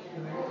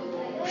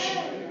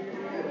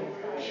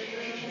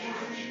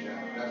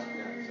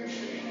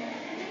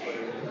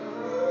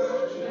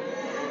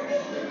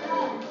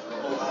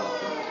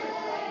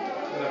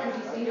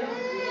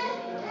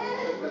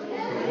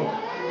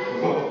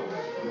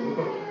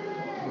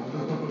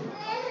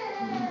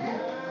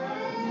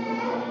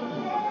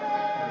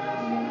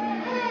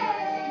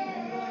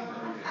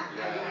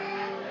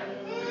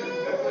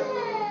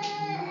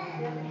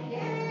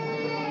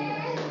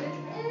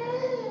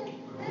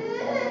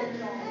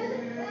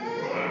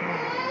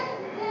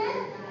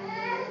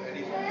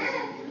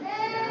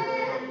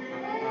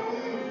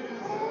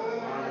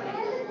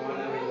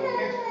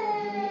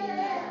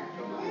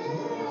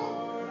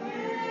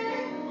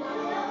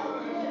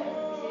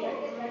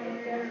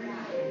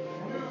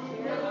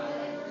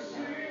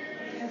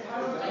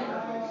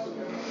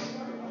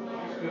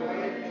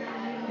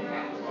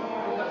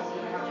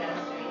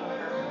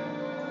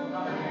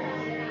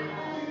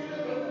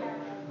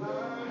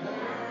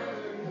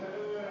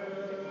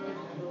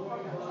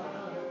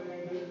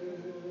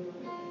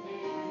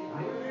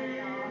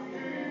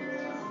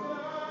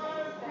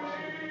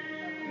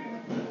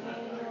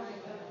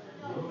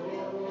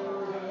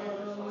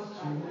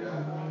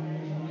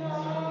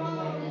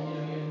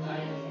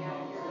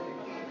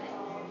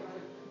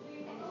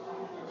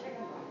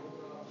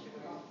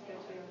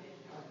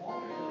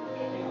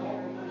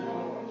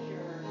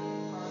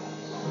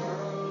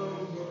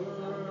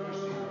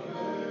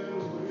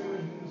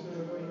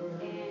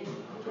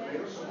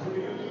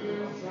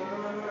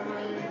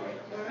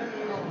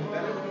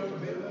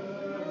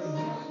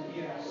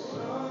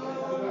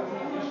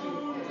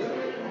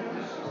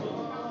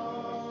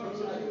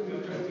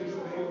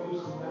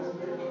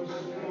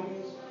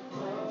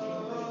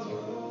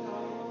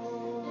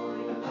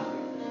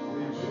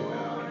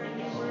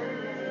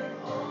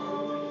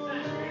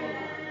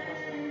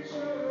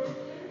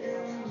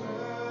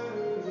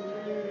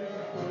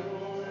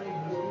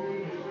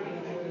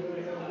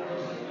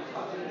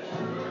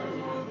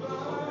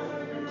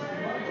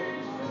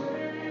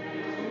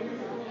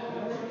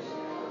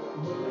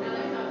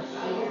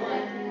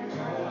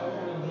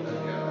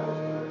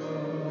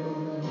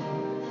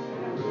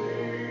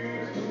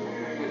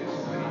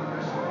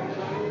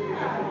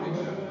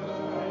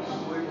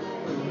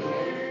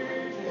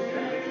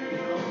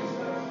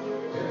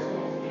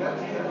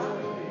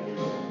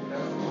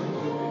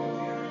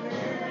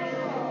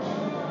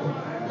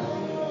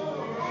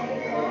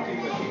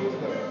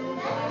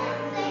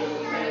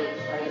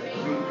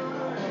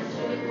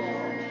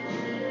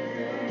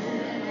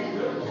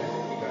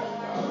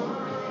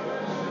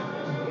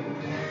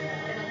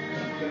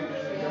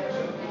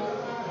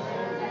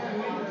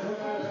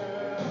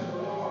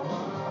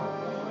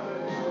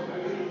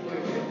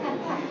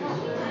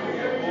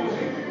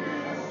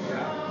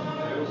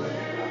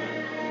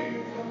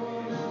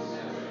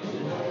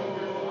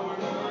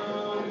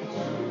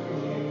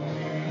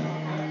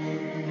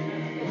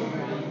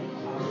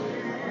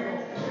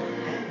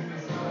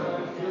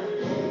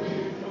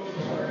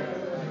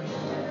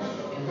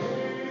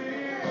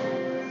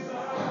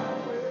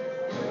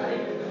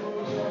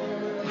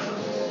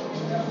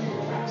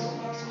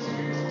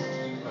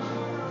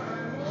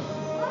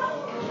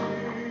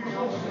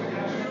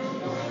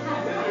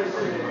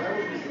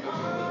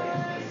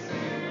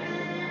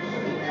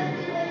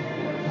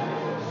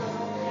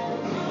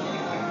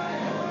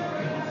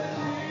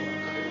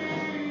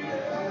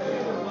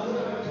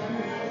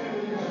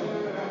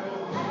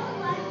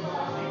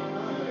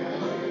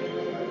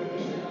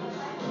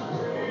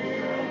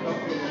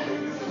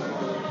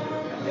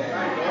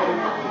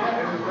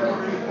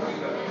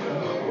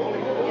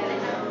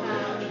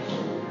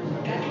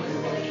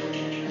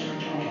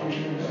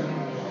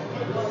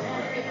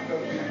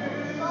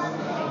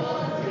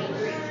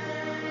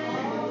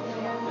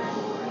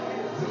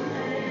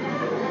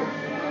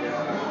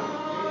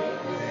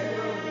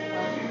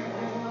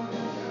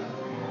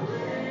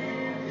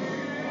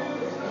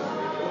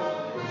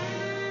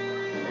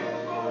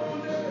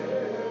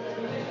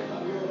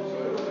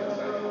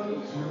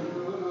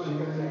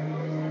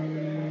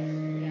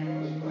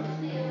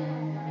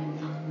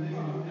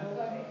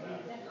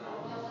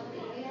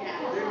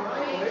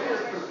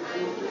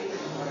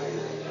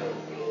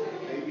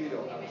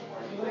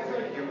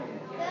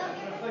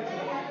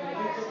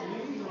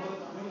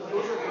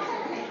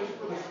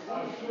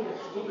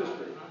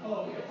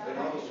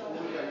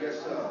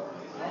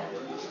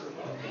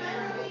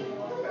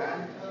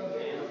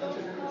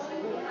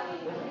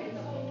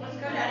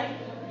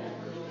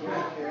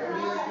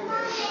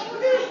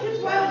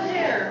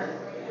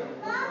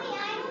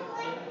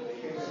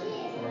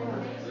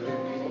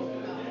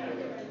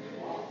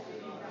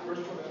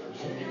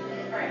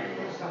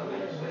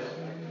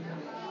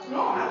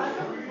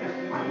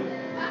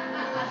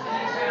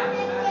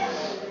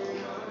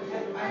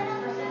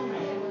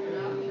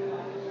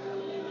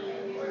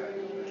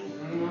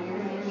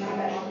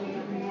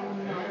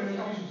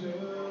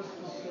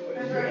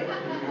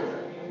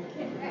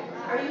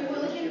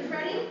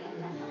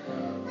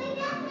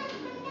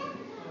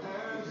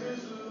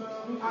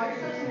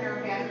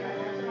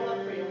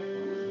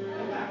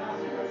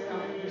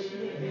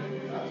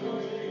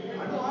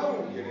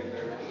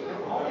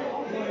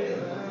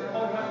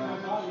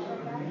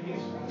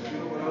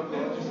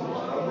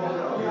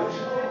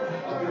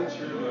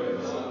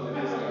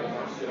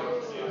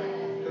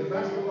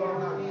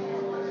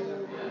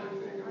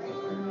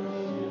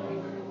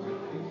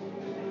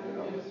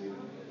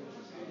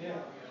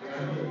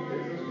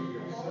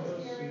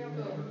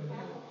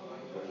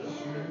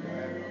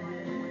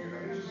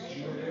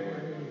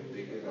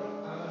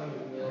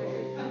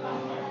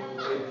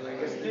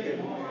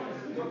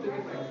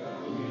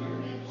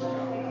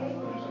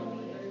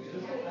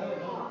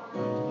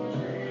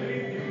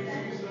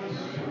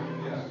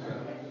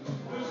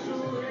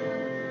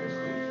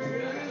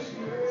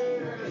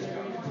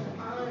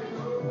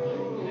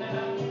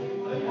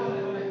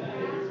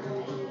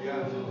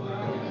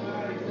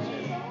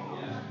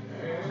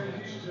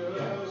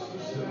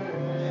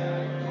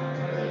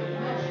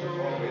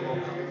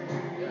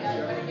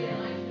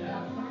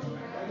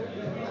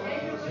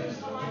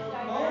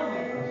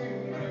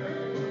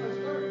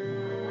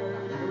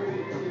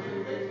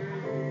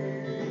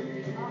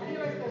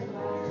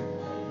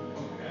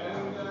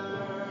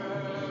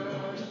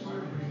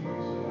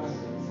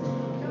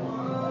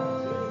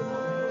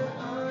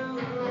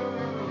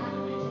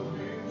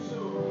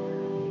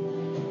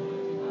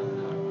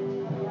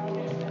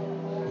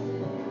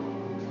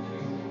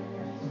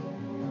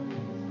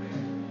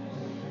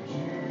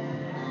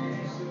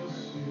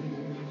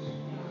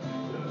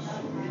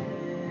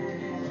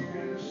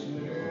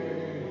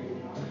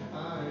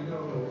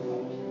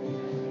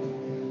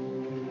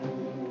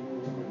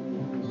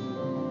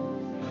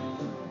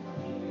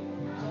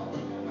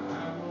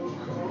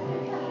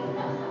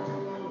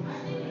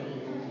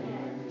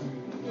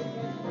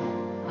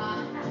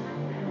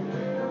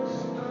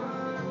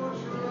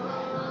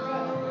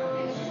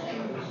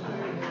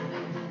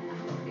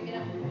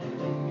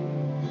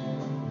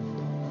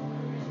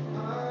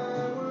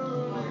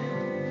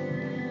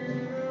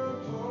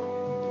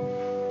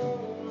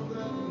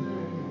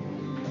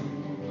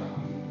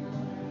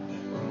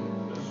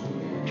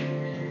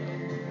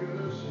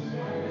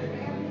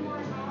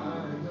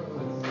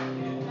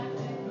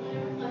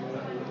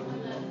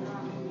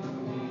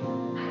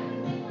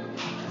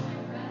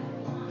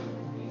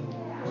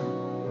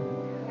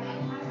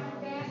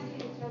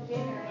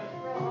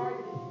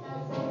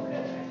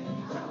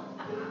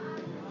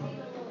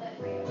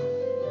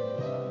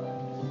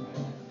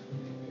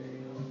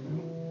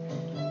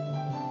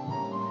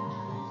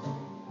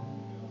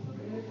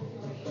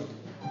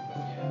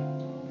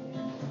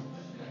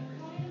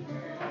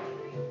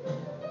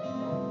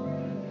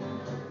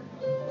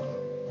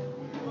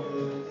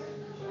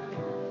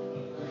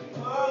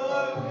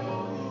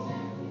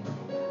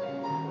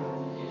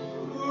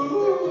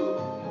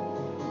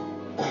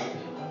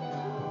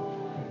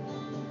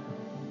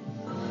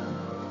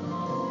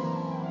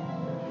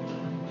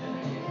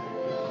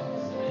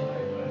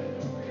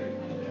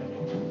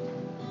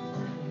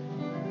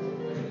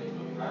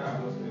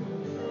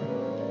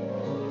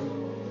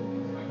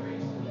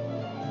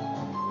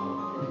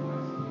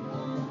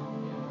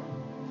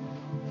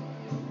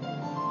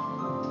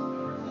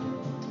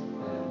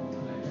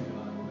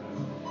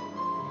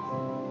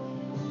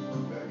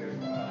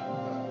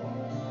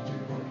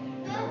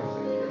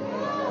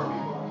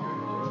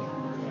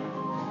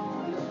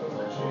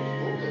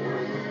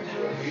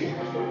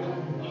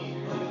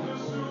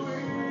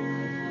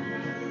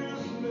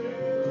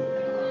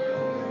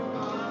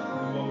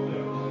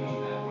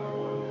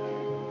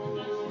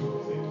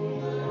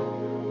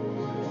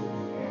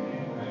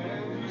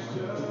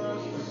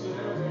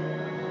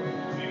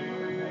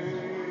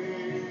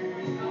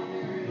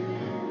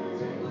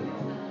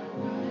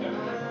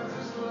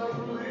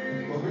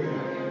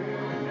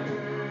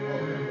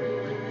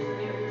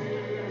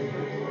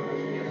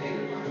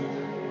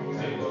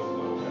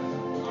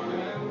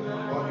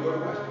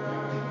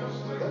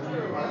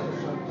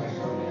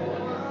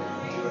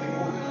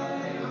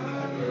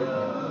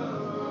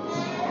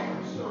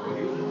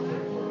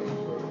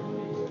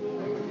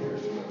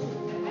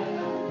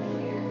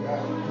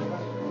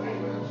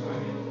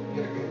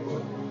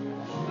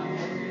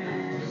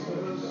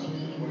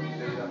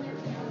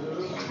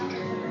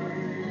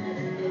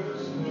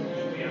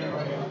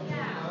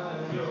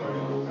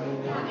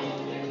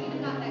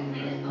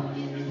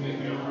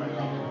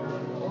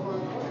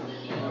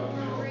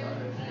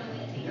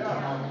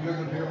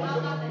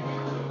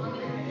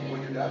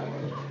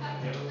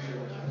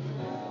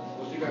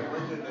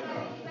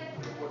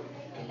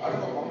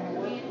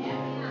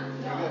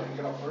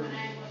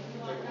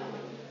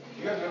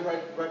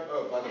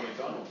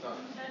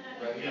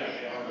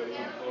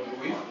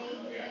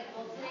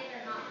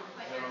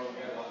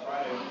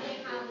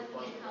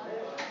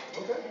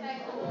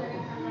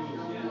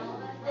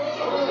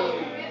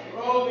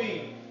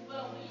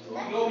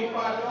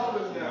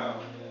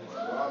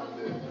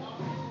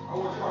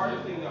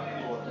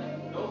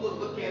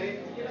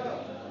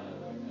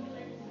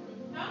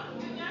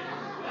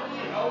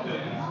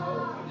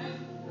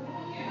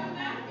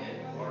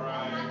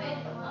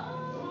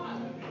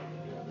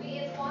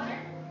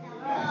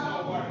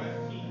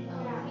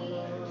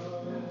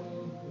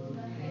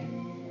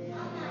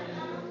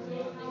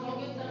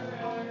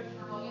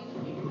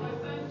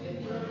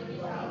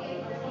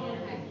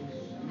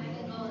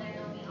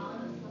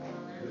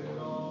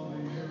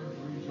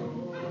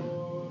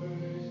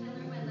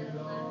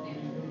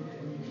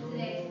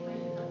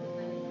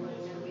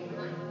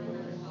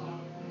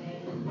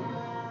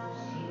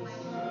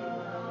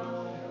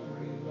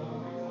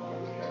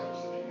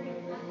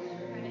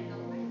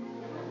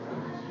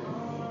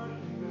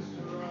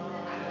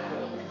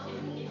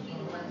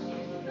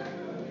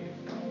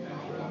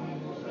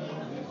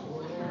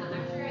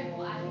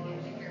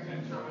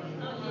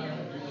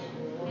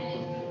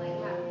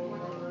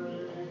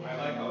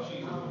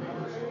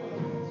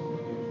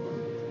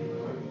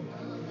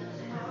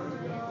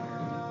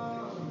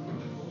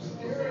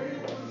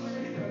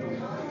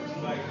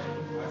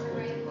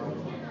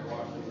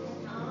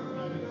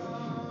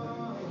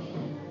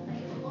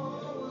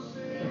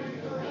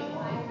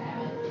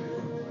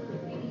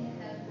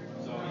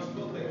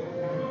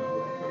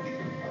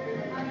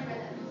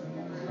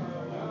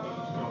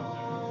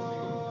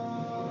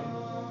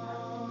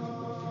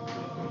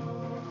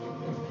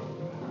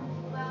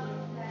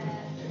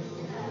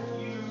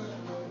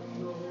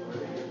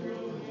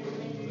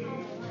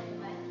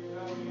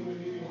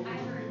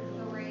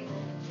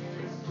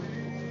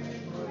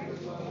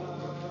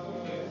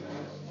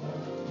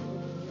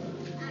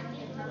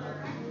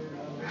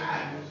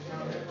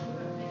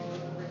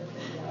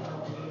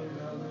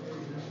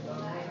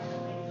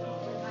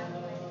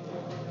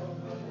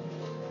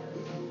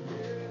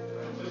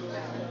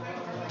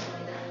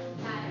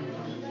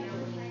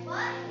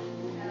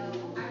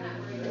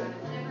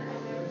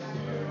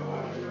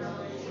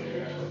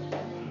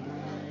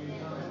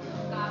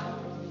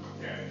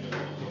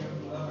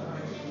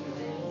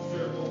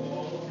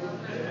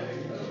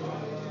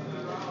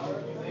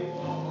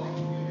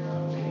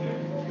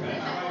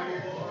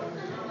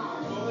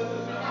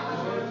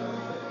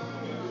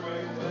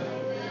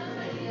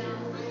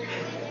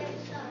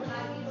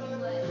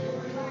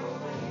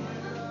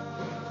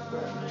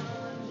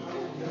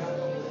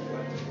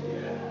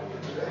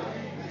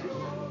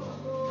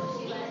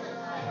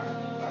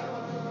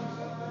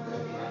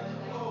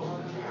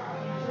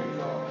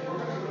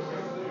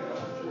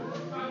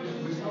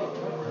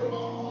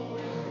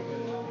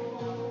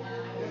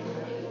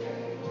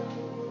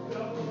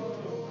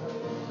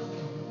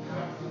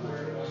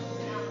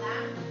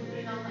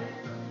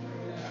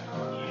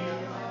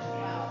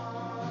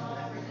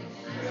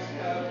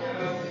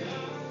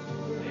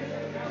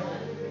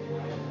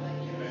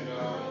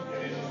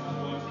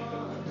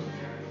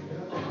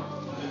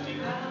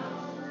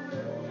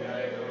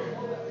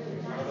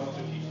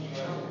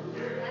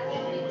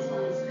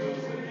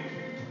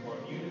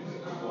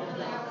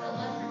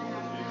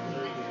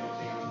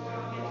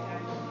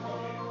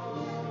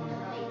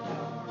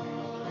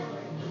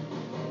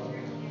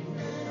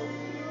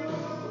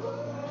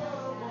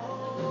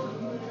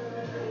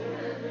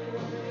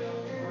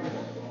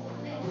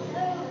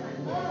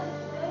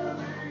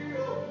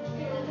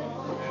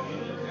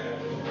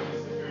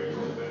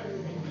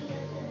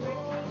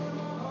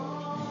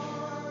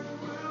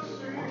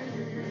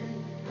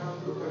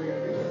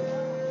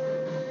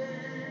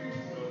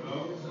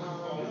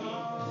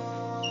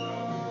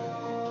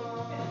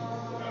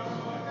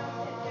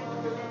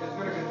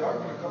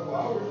 We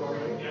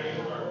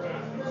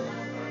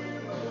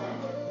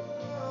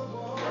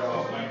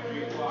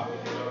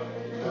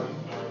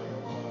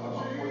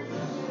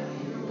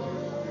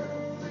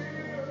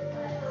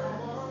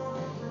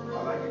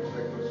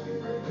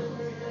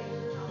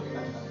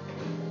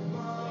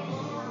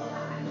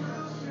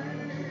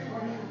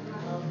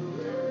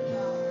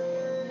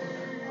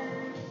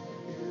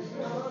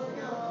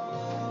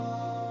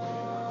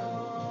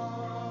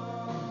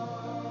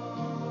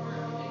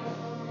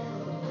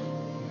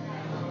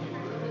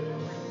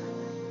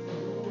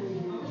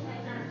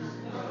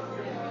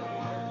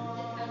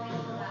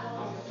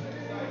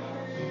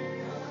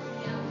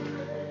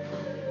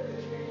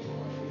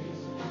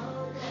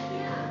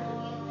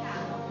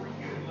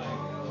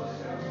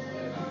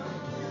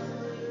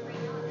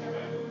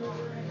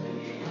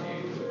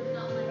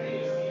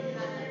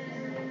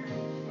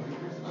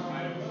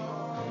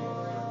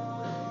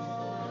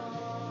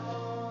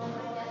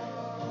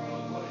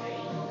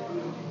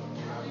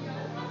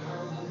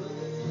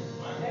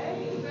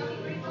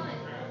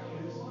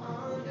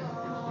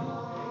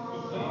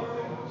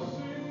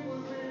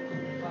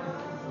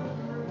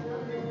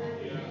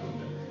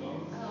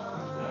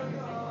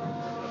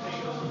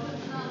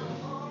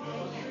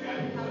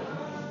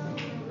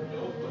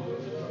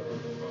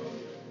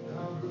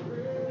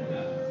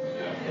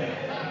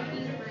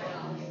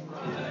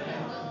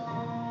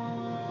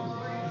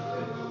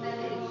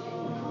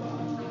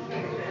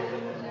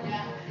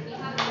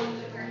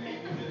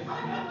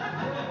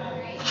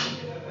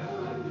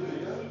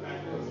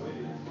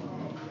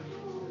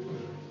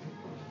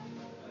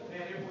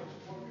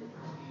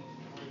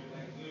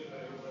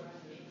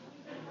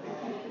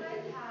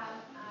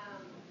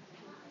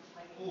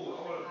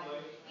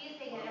used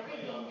to get every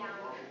game down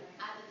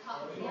at the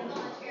top. We have all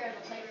the chairs,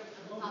 the playroom at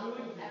the top of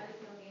every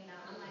single game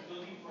down. I'm like,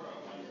 this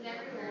is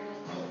everywhere.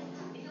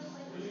 If you'll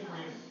play this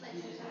one, like,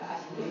 and he's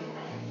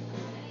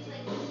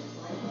like,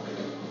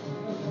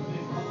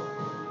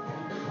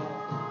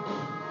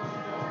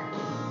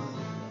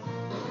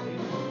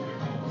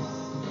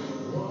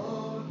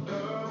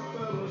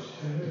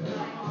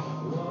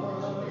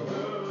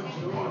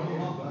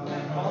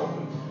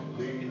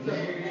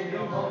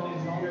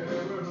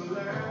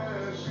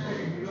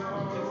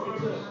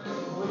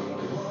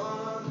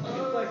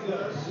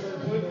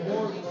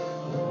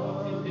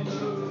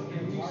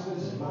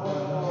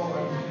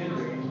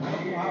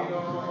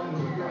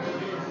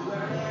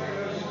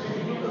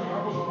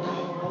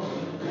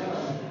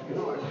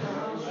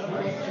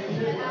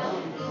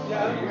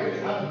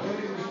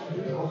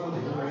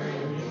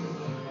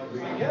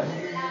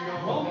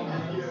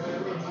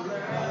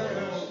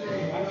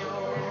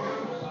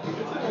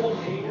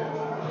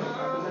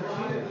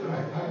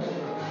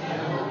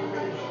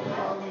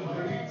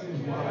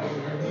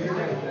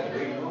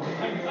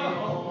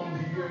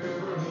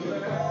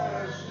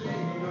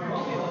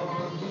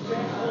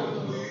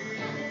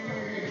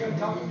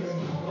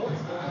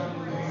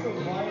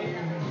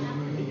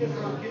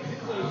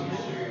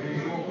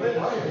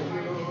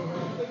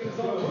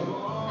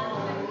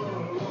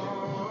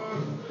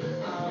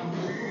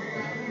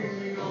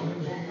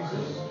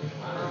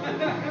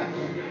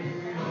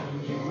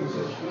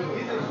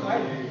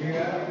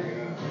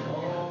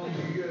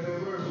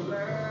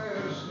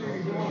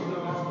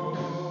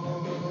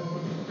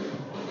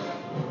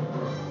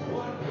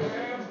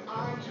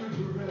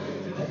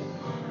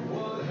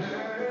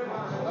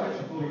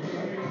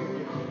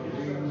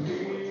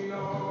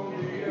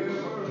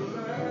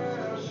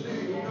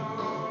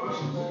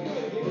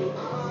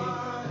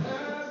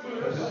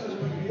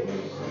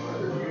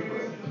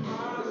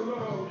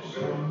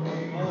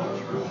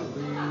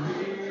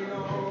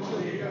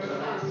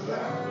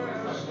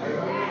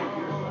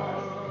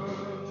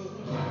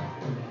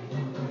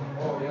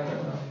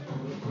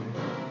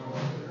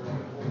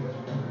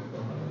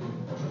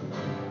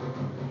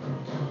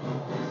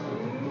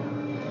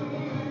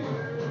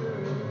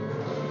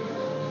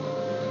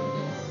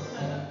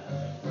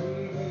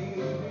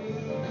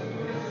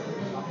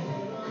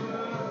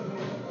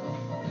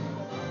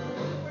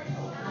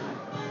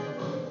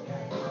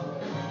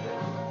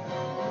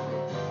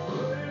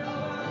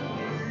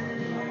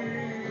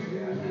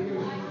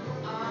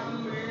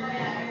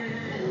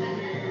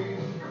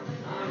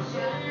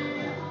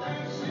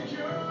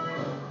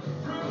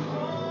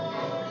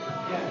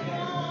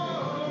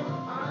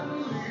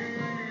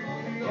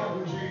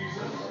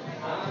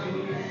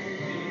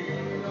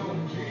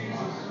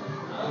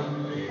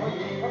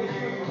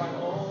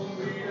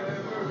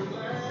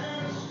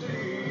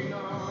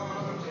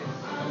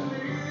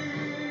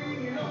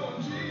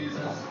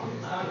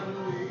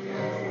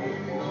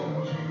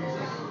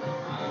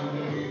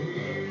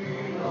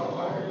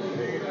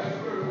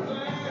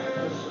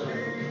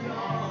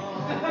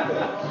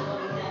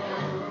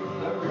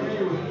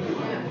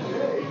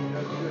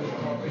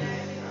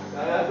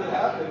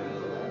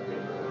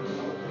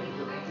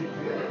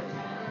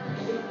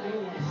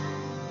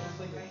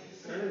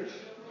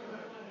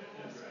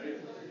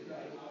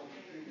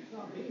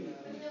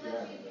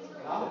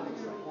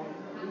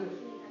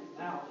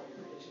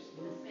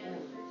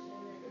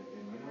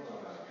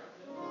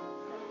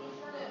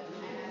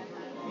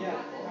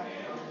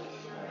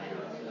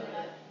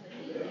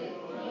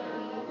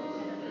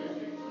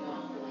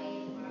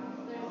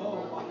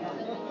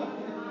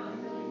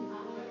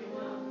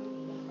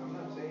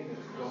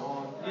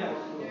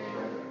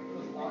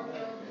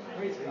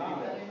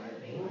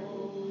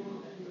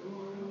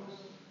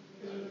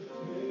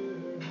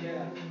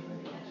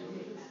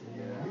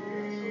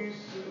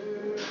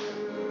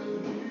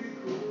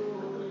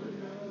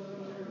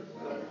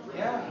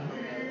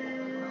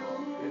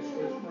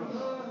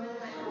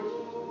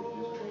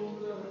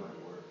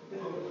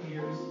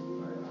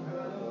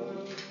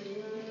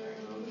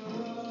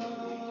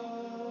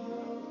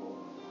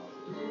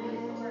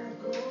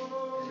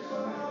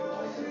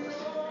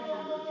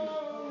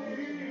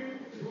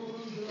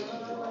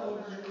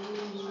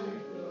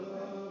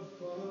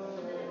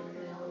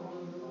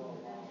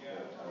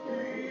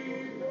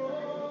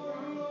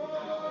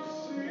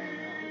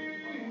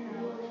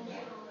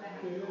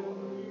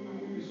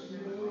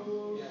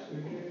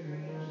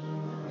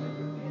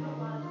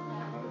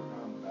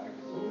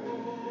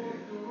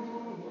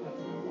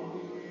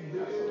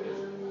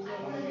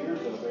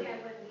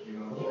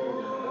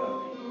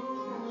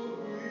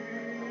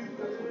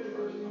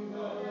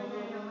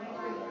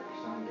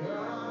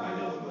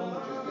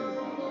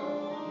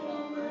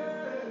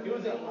 It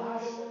was that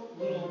last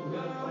little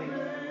bit of like.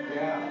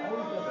 Yeah.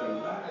 Always does that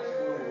last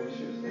little. We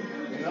should.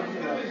 It's Nothing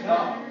kind of else his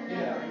stop. help.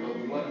 Yeah. But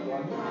we want to go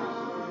on to the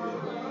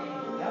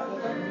That's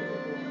like a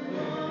biblical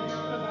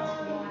definition of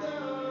basketball.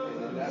 and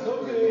then that's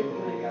So where good. you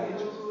really got it.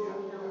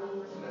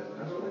 Yeah. And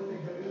that's what I think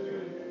that is.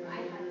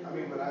 I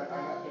mean, but I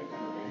got that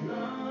kind of thing.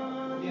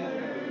 Yeah.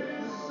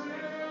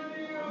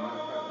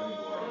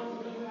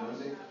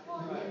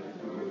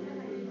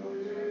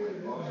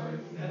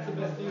 That's the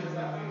best thing is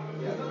that.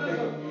 Sometimes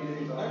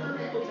I remember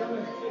people telling me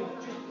as a kid,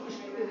 just push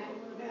through,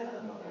 man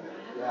up.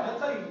 Yeah. That's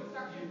how you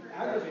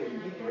aggravate me.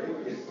 It's great.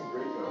 It's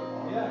great.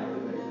 Yeah.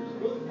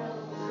 Really fun.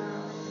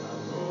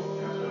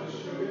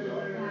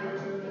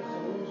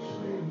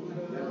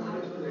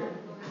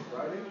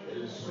 Friday?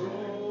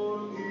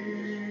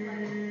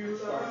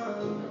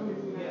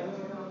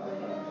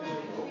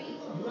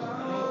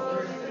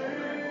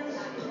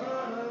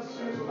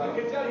 I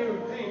can tell you were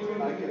pain.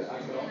 I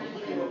could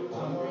almost feel it.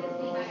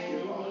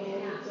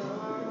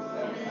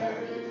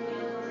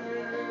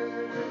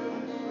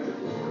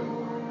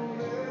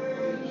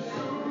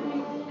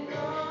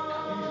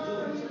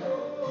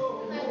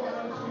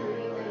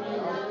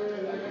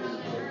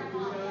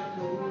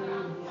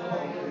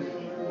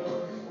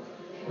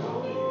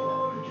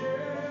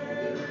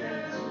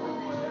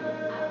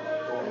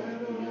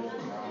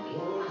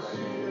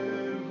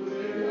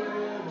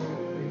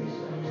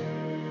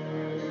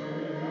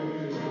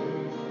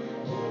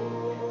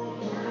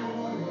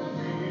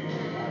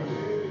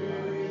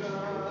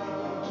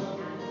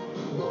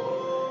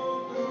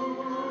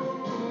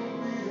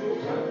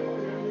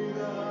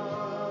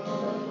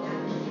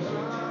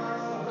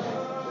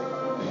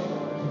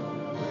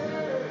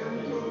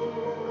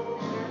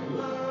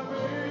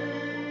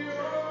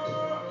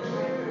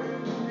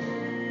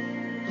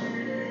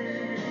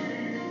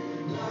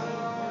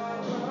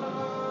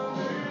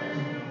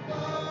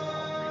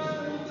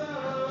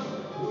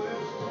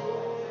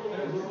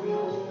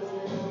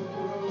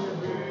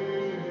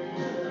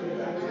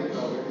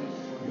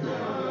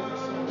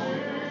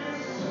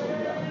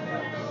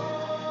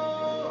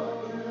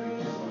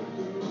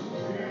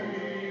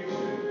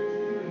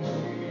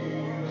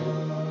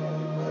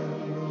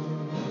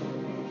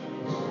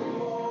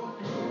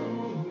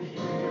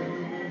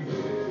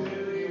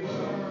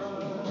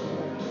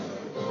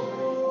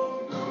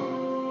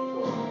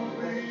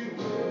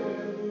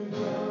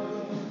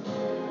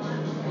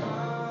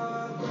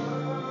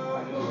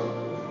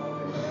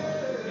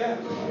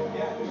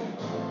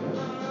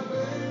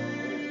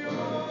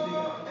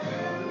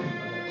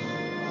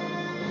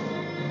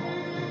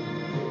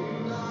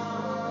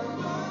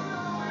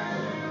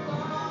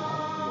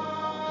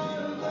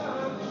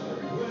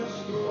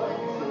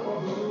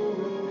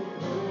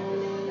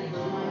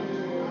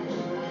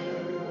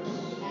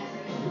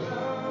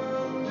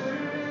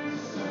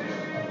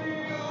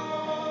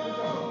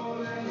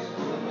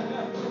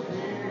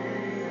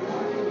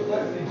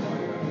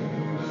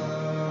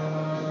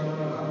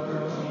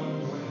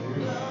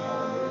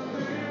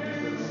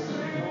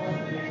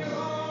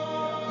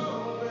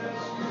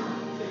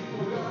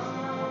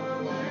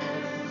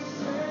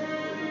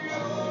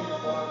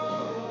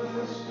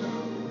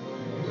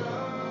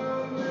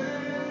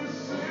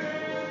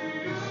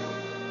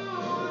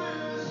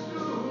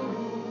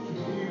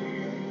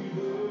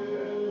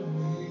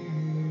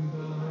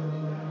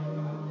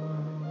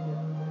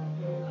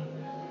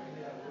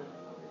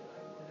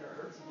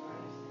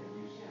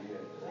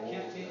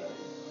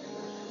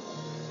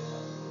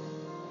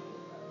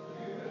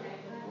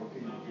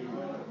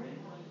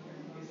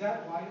 Is that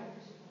why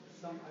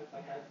some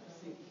I've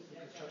seen some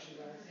construction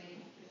guys,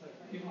 like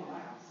even in my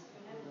house,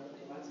 like on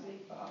the landscape,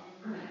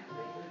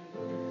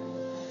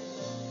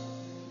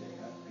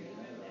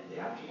 they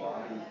have to.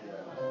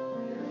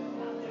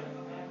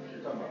 You're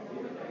talking about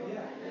Peter, right?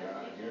 Yeah. Yeah,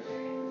 I guess.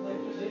 Like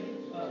they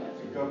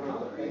To cover up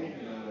the paint,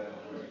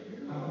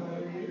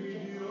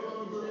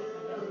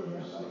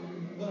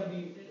 But I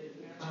mean,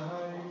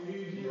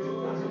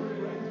 that's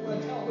what I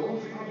tell them.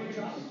 It's not my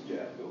job.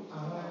 Yeah, Bill.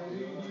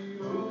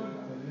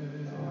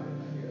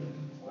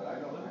 But I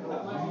know.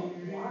 That might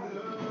be why.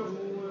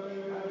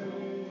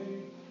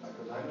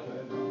 Because I know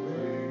that.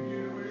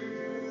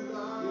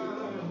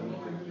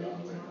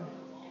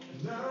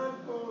 Not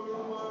for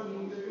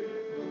one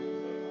day.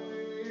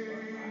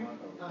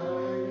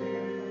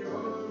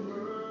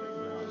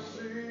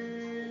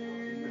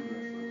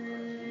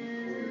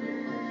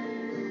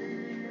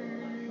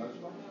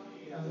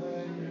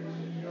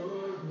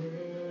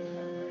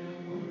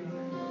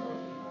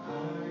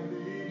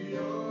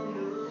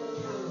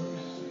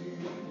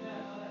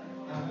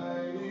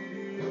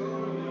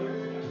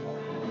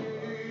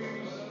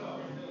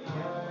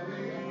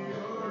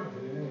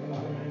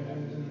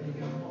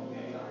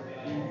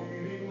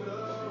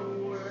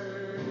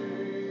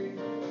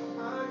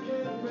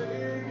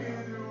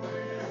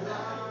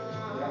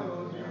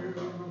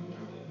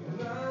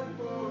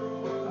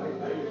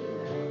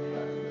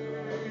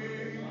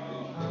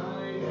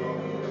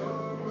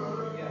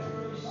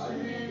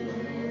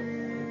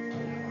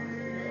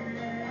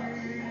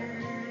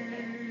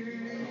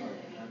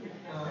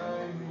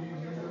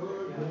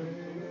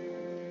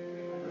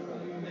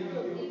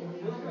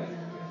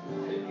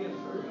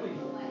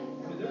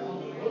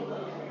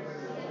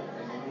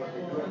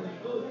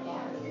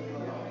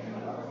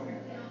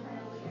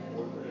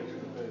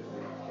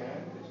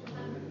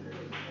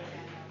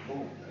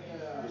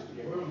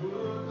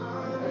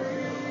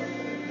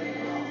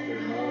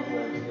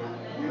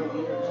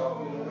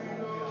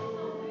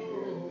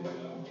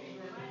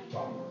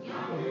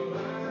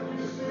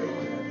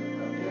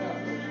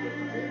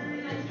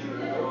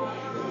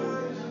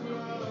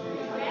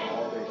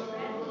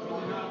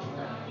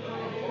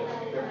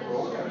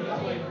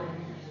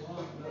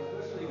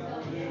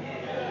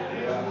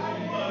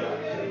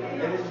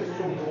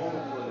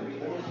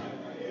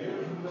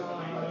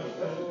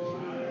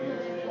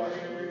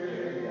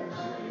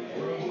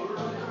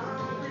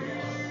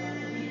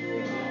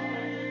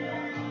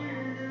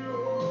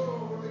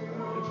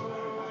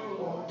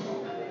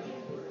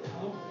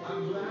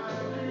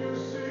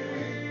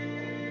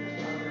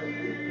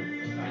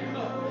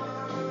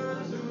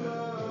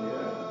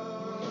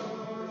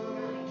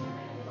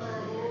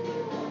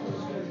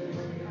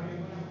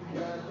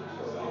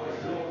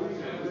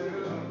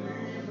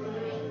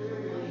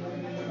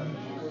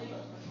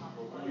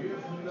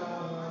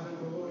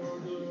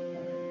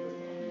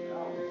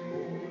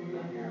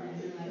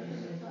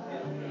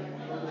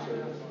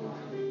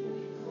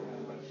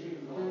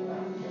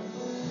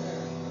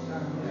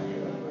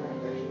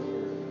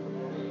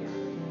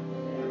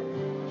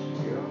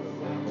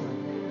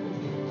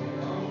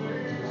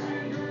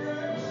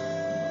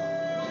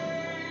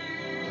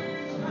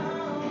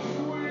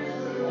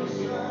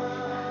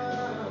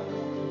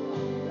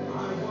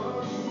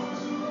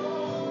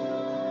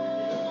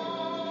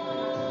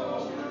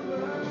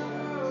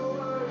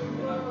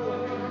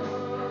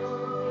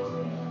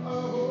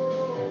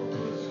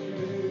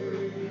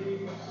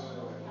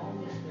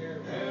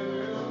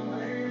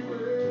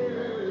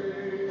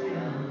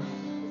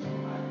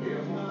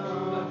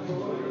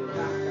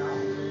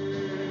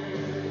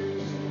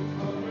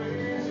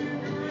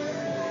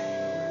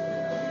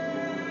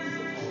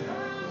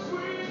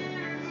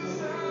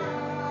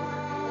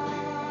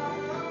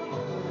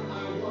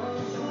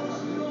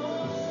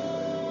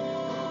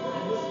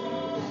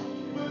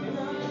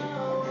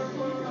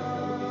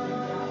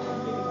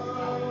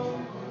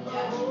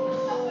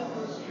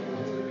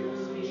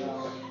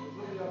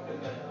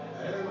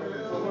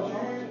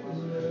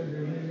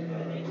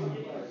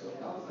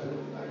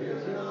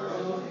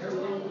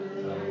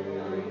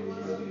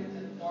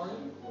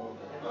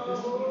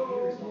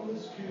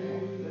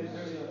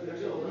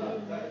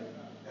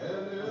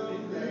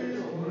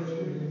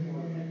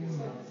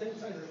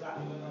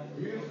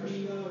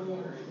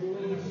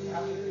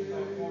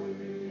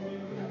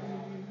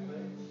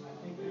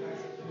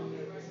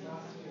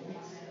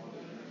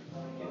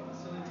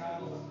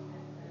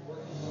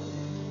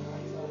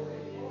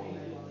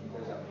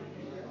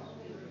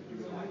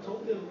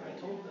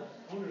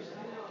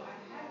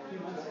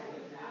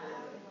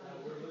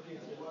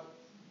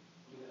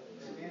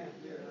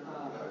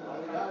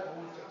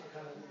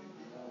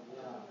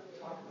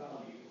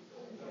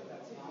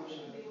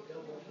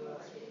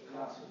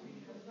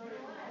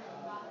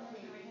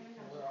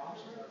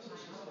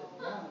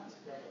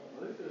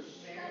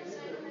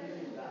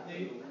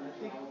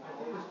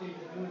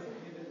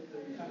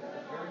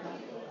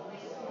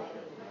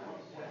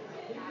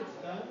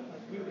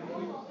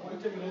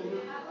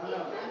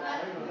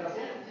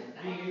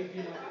 being able to be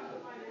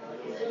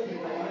like it says in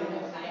the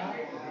Bible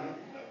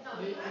that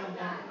they found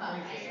out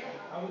places.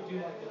 I would do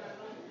like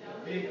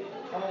a big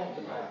tall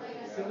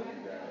facility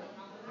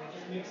and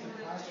just make some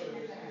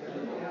classrooms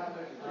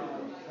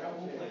that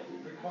won't like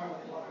require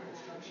like, a lot of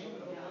construction.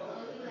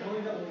 The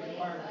only that will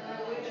require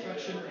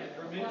construction and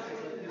permits is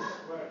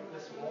like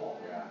this wall.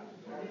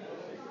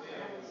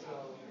 So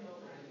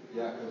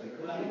Yeah, because it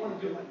could I don't want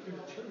to do it like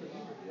prematurely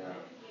either.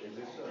 Yeah. Is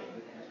this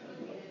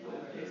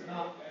It's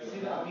not. See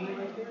that beam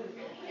right there?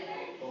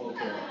 Oh,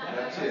 okay.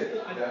 That's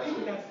it. I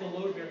think that's the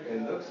load bearing.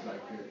 It looks like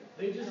it.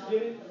 They just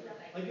did it.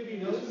 Like if you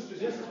notice, this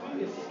beam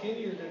is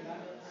skinnier than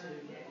that.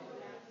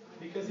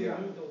 Because they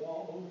moved the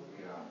wall over.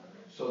 Yeah.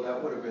 So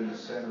that would have been the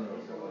center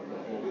of the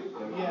whole.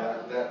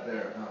 That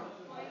there, huh?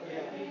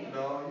 Yeah.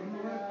 No, you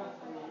know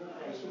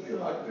what? This would be a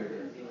lot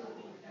bigger.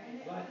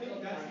 But I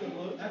think that's the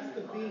load. That's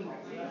the beam.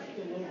 That's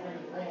the load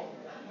bearing wall.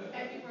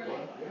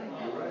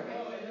 You're right.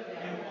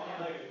 And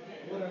like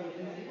what I would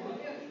do,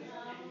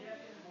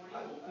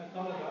 I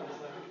thought about is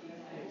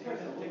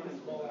like, take this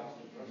wall out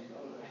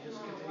and just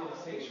continue the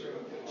sanctuary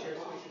with the chair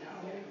spacing out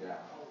there.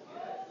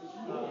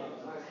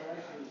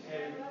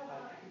 And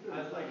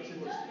I'd like to just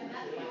take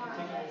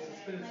out the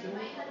suspended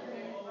ceiling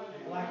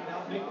and black it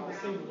out, make it the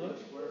same look.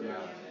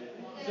 Yeah.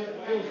 So it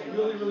feels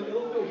really,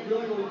 it'll feel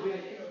really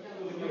big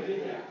when you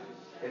did that.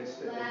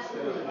 Instead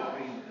of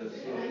having the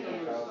ceiling, the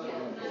tile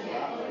ceiling go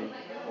that way,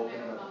 open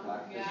it up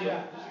like this.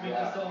 Yeah, just make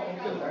this all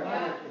open and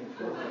black.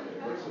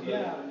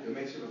 Yeah. It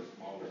makes it look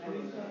smaller. And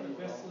he's got the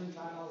best ceiling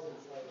tiles.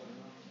 It's like,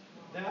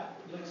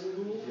 that looks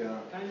cool. Yeah.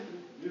 Kind of.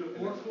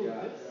 More cool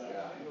than this.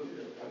 Yeah.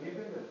 Have you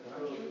been to the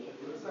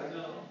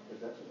No.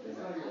 That's what they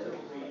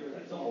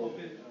have. It's all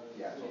open.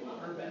 Yeah, it's all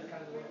urban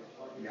kind of way.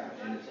 Yeah,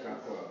 and it's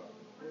got the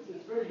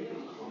concrete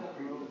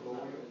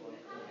going.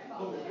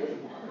 Oh, really?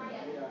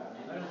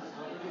 I don't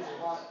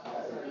know.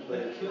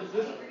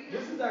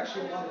 This is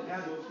actually a lot of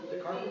padding. The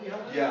carpet we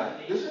have. Yeah,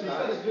 this is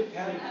nice. Got a good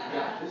padding.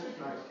 Yeah, this is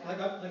nice. Like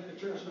the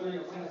church building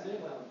in San Jose,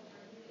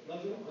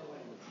 love it, but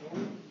like the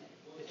floor,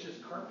 it's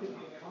just carpet and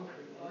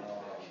concrete.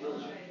 It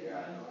kills you.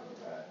 Yeah,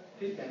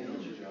 It can't kills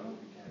even you. jump.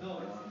 No, Oh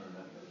it's. my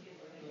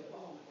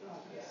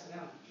God, It's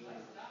down.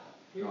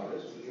 no,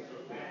 this is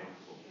comfortable.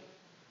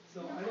 So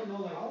I don't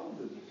know, like, How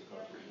old is this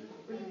carpet?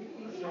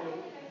 so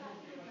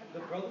the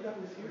brother that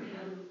was here,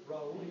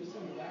 Raul, he was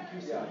sitting back, he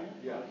was sitting,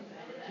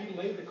 he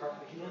laid the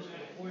carpet, he works for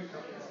the Floyd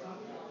Carpet Stop.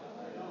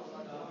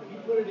 He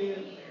put it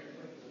in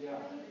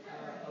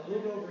a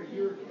little bit over a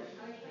year ago,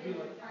 maybe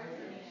like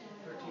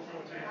 13,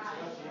 14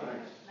 months ago.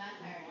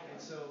 And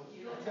so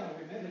that's how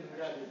we met him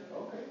actually.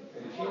 Okay.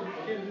 And he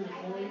came to do the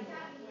flooring,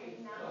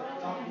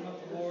 talking about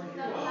the Lord,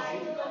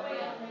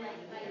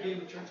 he gave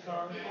him a church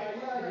card.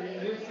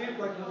 And it seemed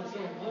like another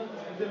several months,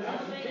 but then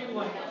after he came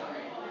like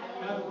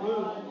out of the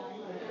blue,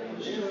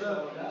 he showed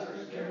up,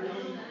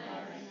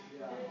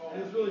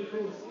 and it was really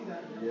cool to see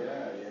that.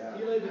 Yeah.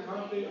 He laid the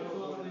carpet, and so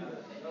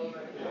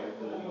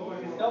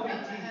it's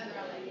LVT.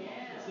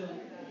 It's a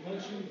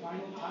luxury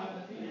vinyl tile.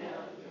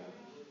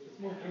 It's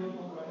more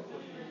durable, right?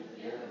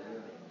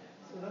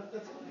 So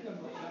that's one thing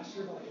I'm like not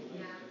sure about. Like,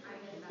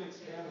 if we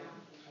expand it,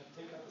 I'd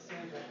take out the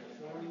sand back to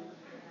 40.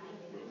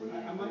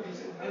 I might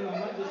just leave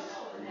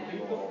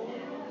the floor.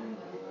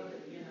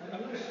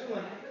 I'm not sure,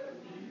 like,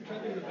 I'm trying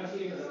to think of the best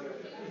thing is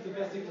the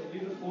best thing to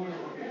leave the floor and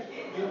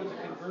be able to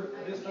convert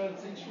this side of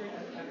the sanctuary at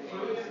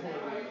first,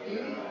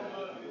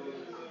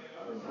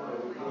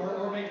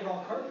 or make it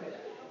all carpet.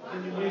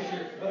 Then you waste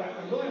your. But I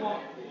really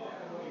want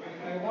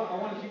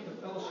to keep the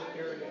fellowship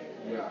area.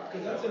 Yeah.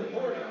 Because that's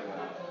important.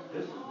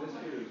 This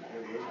here is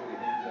where everybody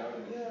hangs out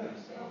and it's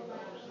nice.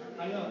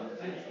 I know.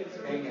 It's a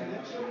great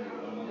connection.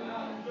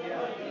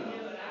 Yeah.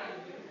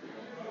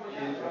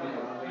 Kids running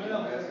around making I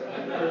a mess.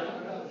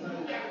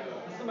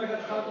 Somebody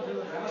got talking to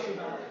the pastor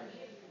about it.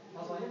 I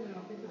was like, hey man,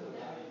 I'm thinking of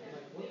like,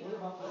 what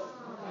about this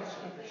next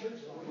country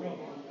church? Bro,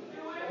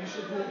 you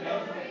should do it now.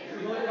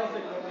 You only cost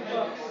like $50.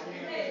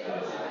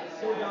 It's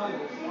so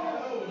valuable.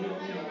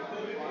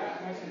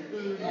 Buy some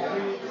food,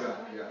 drinks.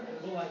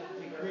 But like,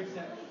 it creates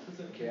that sense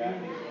of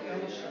community,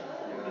 fellowship,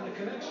 and the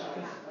connection.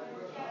 Because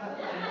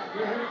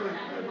we're here for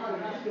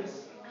this.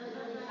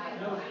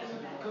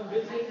 Come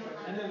visit,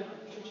 and then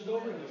church is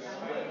over and it's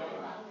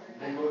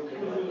They go to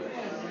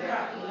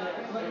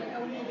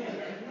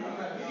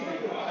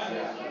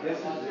this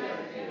is it.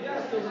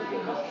 yeah, so it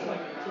helps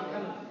like to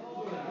kind of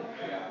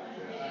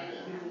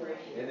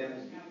And then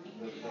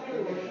the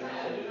thing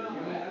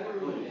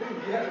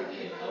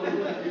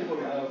is people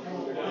love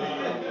food.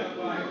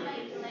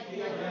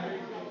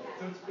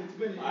 So it's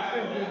been good.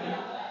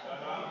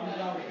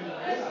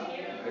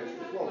 It's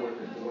well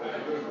worth it.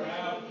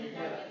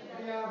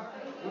 Yeah.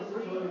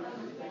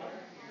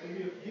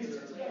 He's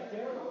just back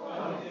there.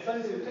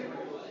 Sunday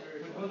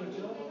with Brother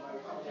Joe.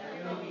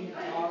 You know, eat,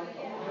 talk.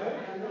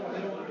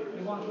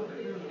 They want to put the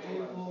food on the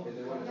table. And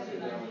they want to sit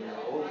down in the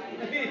old school.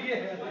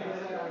 Yeah.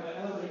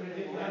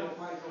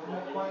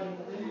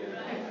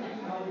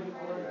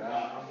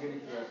 I'm getting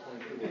to that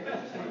point too where I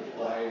just want to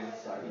quiet and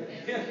silent.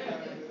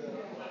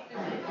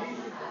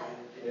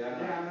 Yeah.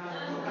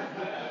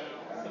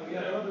 So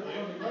yeah, brother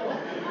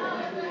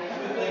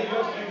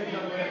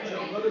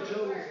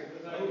Joe was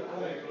older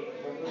brother.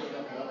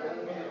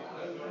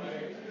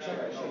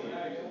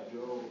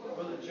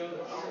 Brother Joe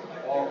that's sitting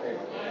back there. Oh, okay.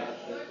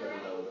 That's Brother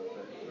Lowe.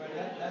 Right,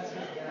 that's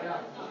his dad.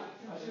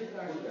 Yeah. I should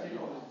actually take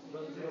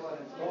Brother Joe.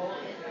 Oh,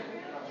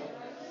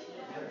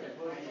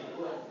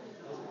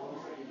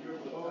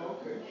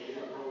 okay.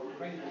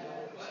 Bring the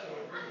Joe store.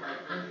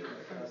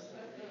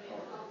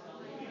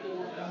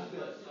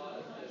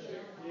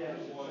 Yeah.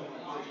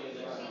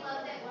 She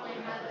loves it when I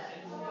have it.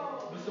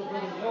 But so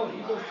Brother Joe,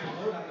 he goes to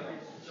Lodi every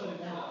Sunday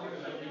morning to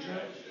pick up the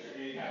church.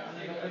 And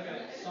then he'll pick up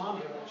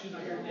Sandra. She's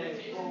not here today.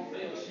 She's the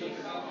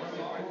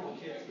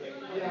kids.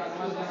 Yeah,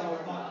 that's how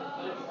it's not.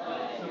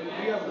 So we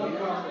have one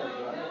car.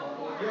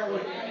 Yeah,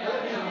 wait. I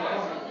let you know.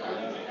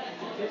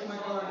 Take my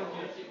car.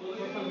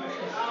 Look on my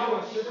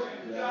sister.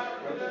 Yeah.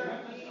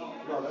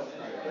 No, that's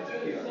nice. That's a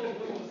kid.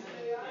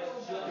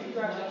 You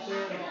guys out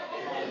there.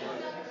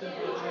 Except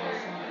for Joe,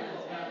 Sandra,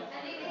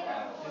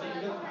 and then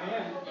you got the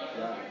band.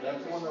 Yeah,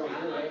 that's the one that was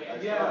here, right?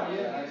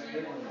 Yeah. That's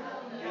big one.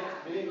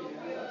 It's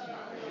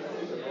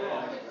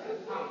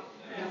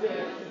big.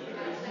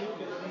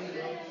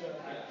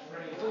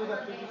 It's only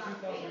got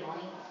 53,000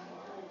 miles.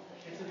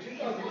 It's a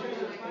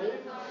 2002 Ford,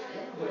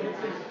 but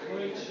it's in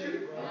great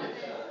shape, bro.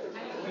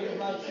 We have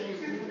about 6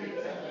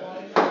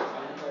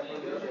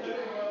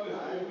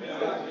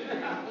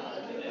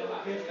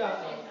 It's got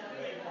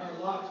our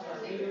locks,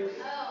 our leaders,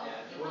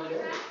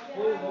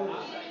 full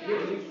motors. The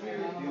only thing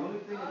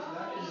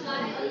it's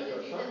not in the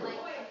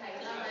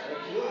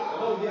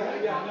Oh,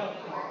 yeah, no.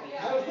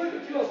 I was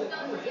looking too, I was like,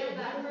 oh, is that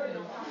matter?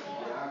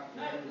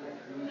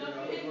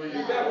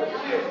 You got what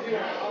kids do.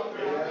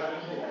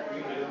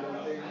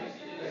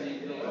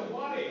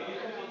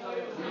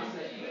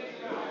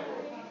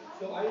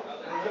 So I was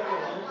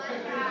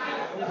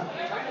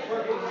trying to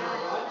park it in my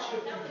garage.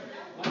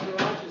 My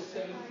garage is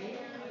 7 feet,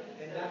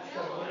 and that's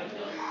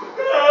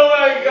Oh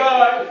my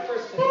God. the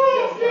first thing.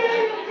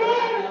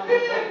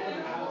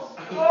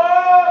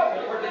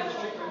 I parked in the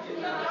street right there.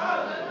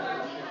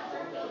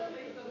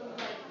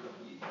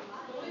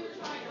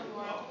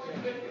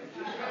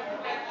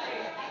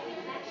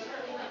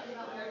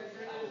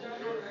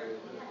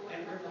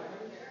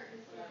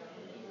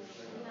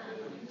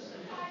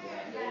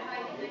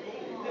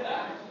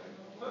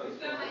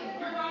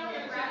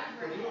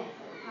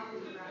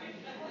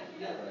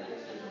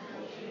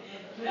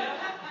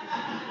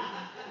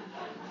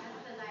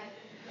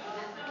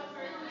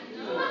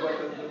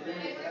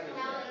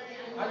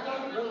 I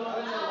thought it really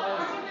has a lot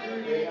of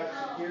security. They have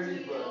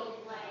security, but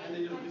And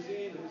they do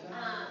museum and It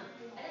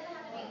doesn't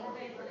have to be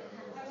open when it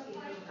comes to,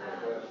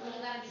 when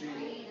you gotta be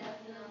creative,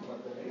 you know,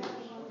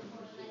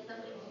 like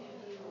something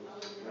to do a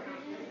little bit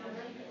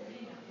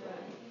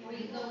where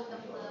you go with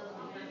the flow,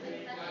 like Sunday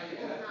school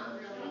is not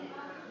really,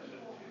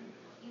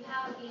 you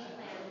have a game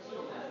plan, but you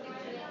don't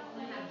stick to it.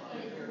 When you have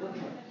kids,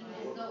 you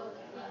just go with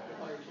the flow.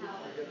 That's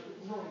how it is.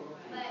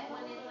 But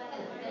when it's like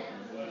an event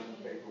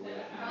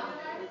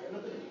process,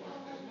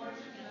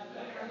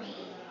 for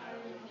me,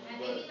 and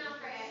maybe not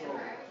for every single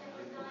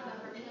personality, but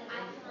for me, I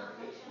cannot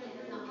function in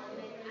the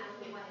office as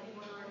to what is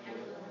going on.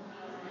 Everyone's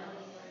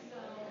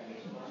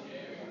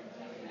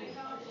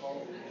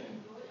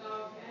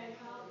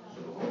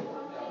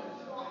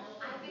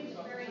I've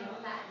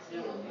experienced that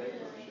too.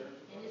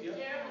 And it's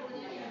terrible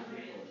when it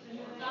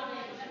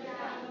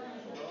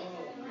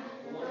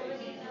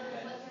nobody knows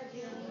what they're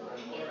doing.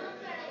 It's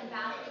not that like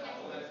bad thing. I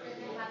think it's good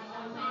to have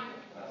someone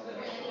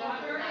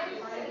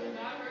really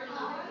that part of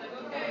you.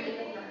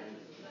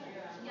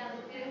 Yeah,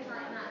 the creative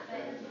part and that.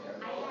 But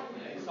I have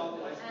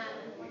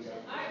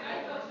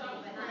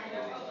but not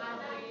everyone has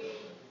that.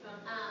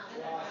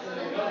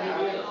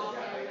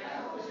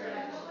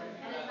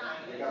 And it's not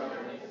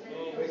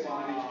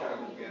basically they just gotta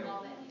go get them.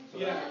 So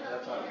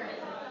that's how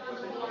creativity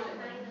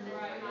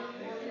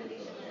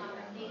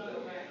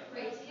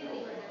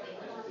was a thing,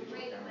 which was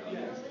great, but nobody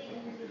uses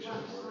what we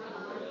want.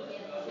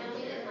 And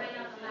we didn't find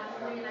out the last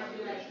week, and I'd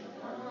be like,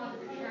 oh,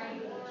 this is where I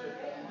need more.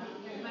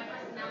 Because my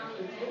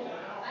personality is,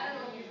 I don't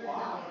know if your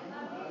personality is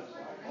that way.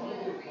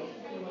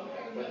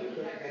 But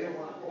they didn't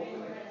want to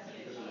open it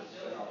because it was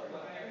set up.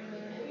 But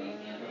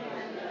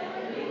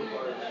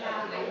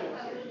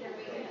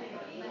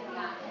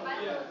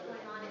yeah,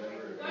 if I don't know what's going on,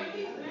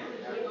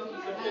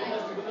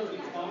 it's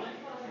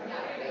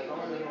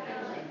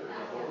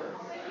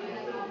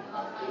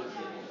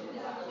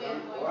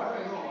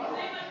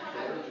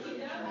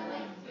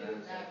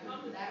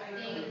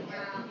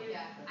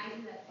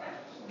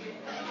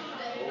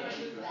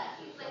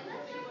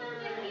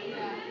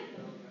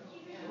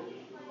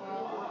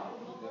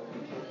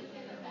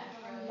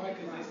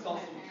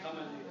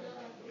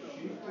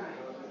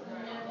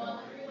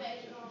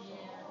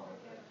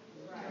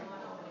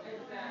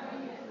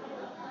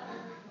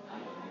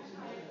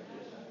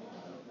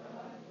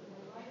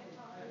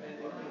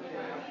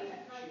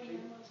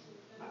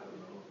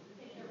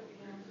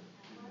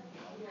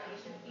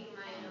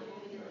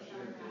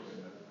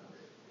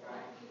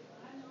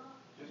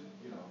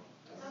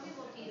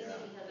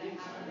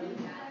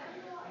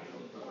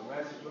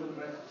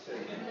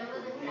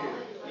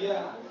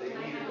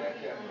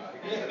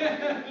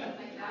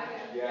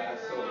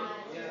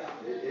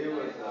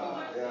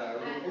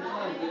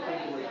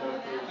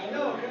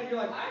you're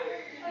like,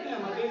 yeah,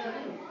 my day's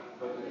new.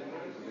 But the thing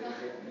is, they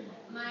get me.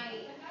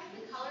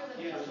 The colors of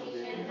the Yeah,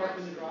 location you park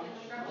in the garage.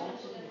 instructions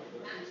should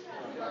match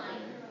the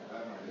line. I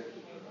have my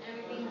electric.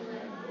 Everything's the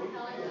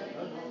colors of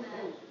even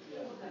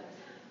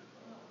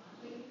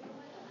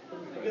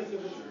I guess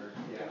if it's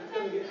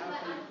gonna get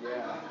halfway.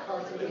 Yeah.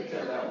 Cars are gonna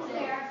tear that one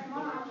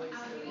up.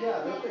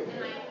 Yeah, they're big.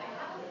 and I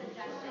have a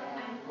suggestion.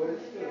 But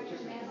it's still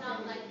just. It's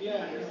not like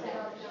Yeah. you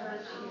said, So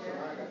now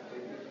I got to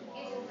take it tomorrow.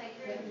 it's just like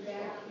there's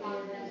a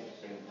positive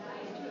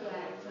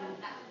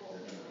that's cool.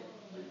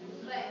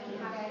 But you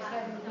have to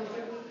have some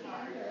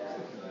cars.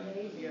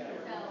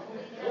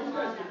 Those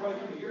guys could probably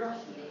come to your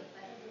house.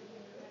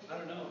 I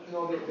don't know.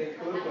 No, they could,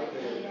 but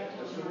they,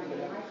 as soon as they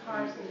have the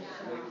street,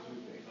 they make two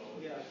things.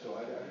 Yeah. So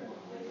I didn't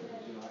want to,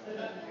 you know, I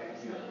had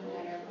to be on the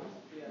road.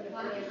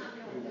 Well, I'm not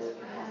doing this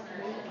for us. The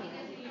thing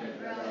is, you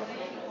grow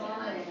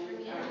and for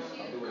me to I'll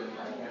shoot. do it if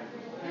I can.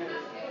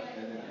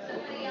 And then.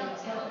 Somebody else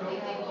tells me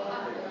they will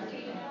have to do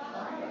it.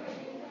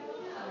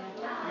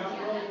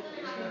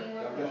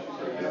 God bless you,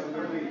 sir. Have a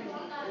good week.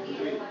 Good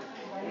week.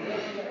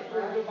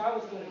 Good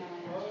Bible study.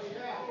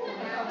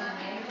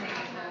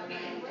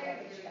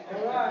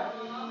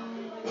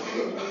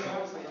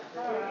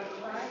 All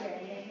right.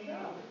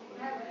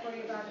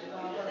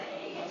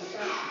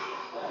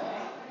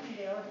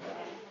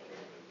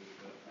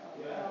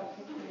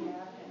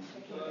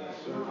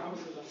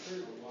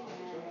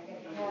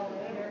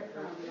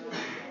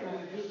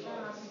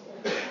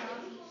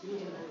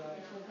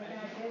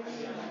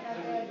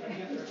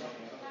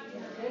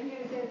 Good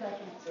news is I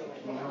can see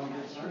it.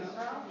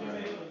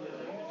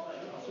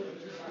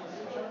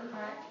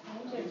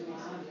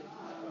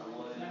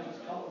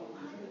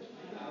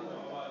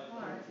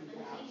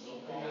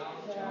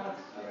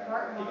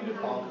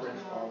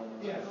 Conference call.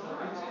 Yes.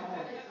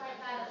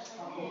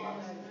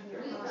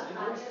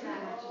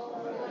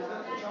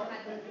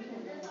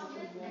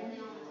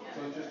 So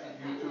it's just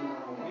you two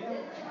one-on-one?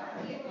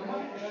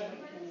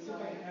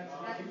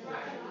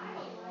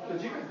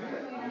 Because you can do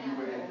that. When you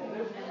wait,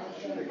 I'm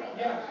sure they got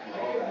that.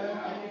 All that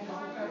now.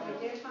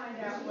 We did find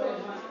out what it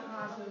was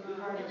costing the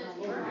heart attack.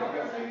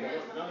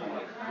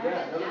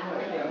 Yeah, another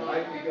one. Yeah,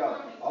 Mike Miguel.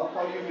 I'll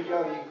call you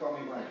Miguel, you can call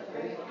me Mike,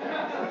 okay?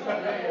 Yeah,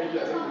 there you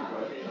go.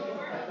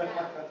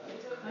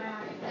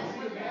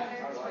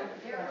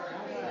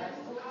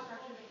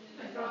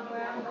 Well,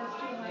 let's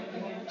do like the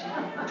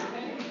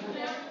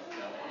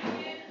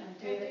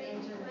do the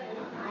engine.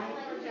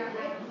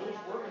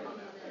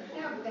 It's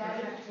not bad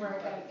enough to where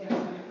I gotta get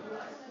some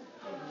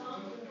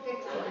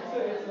fix it.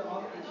 It's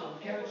a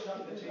mechanic shop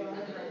that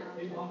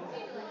they bump it.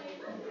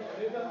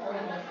 They've got all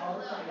my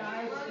cars.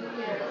 Guys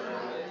here,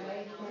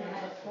 they can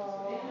have a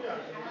call.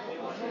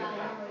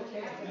 Family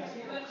takes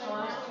them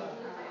cars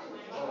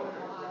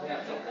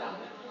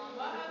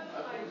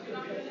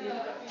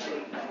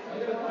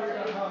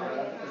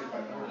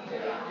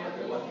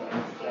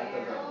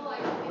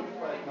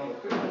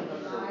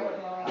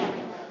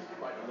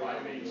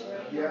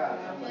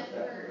Yeah, something like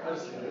that.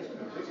 That's a big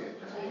engine.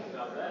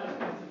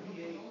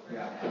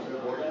 Yeah, it's a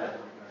board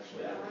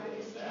actually.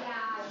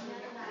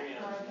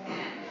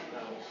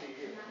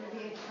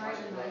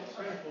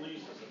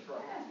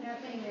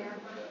 Nothing there.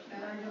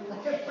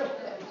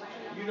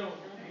 You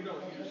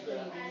don't use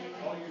that.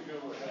 All you're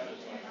doing with that is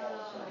like call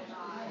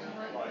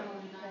center. Right.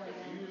 If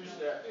you use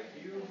that,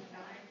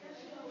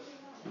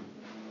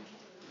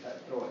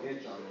 Throw a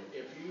hitch on it.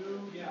 if you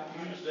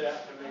use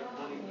that to make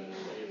money with,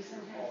 say, if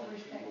you're calling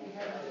people,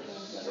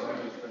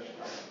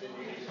 then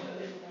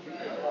you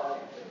can call.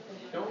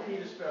 You don't need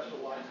a special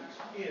license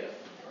if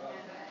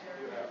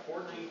you have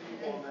 14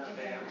 people on that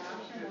van,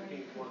 and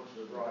 15 one's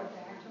the driver.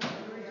 So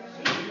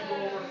if you go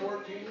over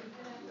 14,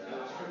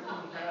 and it's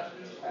 15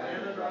 passengers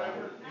and the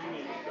driver, you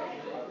need a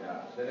special license.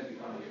 Yeah, then it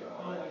becomes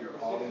like you're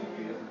hauling a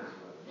business.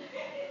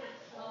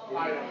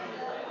 I don't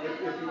know. If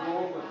you go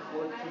over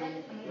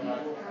 14 people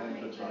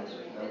and the driver,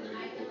 that would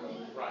make it.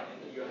 Right,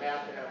 you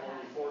have to have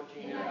only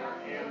 14 in there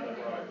and the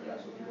driver. Yeah,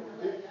 so if you go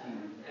 15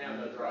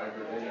 And the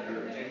driver, then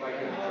you might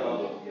get in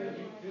trouble. What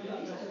do you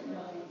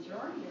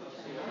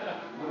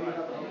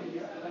have on?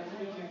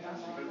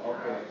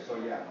 Okay, so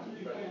yeah.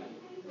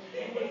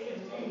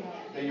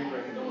 Then you're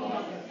breaking the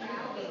law.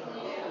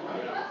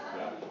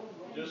 Yeah.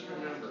 Just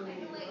remember,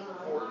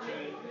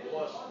 14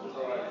 plus the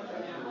driver.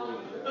 That's the rule.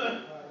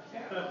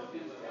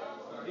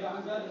 Yeah,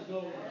 I'm glad there's no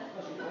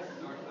special license.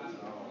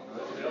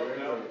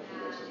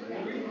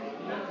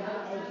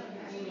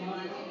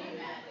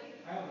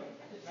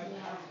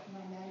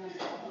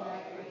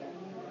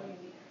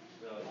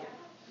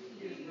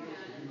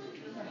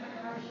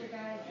 How's your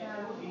guys'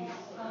 Halloween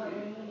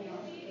and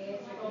days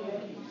are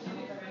good?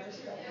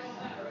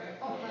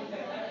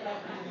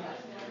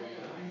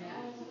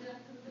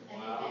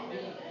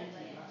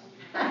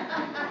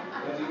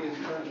 Is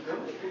he turning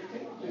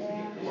 15?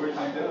 Where's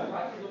he doing?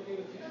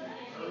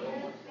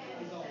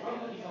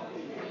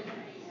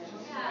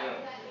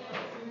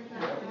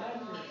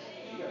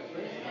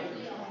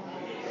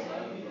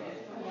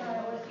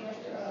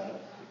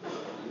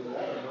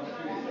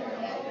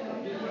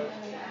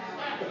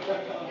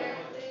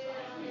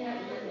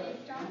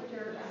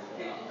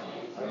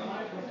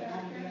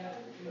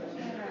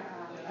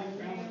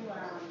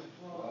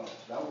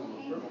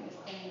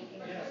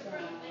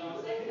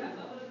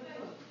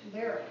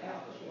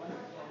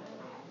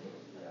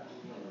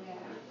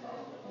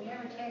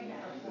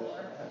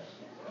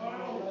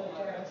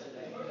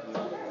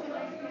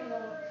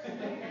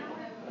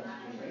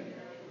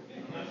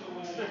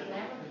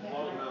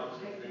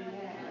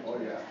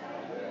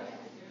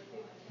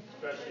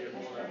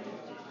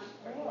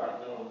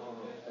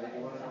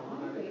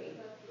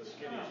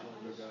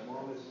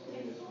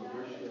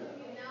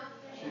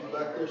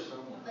 there's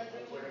someone. I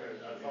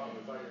thought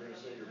you were going to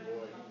say your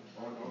boy.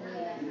 Oh, no.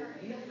 Yeah.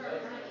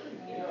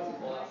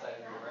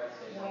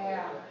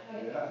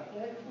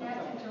 It's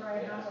nothing to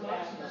write home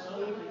about,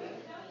 believe me.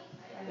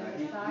 And the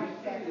size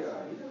that's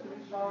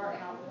far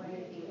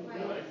outweighed the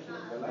inconvenience.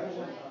 But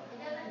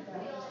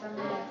some of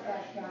these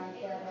fast guys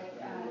that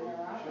have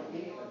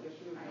neuropathy, you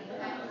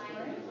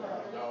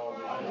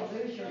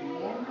lose your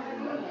memory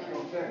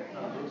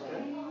and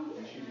everything.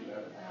 And she's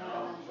 11.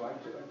 So I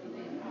took her to the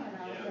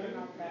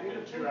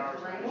In 2 hours.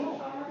 I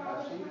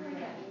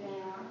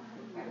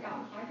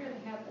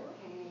really have the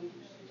pain.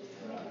 Just to get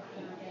my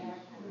back and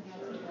have some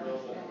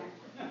drugs back.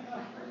 I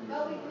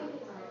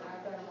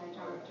go to my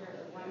doctor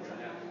once a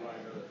month.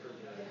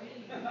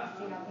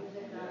 See how things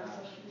are going. So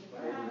she goes,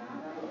 well, how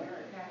about a hair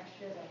cut? She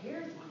goes,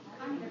 hair's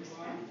kind of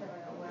expensive. I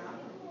go, well,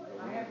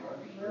 I have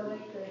really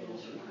good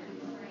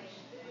insurance. I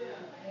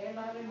pay a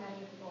lot of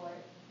money for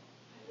it.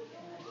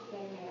 She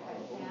gave me a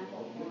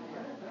sample for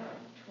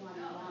 21.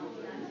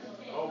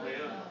 Oh,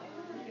 man.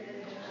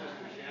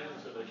 Sister Shannon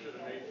said I should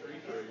have made 3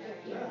 trades.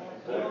 Yeah.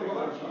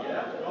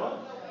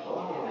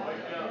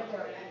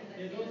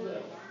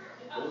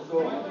 Those go.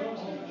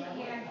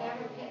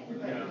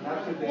 Not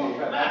today.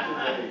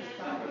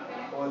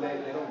 Oh, they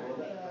don't go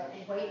that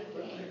fast. Weight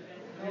gain.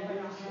 I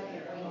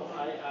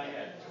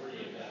had 3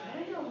 in that. I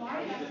don't know why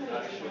that's I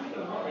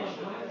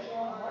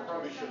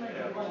probably shouldn't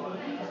have one.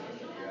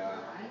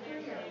 Yeah. I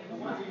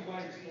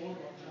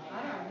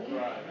don't need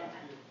it. Right.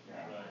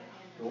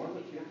 The one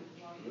with kids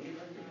really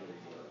like it was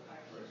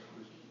Rice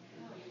Krispies.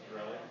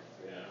 Really?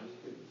 Yeah.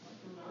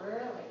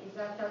 Really? Is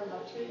that the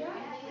Latuda? You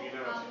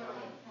know, it's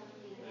funny.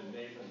 And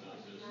Nathan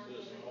does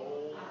this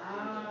whole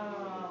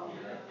Oh.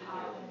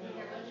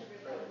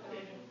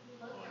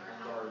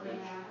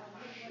 garbage,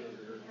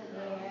 sugar,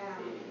 Yeah.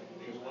 food.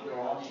 He's Just wondering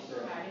cross I that.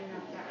 didn't know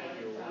if that and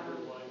you're was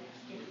wondering why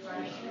he's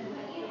depression.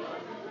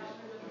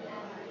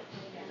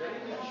 Is that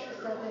even sugar?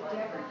 So the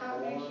difficult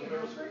makes you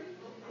hungry?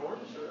 Corn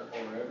syrup.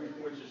 Or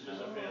everything. Which is just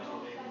a fancy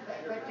name for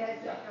sugar. But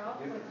does it help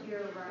with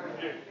your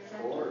symptoms?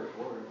 Or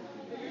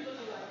everything.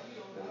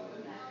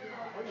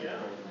 Oh,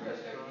 yeah.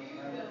 Restaurants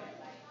have it.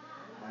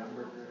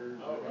 Hamburgers,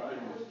 Oh, right.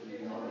 everything is,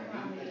 you know, Well, the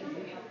maybe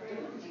meat. it helps with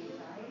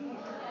anxiety.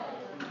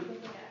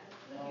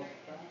 How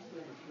fast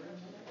they were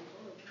shredding it.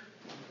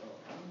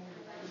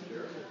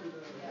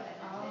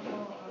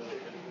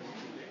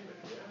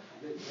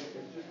 It's just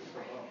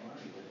about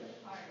money.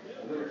 A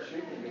little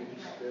chicken, they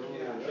just fill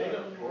it up,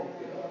 bulk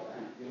it up,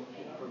 you know,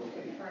 for the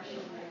weight.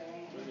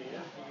 When the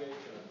FDA has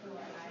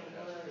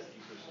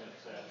 50%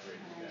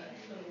 saturated fat,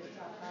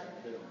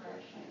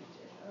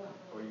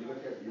 Or you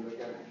look at a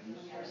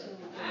juice,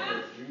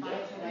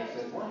 and it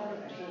says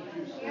 100%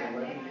 juice. Yeah,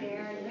 Nick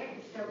there, and Nick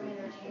is so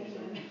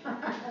entertaining. I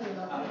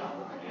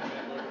love him.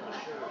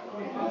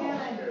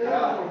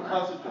 Yeah, from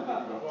concentrate.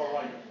 well,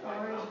 like,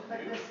 Always put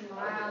a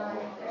smile on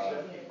his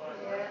face.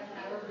 Yeah,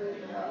 so good.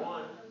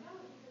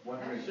 One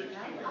drink. 16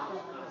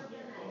 ounces.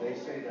 They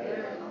say that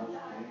is the most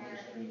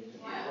dangerous drink to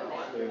stay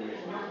away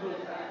from.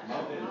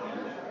 Mountain Dew.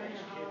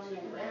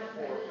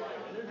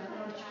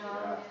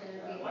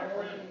 My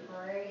friend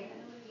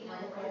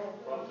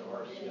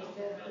She says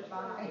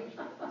goodbye.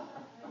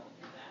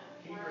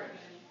 He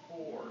drinks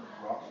 4.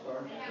 Rockstar?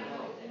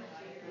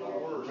 The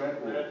worst. Red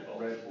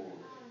Bull.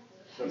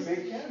 The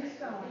big cans? She's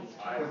going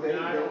Because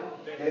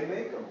they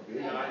make them big.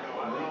 Yeah, I know.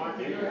 I've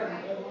Bigger.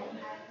 strong.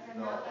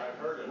 No. I've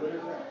heard of What it.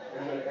 is that?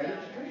 Is it an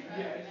energy drink?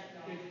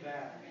 Yeah, it's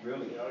bad.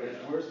 Really? Oh, yeah.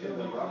 It's worse than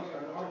the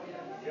Rockstar?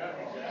 Yeah,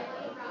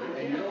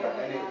 exactly. And you know what?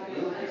 And it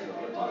will be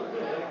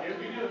If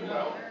you do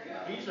well,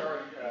 he's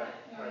already,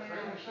 my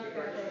friend, he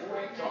drinks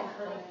 4 Coke.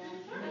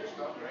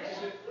 Stop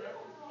drinking it.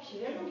 She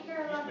doesn't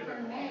care about her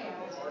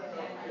nails.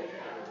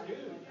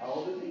 How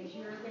old is he? She's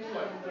your He's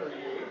like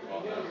 38.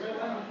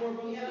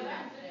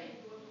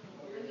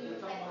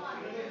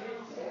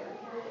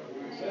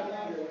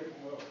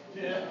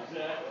 Yeah,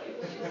 exactly.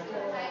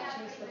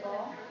 Chase the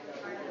ball.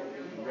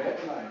 Red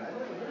line. I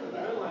never heard of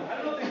that. I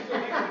don't know if they still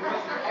make it in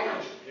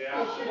college. Yeah. I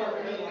was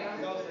like,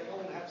 I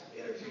want to have some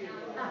energy.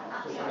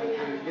 So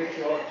when it gets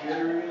you all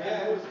jittery?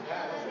 Yeah, it was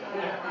bad.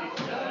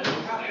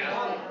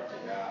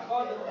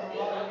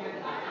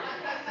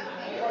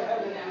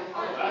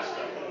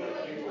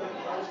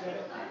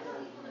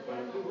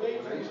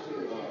 When I used to go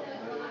to the gym,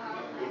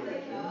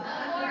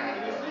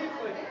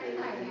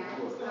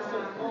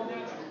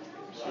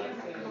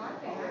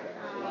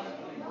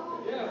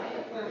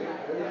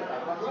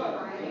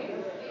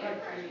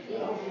 I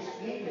was just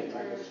eating it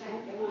like a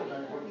scoopful, and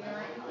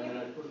then I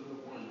put a little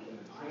more in the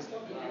drink.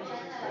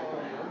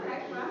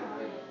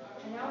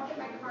 And I'll get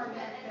my car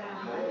back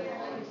Tuesday.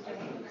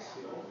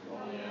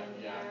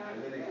 And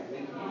then they give me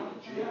the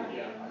gym. I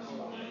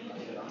stopped. I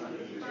said, I'm not going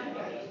to do that.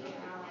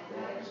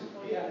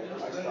 I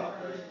stopped.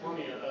 There's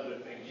plenty of other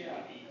things you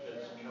can eat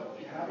that's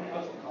healthy. Have a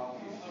cup of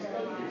coffee.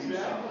 Give you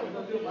something.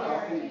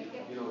 Coffee,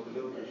 you know, with a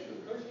little bit of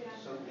sugar.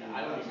 Something. I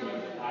don't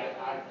even, I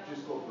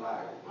Just go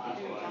black. that's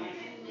what I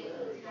eat.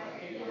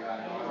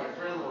 My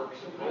friend works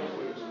in Whole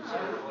Foods in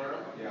Santa Clara.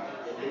 Yeah.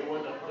 And they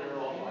went up there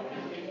all,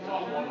 it's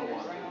all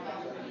 101.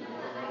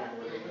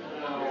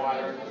 No,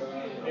 I don't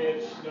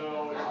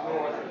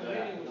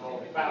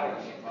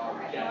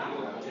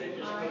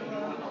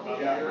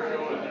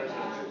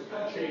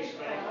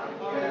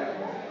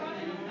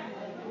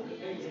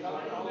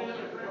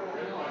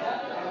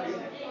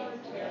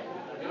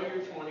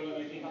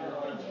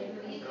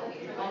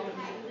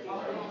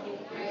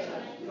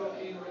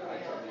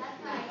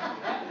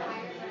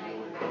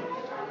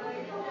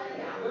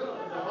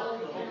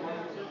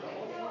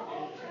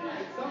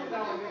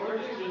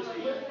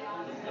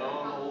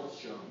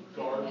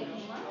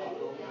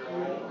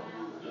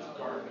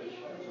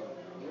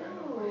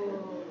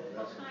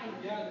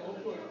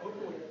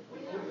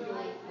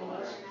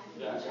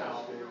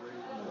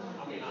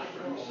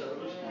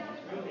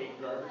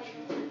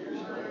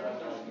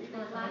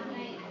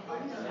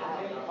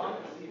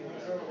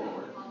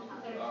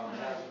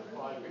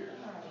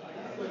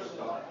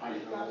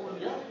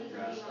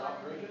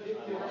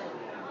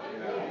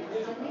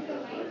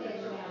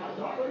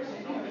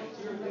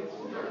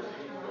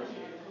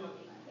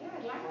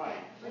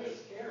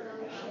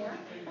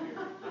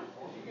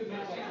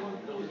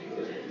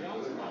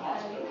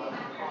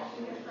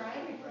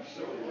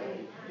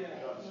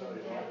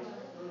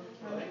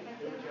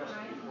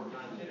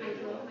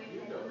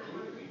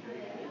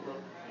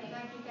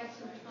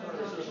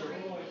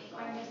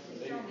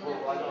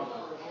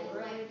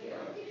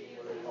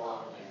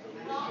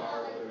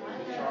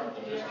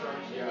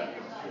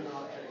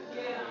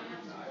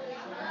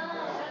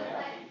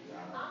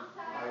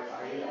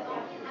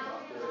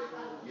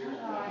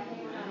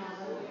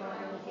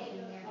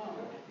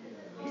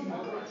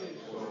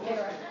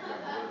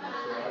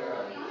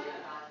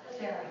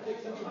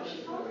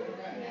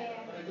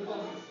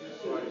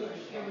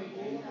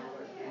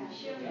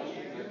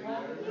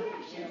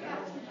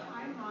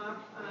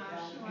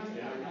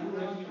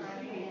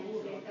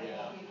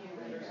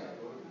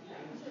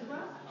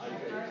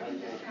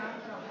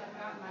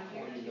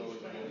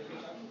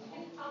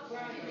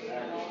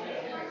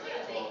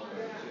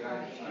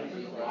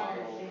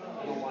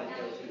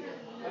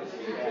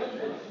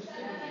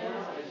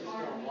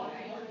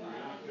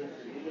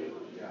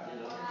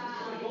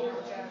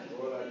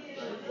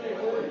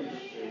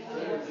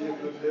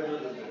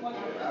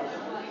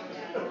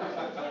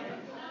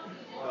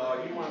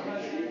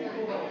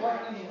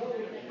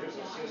his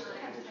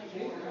assistant, which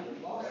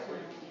is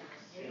working,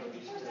 you know,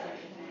 he's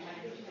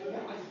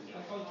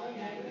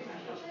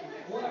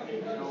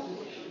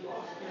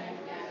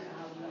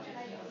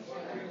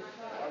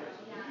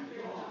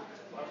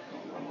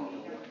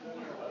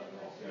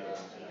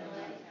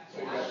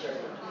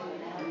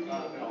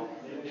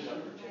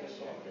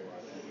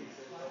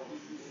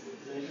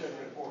They said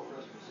before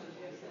Christmas.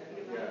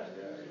 Yeah.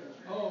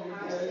 Oh, you're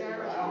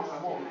good.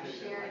 I'm only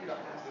taking a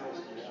couple of bills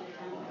to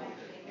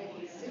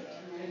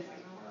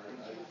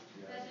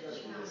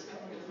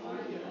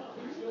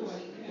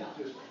It's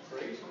just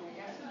crazy.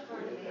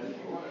 And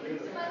you want to do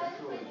the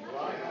natural and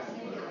dry,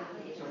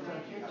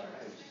 sometimes you have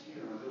to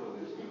spin a little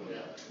bit.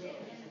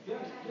 Yeah,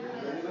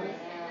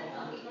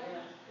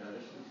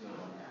 this is my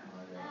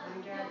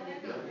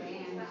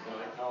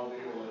how old are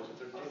you?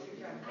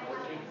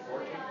 13?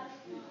 14?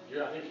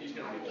 Yeah, I think he's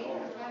going to be tall.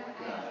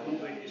 Yeah, I don't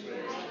think he's going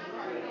to be.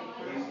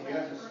 He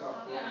hasn't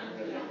stopped growing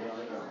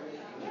yet.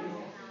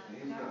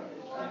 He's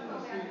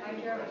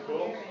got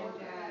cool.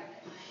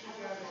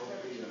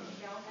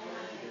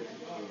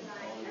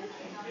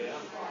 Yeah.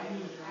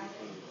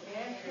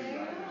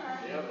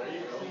 Yeah, there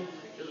you go.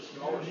 Get a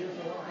scholarship.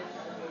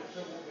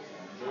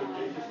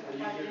 They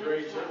use your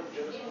grades up,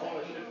 get a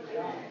scholarship,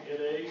 get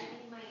A's.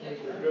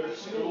 You're good at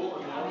school,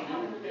 and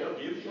they'll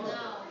give you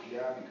stuff.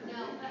 Yeah, because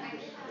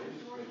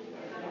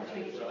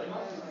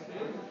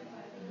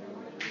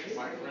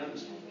my friends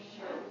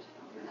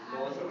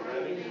north of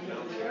Reading and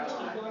down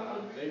Shasta,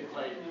 they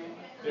play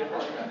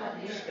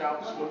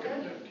scouts looking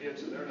at them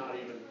kids, and they're not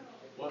even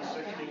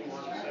 116,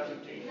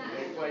 117.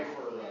 They play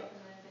for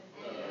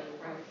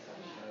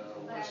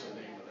what's the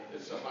name of it?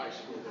 It's a high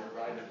school there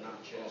right in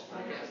Mount Shasta.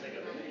 I can't think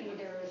of the name.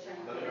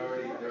 But they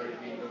already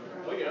beat them.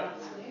 Oh yeah.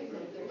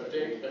 But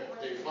they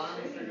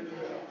finally figured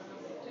it out.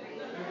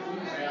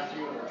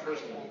 Matthew and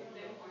Tristan.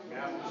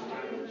 Matthew's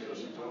kind of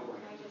Tristan's over.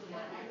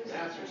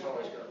 Matthew's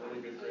always got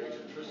really good grades,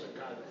 and Tristan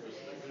kind of was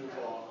the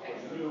goofball.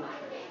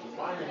 But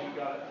finally he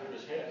got it through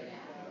his head.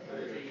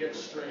 If he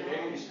gets straight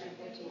A's,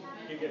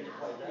 he gets to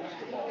play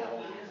basketball all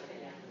year.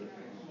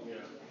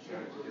 Yeah.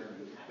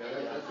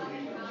 That's what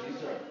he's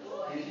doing.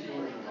 He's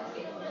doing a lot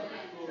of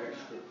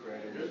extra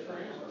credit. Good for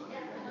him.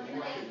 And he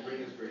wants to bring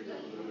his grades up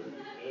a little bit.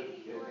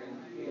 He's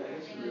doing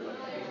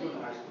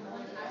high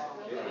school.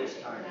 It's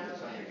time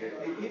to get.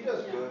 He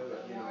does good,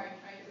 but you know,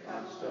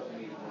 stuff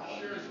needs more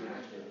time.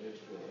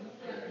 It's good.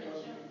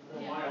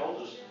 Well, my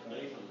oldest,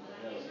 Nathan,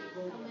 has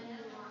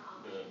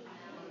the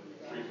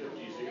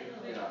 350Z.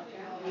 Yeah.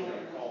 I got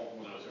a call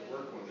when I was at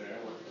work one day. I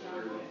worked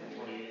for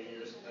 28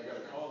 years. I got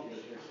a call. He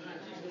goes, "You're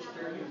thanks. He's just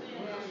there. I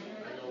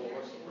go, well,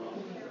 what's the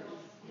problem?"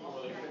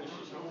 Well, they finished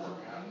his homework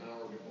half an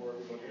hour before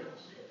everybody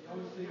else. I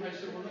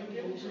said, well, then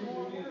give him some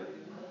more work.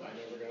 I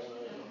never got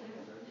another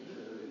homework.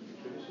 You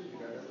finish it, you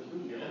got nothing to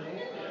do. Yeah.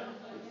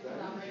 It's that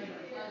easy.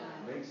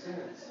 Makes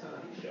sense.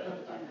 Yeah.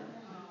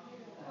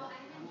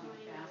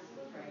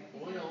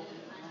 Well,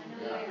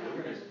 yeah,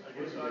 I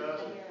guess I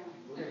asked him.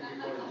 We're going to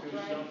keep going to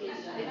something.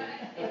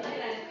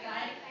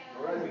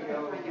 All right,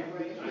 Miguel, we'll give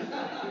me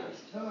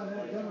Come on.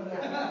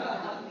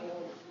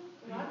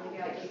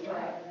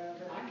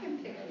 I can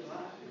pick you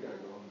up. You got to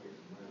go home and get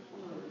some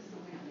rest.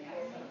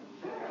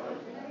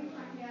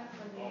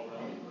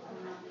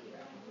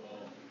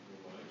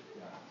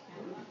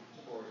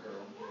 Poor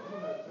girl.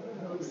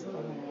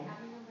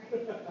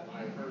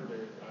 I heard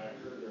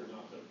they're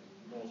not the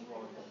most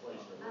wonderful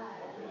place to work.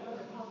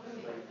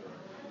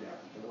 Yeah,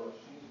 well,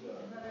 she's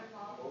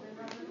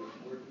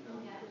working on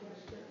the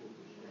schedule.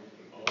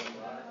 Oh,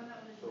 right.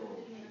 So,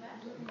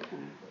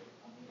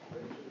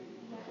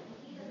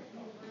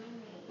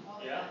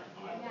 yeah,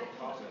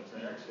 Costco's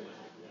excellent.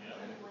 Yeah,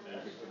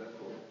 that's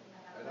cool.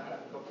 And I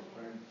have a couple of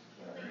friends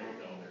that work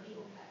down there,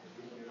 so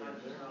sometimes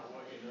it's not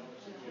what you know,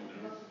 it's who you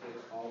know.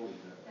 It's always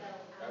that.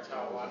 That's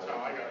how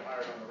I got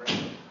hired on the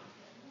radio.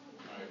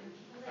 I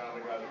found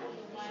a guy that worked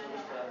for the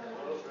service track in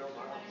Roseville, and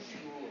I went to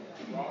school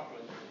in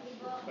Rockland,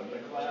 but the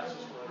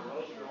classes were in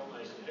Roseville, and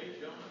I said, "Hey,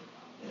 John,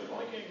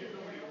 why can't get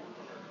nobody to work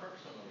on our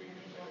trucks on the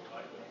weekends?"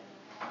 I will.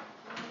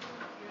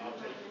 I'll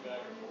take you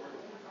back and forth.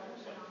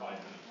 It's like 5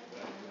 minutes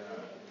away.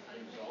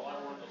 So all I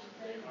want is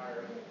they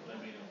hire. I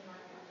mean,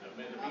 in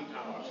the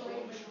meantime, I was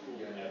going to school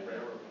and had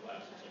railroad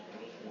classes in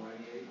Roseville.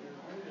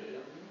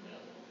 Yeah.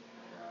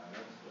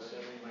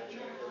 Send me my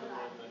check every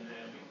month and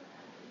happy.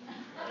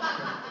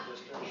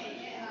 Just don't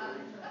see it.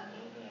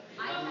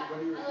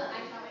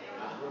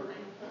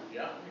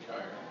 Yeah,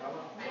 retired.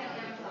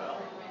 Well,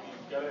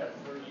 you've got to have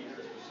 30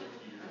 years to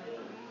 60 years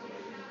old.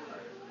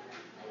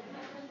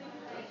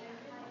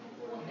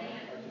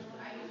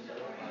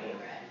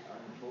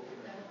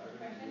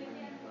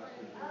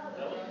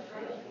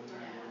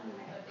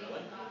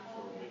 Really?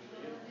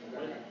 Good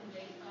for you.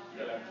 You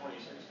got to have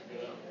 26 to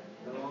get up.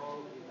 No,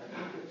 I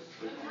think it's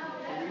 60.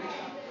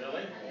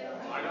 Really?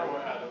 I know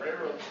the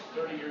railroad's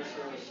 30 years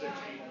service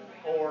 60,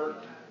 or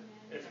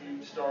if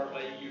you start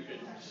late, you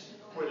could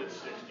quit at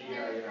 60.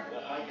 Yeah.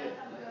 I get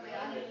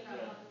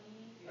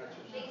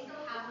They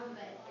still have them,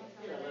 but it's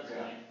yeah, that's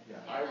fine.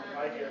 Yeah.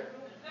 I get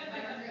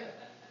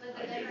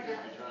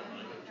 50 time.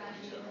 I get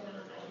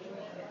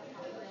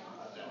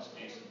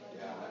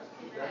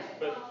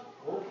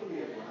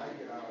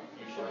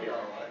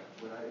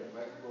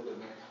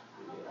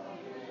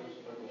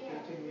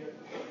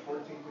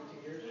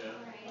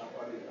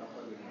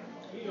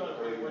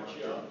what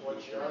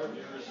you ought to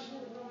do is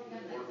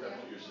work up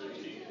to your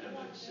 60 and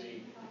then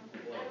see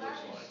what it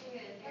looks like.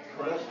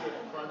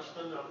 Crunch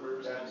the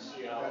numbers and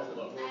see how it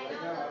looks.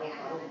 Right now,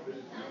 I don't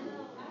visit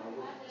people.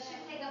 You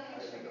should take a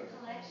picture of your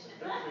collection.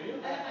 Good for you.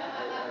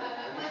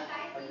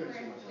 I couldn't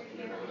see myself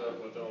doing that. Put up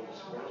with all the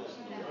squirrels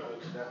in the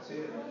woods. That's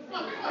it.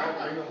 I'll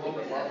bring them home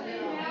and watch them.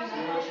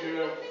 See what you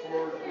have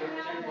forward to look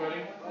to,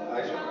 buddy?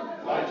 Elijah.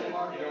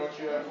 You know what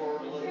you have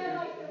forward to look to?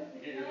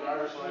 Get your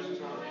driver's license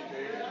one of these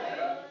days.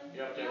 You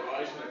have to have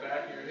eyes in the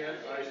back of your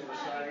head, eyes on the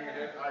side of your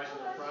head, eyes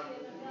in the front.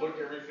 Look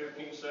every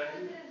 15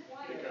 seconds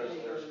because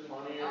there's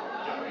plenty of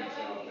dummies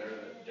out there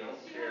that don't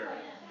care.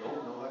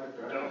 Don't know how to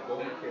drive. Don't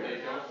care.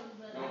 They don't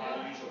know how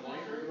to use a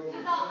blinker.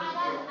 Well,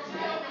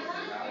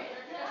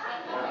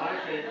 my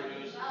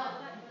favorite is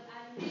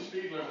the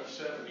speed limit's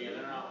 70 and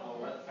they're out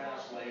in the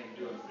fast lane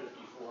doing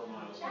 54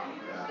 miles an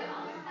hour.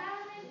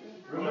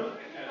 Really?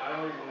 And I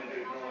don't even want to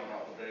get going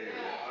about the Bay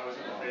Area. I was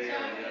in the Bay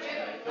Area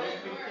yesterday. Those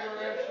people are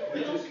actually,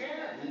 they don't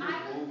care. We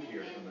just moved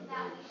here from the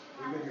Bay.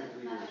 We've been here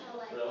 3 years.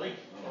 Really?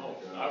 Oh,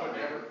 I would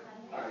never.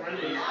 My friend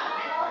is.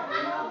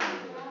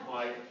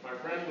 My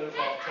friend lives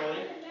off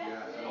Tully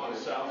on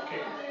South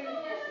King.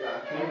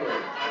 Yeah,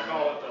 I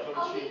call it the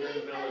Ho Chi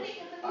Minh Village.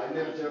 I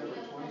lived there for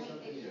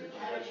 20-something years.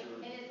 I bet you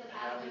were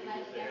happy to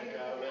get the heck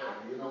out of there.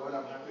 You know what?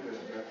 I'm happy that I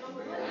left the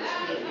Bay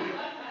Area.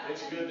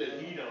 It's good that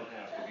he don't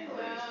have to be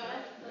raised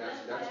there.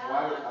 That's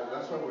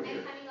why we're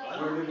here.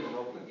 We're living in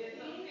Oakland.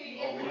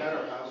 We had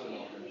our house in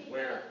Oakland.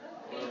 Where?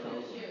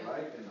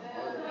 Right in the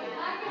heart of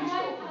East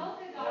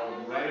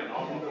Oakland. Right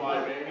off of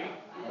 580?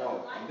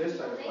 No, on this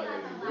side of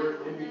 580.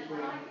 We're in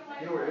between.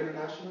 You know where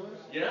International is?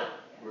 Yeah.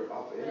 We're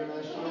off of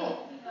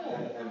International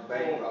and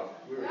Bancroft.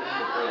 We were in the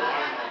Bay.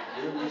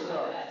 We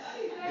saw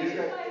these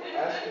guys.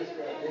 Ask this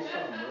guy. They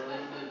saw murder.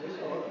 They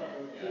saw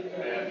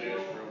Bad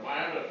news for him. I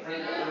have a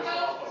friend that lives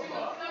off of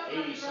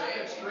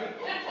 82nd Street,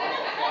 off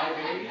of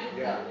 580.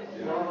 Yeah.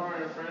 One of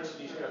our friends, and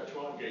he's got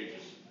 12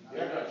 gauges. They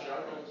got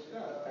shotguns.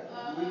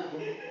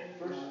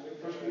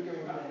 First weekend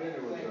we moved in,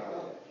 it was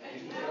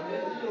Easter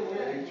Sunday.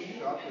 They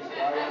shot this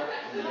guy up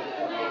and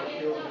they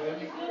killed him.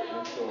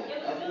 And so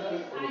after that, it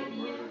was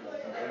murder.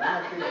 And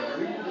I'm not kidding.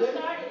 We moved in,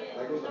 like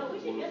it was like a war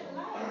zone.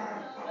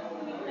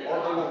 All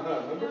day long,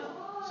 remember?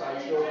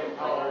 Sideshows and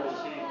How old powers. is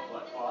he?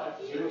 Like 5?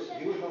 He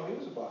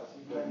was about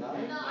 9, 10,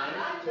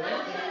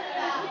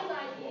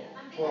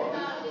 12.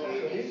 So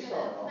he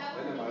saw it all.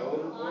 And then my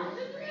older boys,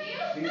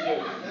 these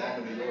guys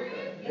from New York.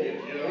 They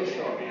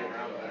saw it. Be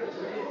around there.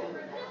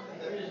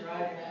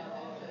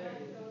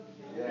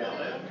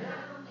 Yeah.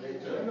 They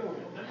know.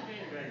 Them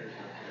gangbangers.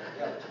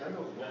 Yeah, they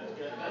know.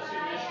 That's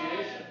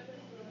initiation.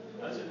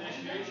 That's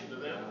initiation to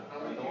them. How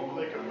many people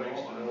they can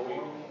waste in a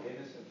week?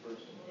 Innocent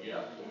person.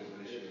 Yeah.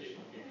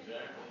 Initiation.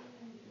 Exactly.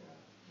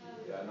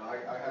 Yeah, no,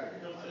 I had to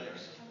get No him.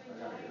 thanks.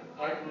 I had to get him.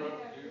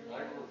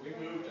 We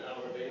moved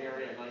out of the Bay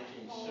Area in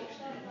 1960,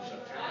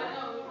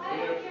 September. We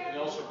lived in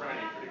El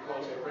Sobrante, pretty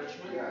close to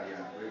Richmond. Yeah,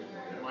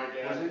 Richmond. And my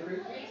dad. Was it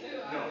Creek?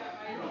 No.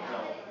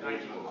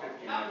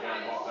 1950, my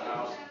dad bought the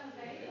house.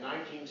 In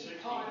 1960,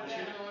 he goes,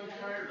 I'm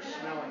tired of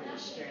smelling the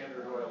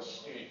Standard Oil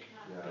stink.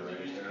 Because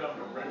it used to come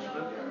from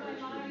Richmond.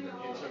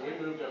 And so we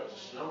moved up to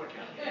Sonoma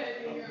County,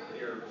 up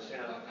near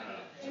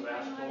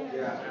Sebastopol,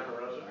 Santa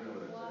Rosa. I know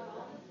what that's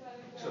at.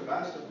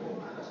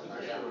 Sebastopol, man. That's a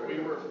nice Yeah, we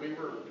were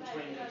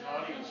between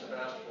Cotati and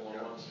Sebastopol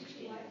on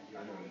 116.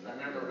 I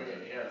remember we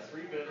had a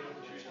 3-bedroom,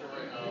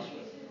 2-story house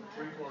with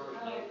 3/4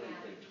 note. We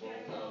paid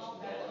 $12,000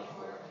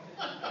 for it.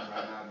 And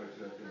right now, but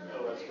you have to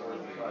Oh, that's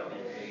probably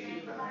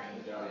 8, 9,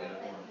 yeah.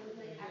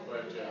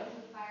 But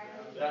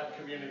that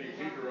community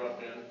we grew up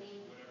in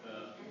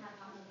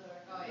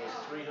was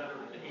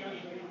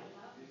 380 people.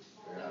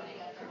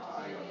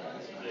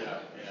 Yeah.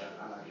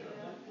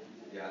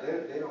 Yeah,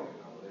 they don't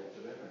know. To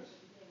them, it's.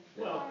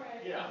 Well,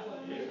 yeah.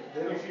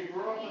 If you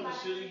grow up in the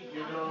city, you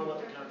know what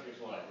the country's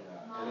like.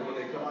 And then when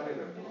they come out here,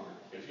 they're blind.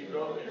 If you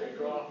grow up in the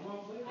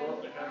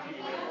country,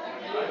 you never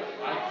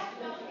find it.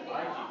 I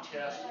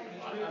detest.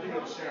 I had to go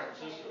to San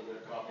Francisco to get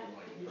a copy of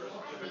my birth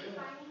certificate.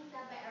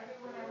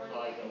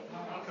 I go,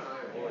 how can I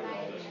avoid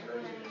all this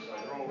craziness? I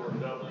drove over to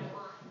Dublin,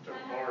 took a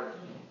BART,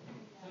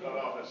 got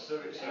off at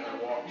Civic Center,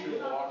 walked 2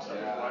 blocks, I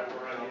was right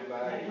where I needed to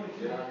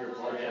be. Get on your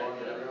car, Yeah, on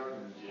the ground,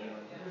 and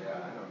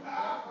I know.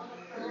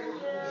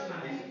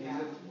 He's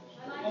a.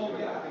 Oh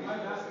yeah, I think he's.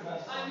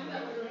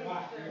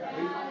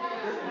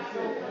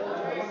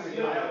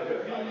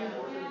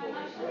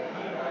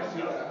 I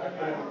see that. I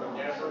put him on the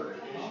Never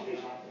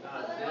issues.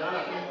 None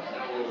of them.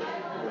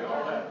 They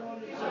all have.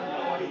 So you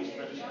know what he's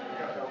finishing. We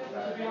got help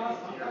back here.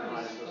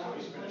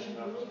 He's finishing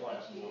up his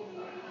classes.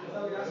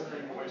 Those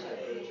 3 boys have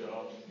good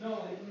jobs. No.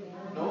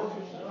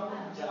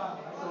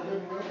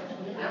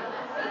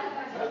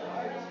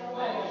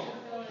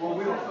 Well,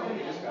 we don't know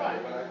this guy,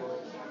 but I go.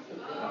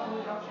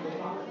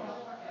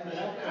 I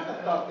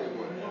thought they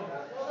would.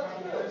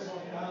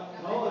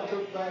 No, it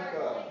took back the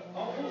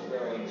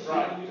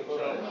Right.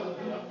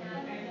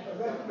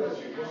 That's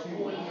you see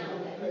what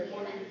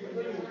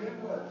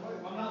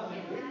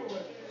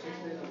 6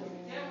 days a week.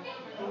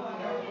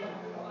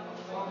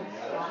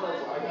 That's what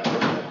I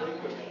got.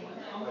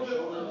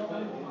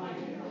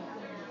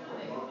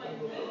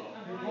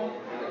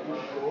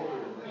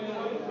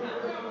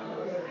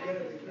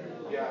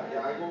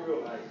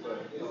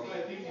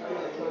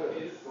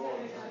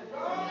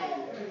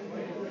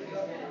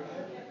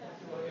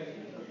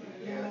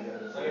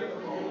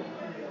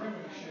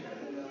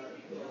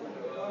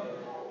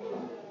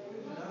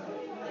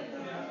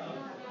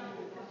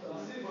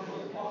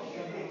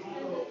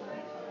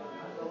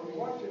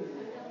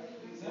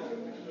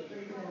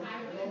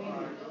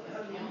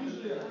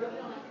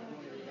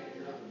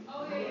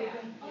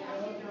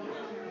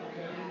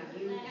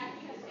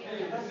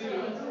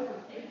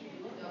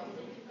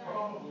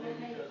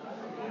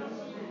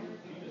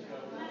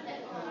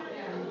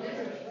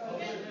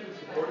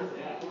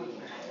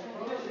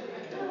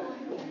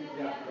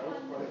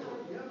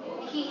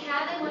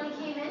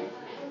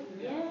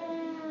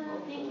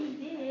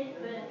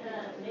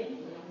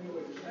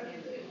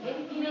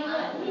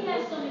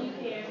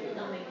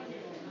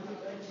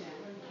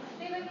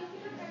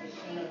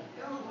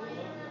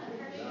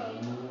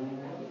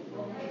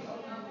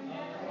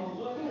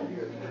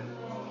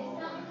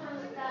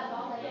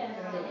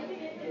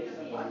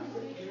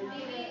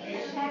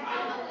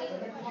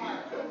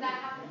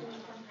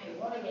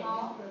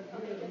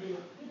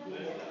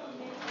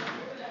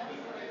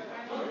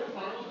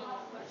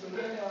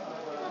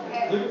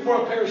 Looking for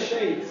a pair of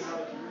shades.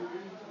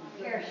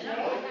 Pair of shades?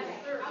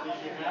 Did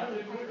you have to?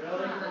 Really?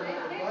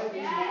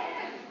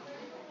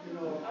 You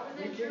know, I was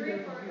in jury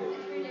for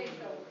 3 days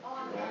though.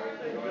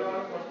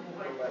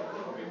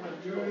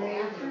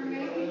 after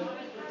maybe?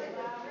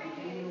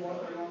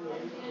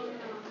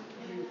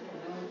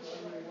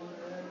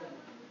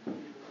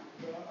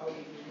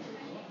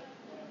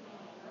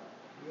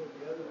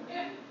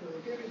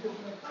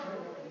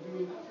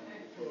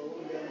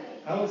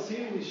 I don't see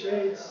any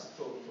shades.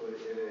 So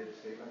it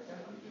stayed like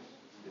that? You just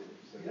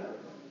said that?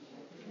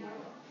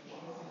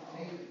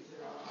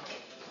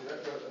 See,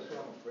 that's what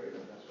I'm afraid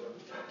of. That's what I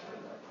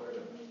try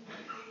to.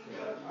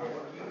 I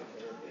want to take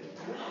care of it.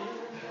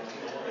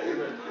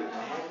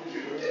 I'm not too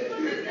sure.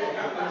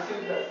 They say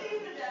that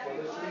when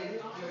they say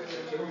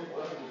it's very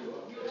important to do it,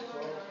 it's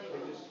all, they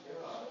just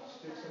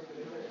stick something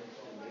in there and it's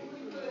all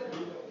laser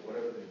or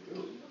whatever they do.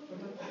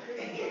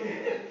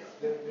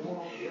 They won't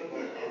open it up. I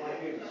might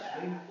be able to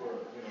swing for, a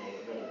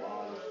little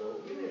while or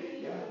so.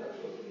 Yeah, that's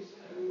what they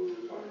say.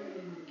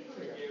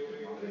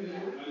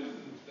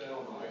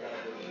 No, I gotta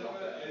go to the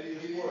doctor.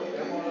 Just for an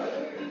MRI?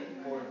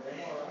 For an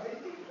MRI?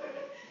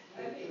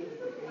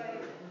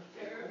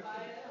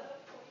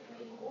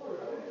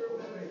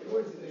 They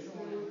put it in the air.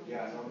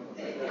 Yeah, no.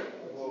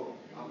 Well,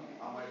 I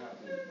might have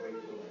to wait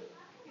till like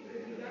the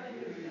end of the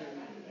year,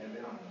 and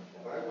then I'm gonna go.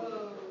 But I will take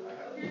care of it. I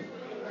have to. I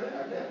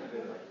can't do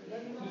it like this.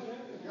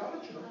 Yeah, I'll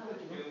let you know.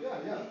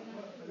 Yeah.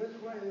 That's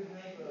why they have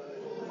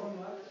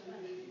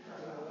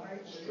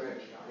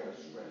stretch. You gotta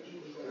stretch.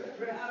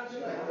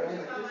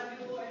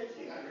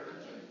 That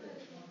hurts.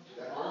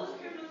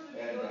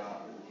 And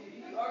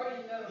you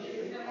already know. if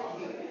they pop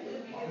it,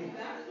 it's popping.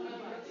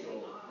 So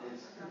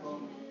it's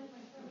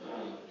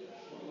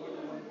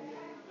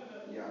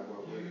yeah,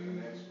 where it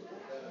connects with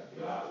that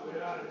kind of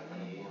work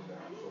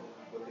down. So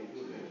what they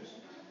do, they just,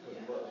 because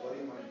a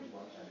buddy of mine is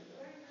watching it,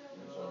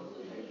 and so what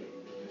they do,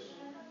 they just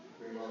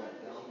bring all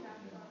that down and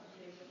then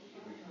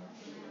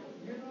reconnect it.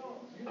 You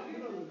know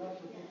the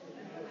doctor books that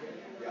you have there?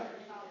 Yeah.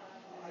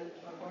 I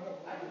bought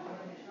up one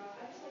time,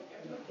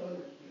 and I told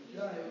this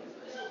guy, they were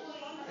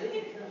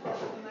 $10, and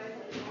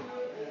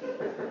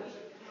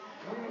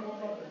one of them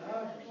went up and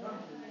up or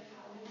something.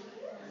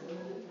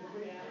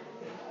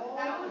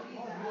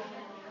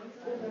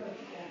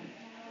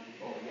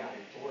 Oh yeah,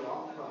 they tore it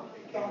off, huh?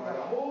 It came right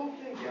off.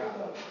 Yeah.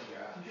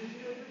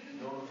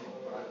 No,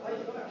 but I've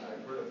heard of that.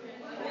 Where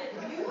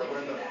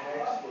the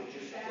pegs will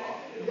just drop.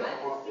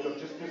 It'll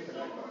just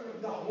disconnect off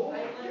the whole.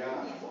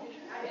 Yeah.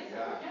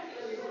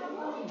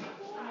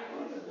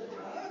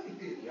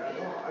 Yeah,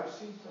 no, I've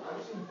seen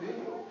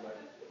videos like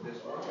this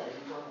one guy,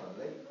 he's on a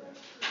leg press.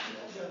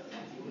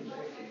 He's doing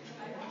legs, and he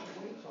has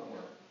weights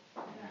somewhere.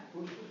 And he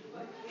pushes the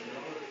weight, and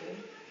all of a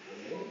sudden,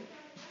 the leg,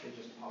 it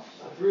just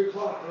pops up. 3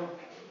 o'clock, bro.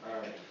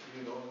 Alright,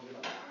 you know,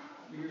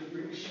 You're gonna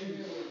bring your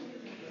shoes.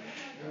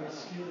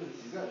 that's gonna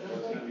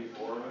be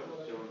 4 of us,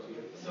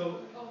 So,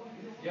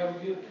 yeah, we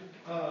good.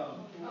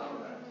 I'll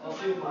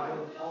see if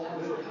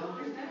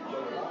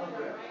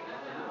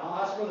I'll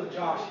ask Brother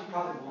Josh. He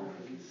probably won't,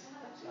 because he's.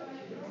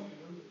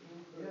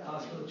 I'll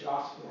ask Brother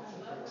Josh.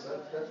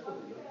 That's for the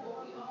young people.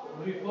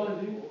 It'll be fun,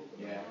 dude.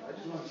 Yeah, I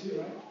just Want 2,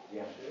 right?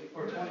 Yeah.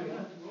 Or 20,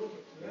 huh?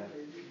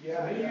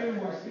 Yeah. Maybe even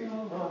more. You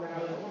know, No, man, I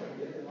don't want to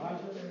get it.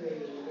 Elijah. He's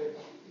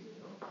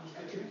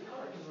good trick. I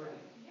can run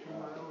 2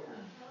 miles.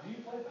 Do you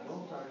play that? No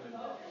time in. I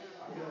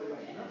feel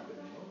like nothing,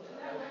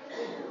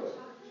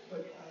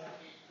 But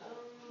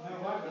My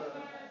wife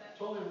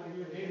told me when we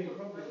were dating, I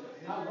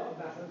love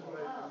basketball.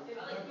 I'm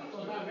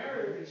not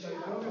married, but she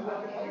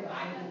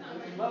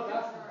love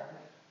basketball.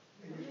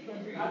 I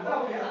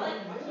thought we had an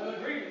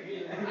agreement. He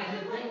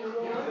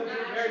wasn't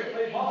married to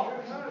play ball.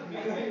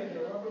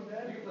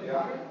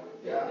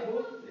 Yeah,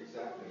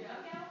 exactly.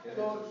 And it's a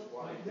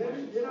squat.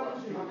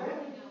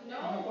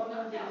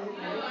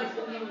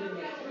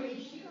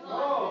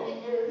 Oh,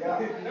 Yeah.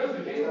 There's a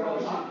baseball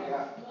shot.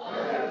 Yeah.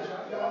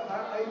 I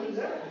use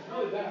that. It's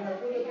really bad. I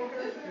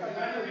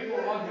know people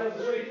walk down the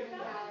street.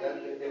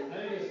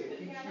 It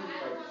keeps you like,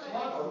 I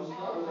was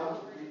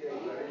out for 3 days. I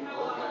didn't go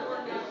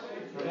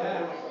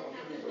Yeah.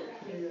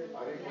 I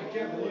didn't I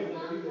can't believe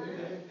that people do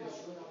that.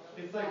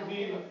 It's like me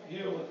and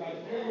you, if I go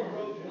on the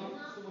road,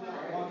 someone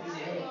else walks in the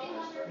road.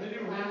 They do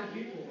random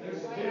people.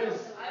 There's videos.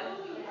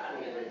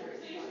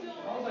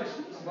 I was like,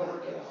 she's not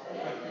working out.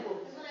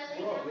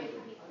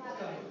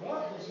 What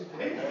was you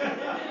doing? I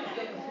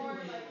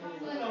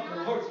don't know if the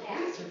Lord's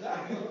pleased or not.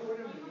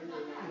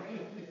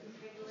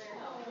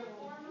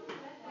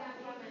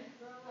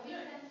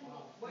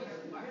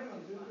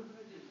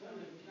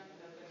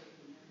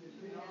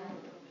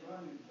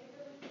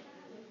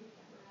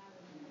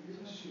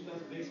 She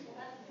does baseball.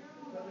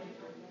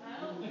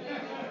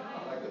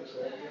 like a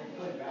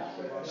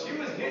treadmill. She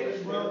was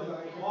hitting bro the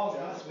balls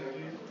last week,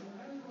 dude.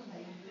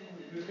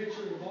 The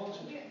picture of the balls,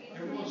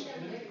 everyone should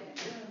connect.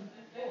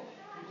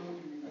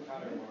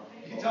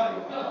 You taught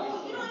her. I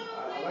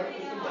like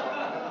to swim, but I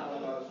haven't done a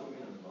lot of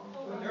swimming in a long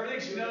time. Everything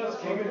she knows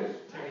came in.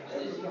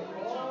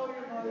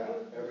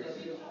 Yeah,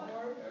 everything.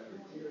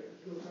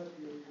 Your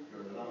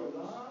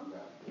lungs. Yeah.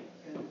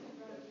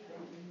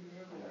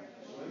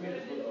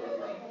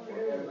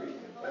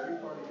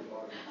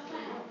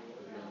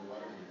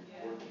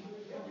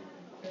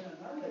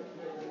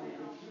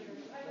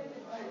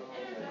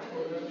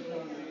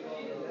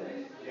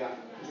 Yeah,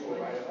 just go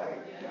right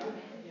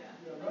up.